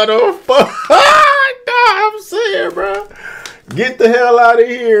 bro. The fuck? I'm saying, bro. Get the hell out of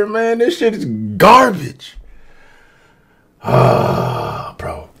here, man. This shit is garbage.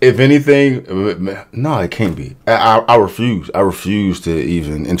 Bro. If anything, no, it can't be. I refuse. I refuse to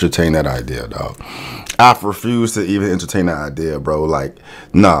even entertain that idea, dog. I refuse to even entertain that idea, bro. Like,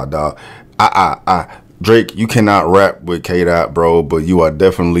 nah, dog. Drake, you cannot rap with K-Dot, bro, but you are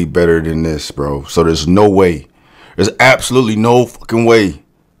definitely better than this, bro. So there's no way. There's absolutely no fucking way.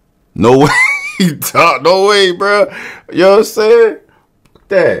 No way. No way, bro. You know what I'm saying?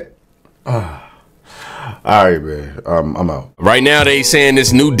 That. All right, man. I'm out. Right now, they saying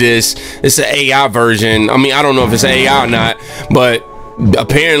this new diss, it's an AI version. I mean, I don't know if it's AI or not, but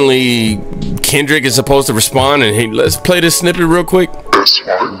apparently Kendrick is supposed to respond. And hey, let's play this snippet real quick. That's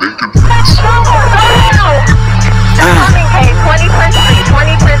why I'm making peace.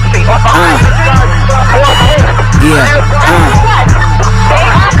 20th Street.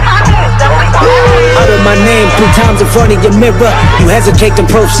 Utter my name 3 times in front of your mirror. You hesitate to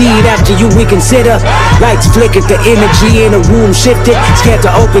proceed after you reconsider. Lights flickered, the energy in the room shifted. Scared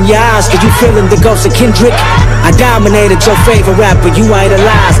to open your eyes cause you feeling the ghost of Kendrick. I dominated your favorite rapper, you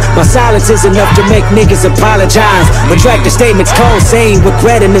idolized. My silence is enough to make niggas apologize. Retract the statements, cold saying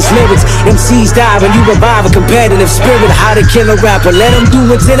regretting his lyrics. MCs die when you revive a competitive spirit. How to kill a rapper, let them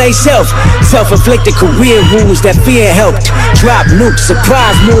do it to they self. Self-inflicted career wounds that fear helped. Drop nukes,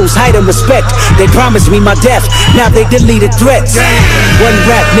 surprise moves, height and respect. They promised me my death, now they deleted threats. One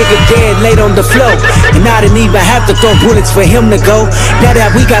rap nigga dead, laid on the floor. And I didn't even have to throw bullets for him to go. Now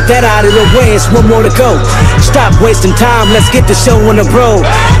that we got that out of the way, it's one more to go. Stop wasting time, let's get the show on the road.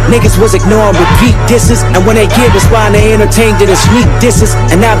 Niggas was ignoring repeat disses, and when they get respond, they entertained it as sneak disses.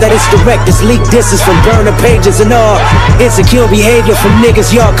 And now that it's direct, it's leak disses from burner pages and all. Insecure behavior from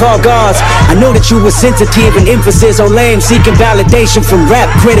niggas y'all call gods. I know that you were sensitive and emphasis on lame, seeking validation from rap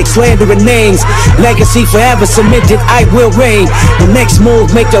critics, slandering names. Legacy forever cemented, I will reign. The next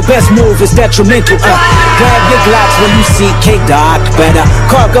move, make the best move is detrimental. Grab your glocks when you see K-Dot. Better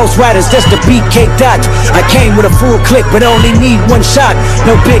call ghost riders just to beat K-Dot. I came with a full clip but only need one shot.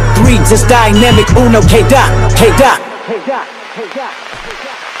 No big threes, it's dynamic Uno K-Dot. K-Dot.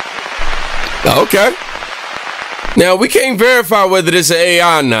 Okay. Now, we can't verify whether this is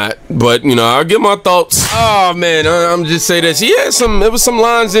AI or not, but, you know, I'll give my thoughts. Oh, man, I'm just say this. There was some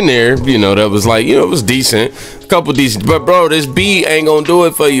lines in there, you know, that was like, you know, it was decent. A couple decent. But, bro, this beat ain't gonna do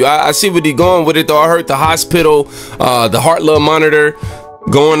it for you. I see what he going with it, though. I heard the hospital, the heart lung monitor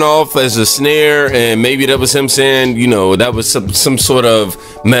going off as a snare, and maybe that was him saying, you know, that was some sort of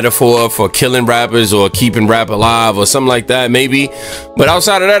metaphor for killing rappers or keeping rap alive or something like that, maybe. But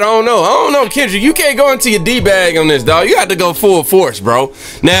outside of that, I don't know, Kendrick, you can't go into your D-bag on this, dog. You got to go full force, bro.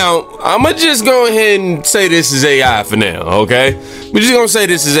 Now, I'm gonna just go ahead and say this is AI for now, okay? We're just gonna say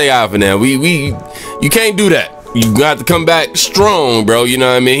this is AI for now. You can't do that. You got to come back strong, bro. You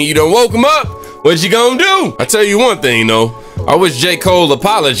know what I mean? You done woke him up. What you gonna do? I tell you one thing, though. I wish J. Cole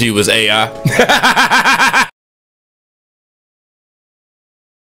apology was AI.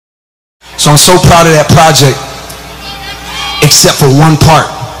 So I'm so proud of that project, except for one part.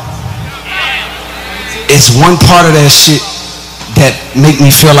 It's one part of that shit that make me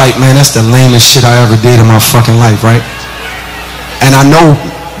feel like, man, that's the lamest shit I ever did in my fucking life, right? And I know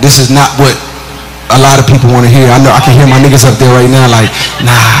this is not what a lot of people want to hear. I know I can hear my niggas up there right now like,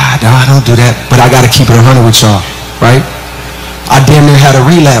 nah, don't do that. But I gotta keep it 100 with y'all, right? I damn near had a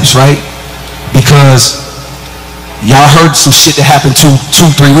relapse, right? Because y'all heard some shit that happened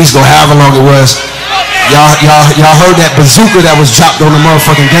 2-3 weeks ago, however long it was. Y'all heard that bazooka that was dropped on the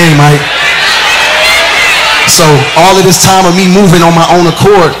motherfucking game, right? So all of this time of me moving on my own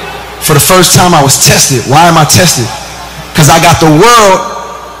accord, for the first time I was tested. Why am I tested? Because I got the world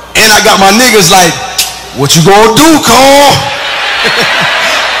and I got my niggas like, what you gonna do, Cole?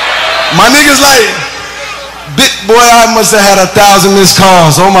 My niggas like, big boy, I must have had 1,000 missed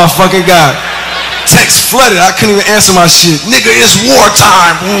calls. Oh my fucking God. Text flooded. I couldn't even answer my shit. Nigga, it's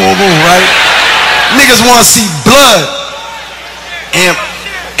wartime. Boom, boom, boom, right? Niggas want to see blood.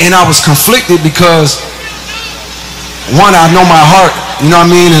 And I was conflicted because, one, I know my heart. You know what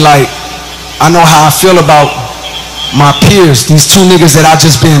I mean? And like, I know how I feel about my peers. These 2 niggas that I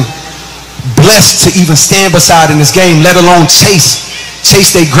just been blessed to even stand beside in this game, let alone chase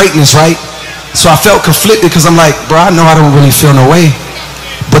their greatness, right? So I felt conflicted because I'm like, bro, I know I don't really feel no way,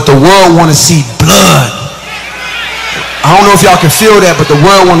 but the world want to see blood. I don't know if y'all can feel that, but the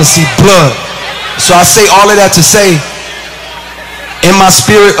world want to see blood. So I say all of that to say, in my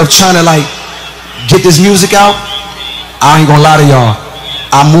spirit of trying to like get this music out, I ain't gonna lie to y'all,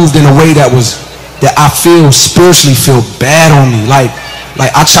 I moved in a way that I feel spiritually feel bad on me. Like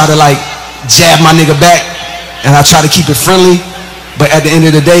I try to like jab my nigga back and I try to keep it friendly, but at the end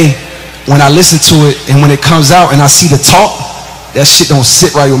of the day, when I listen to it and when it comes out and I see the talk, that shit don't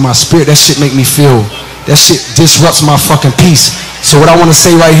sit right with my spirit. That shit make me feel, that shit disrupts my fucking peace. So what I want to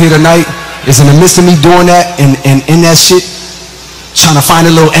say right here tonight is, in the midst of me doing that and in that shit, trying to find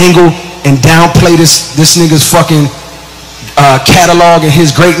a little angle and downplay this nigga's fucking catalog and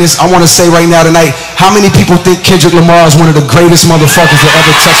his greatness. I want to say right now tonight, how many people think Kendrick Lamar is one of the greatest motherfuckers to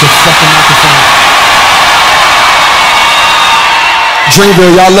ever touch a fucking microphone?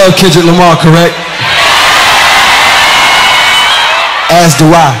 Dreamville, y'all love Kendrick Lamar, correct? As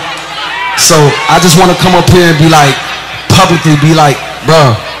do I. So I just want to come up here and be like, publicly be like,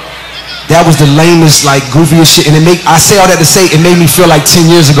 bro, that was the lamest, like, goofiest shit. And I say all that to say, it made me feel like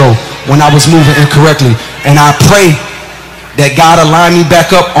 10 years ago when I was moving incorrectly. And I pray that God aligned me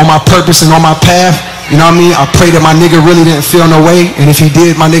back up on my purpose and on my path. You know what I mean? I pray that my nigga really didn't feel no way. And if he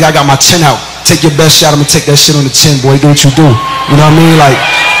did, my nigga, I got my chin out. Take your best shot. I'm gonna take that shit on the chin, boy. Do what you do. You know what I mean? Like,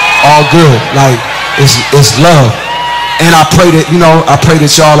 all good. Like, it's love. And I pray that, I pray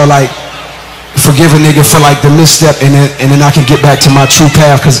that y'all are like, forgive a nigga for like the misstep, and then I can get back to my true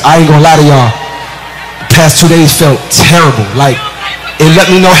path. Cause I ain't gonna lie to y'all, the past 2 days felt terrible. Like, it let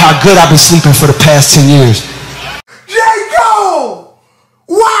me know how good I've been sleeping for the past 10 years. Jacob!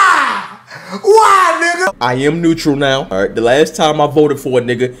 Why? Why, nigga? I am neutral now. All right. The last time I voted for a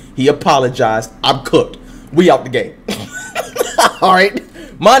nigga, he apologized. I'm cooked. We out the game. All right.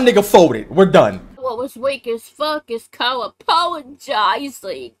 My nigga folded. We're done. What was weak as fuck is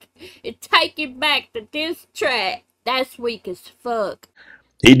co-apologizing and taking back the diss track. That's weak as fuck.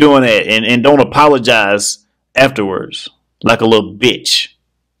 He doing that and don't apologize afterwards like a little bitch.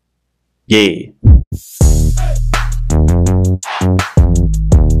 Yeah.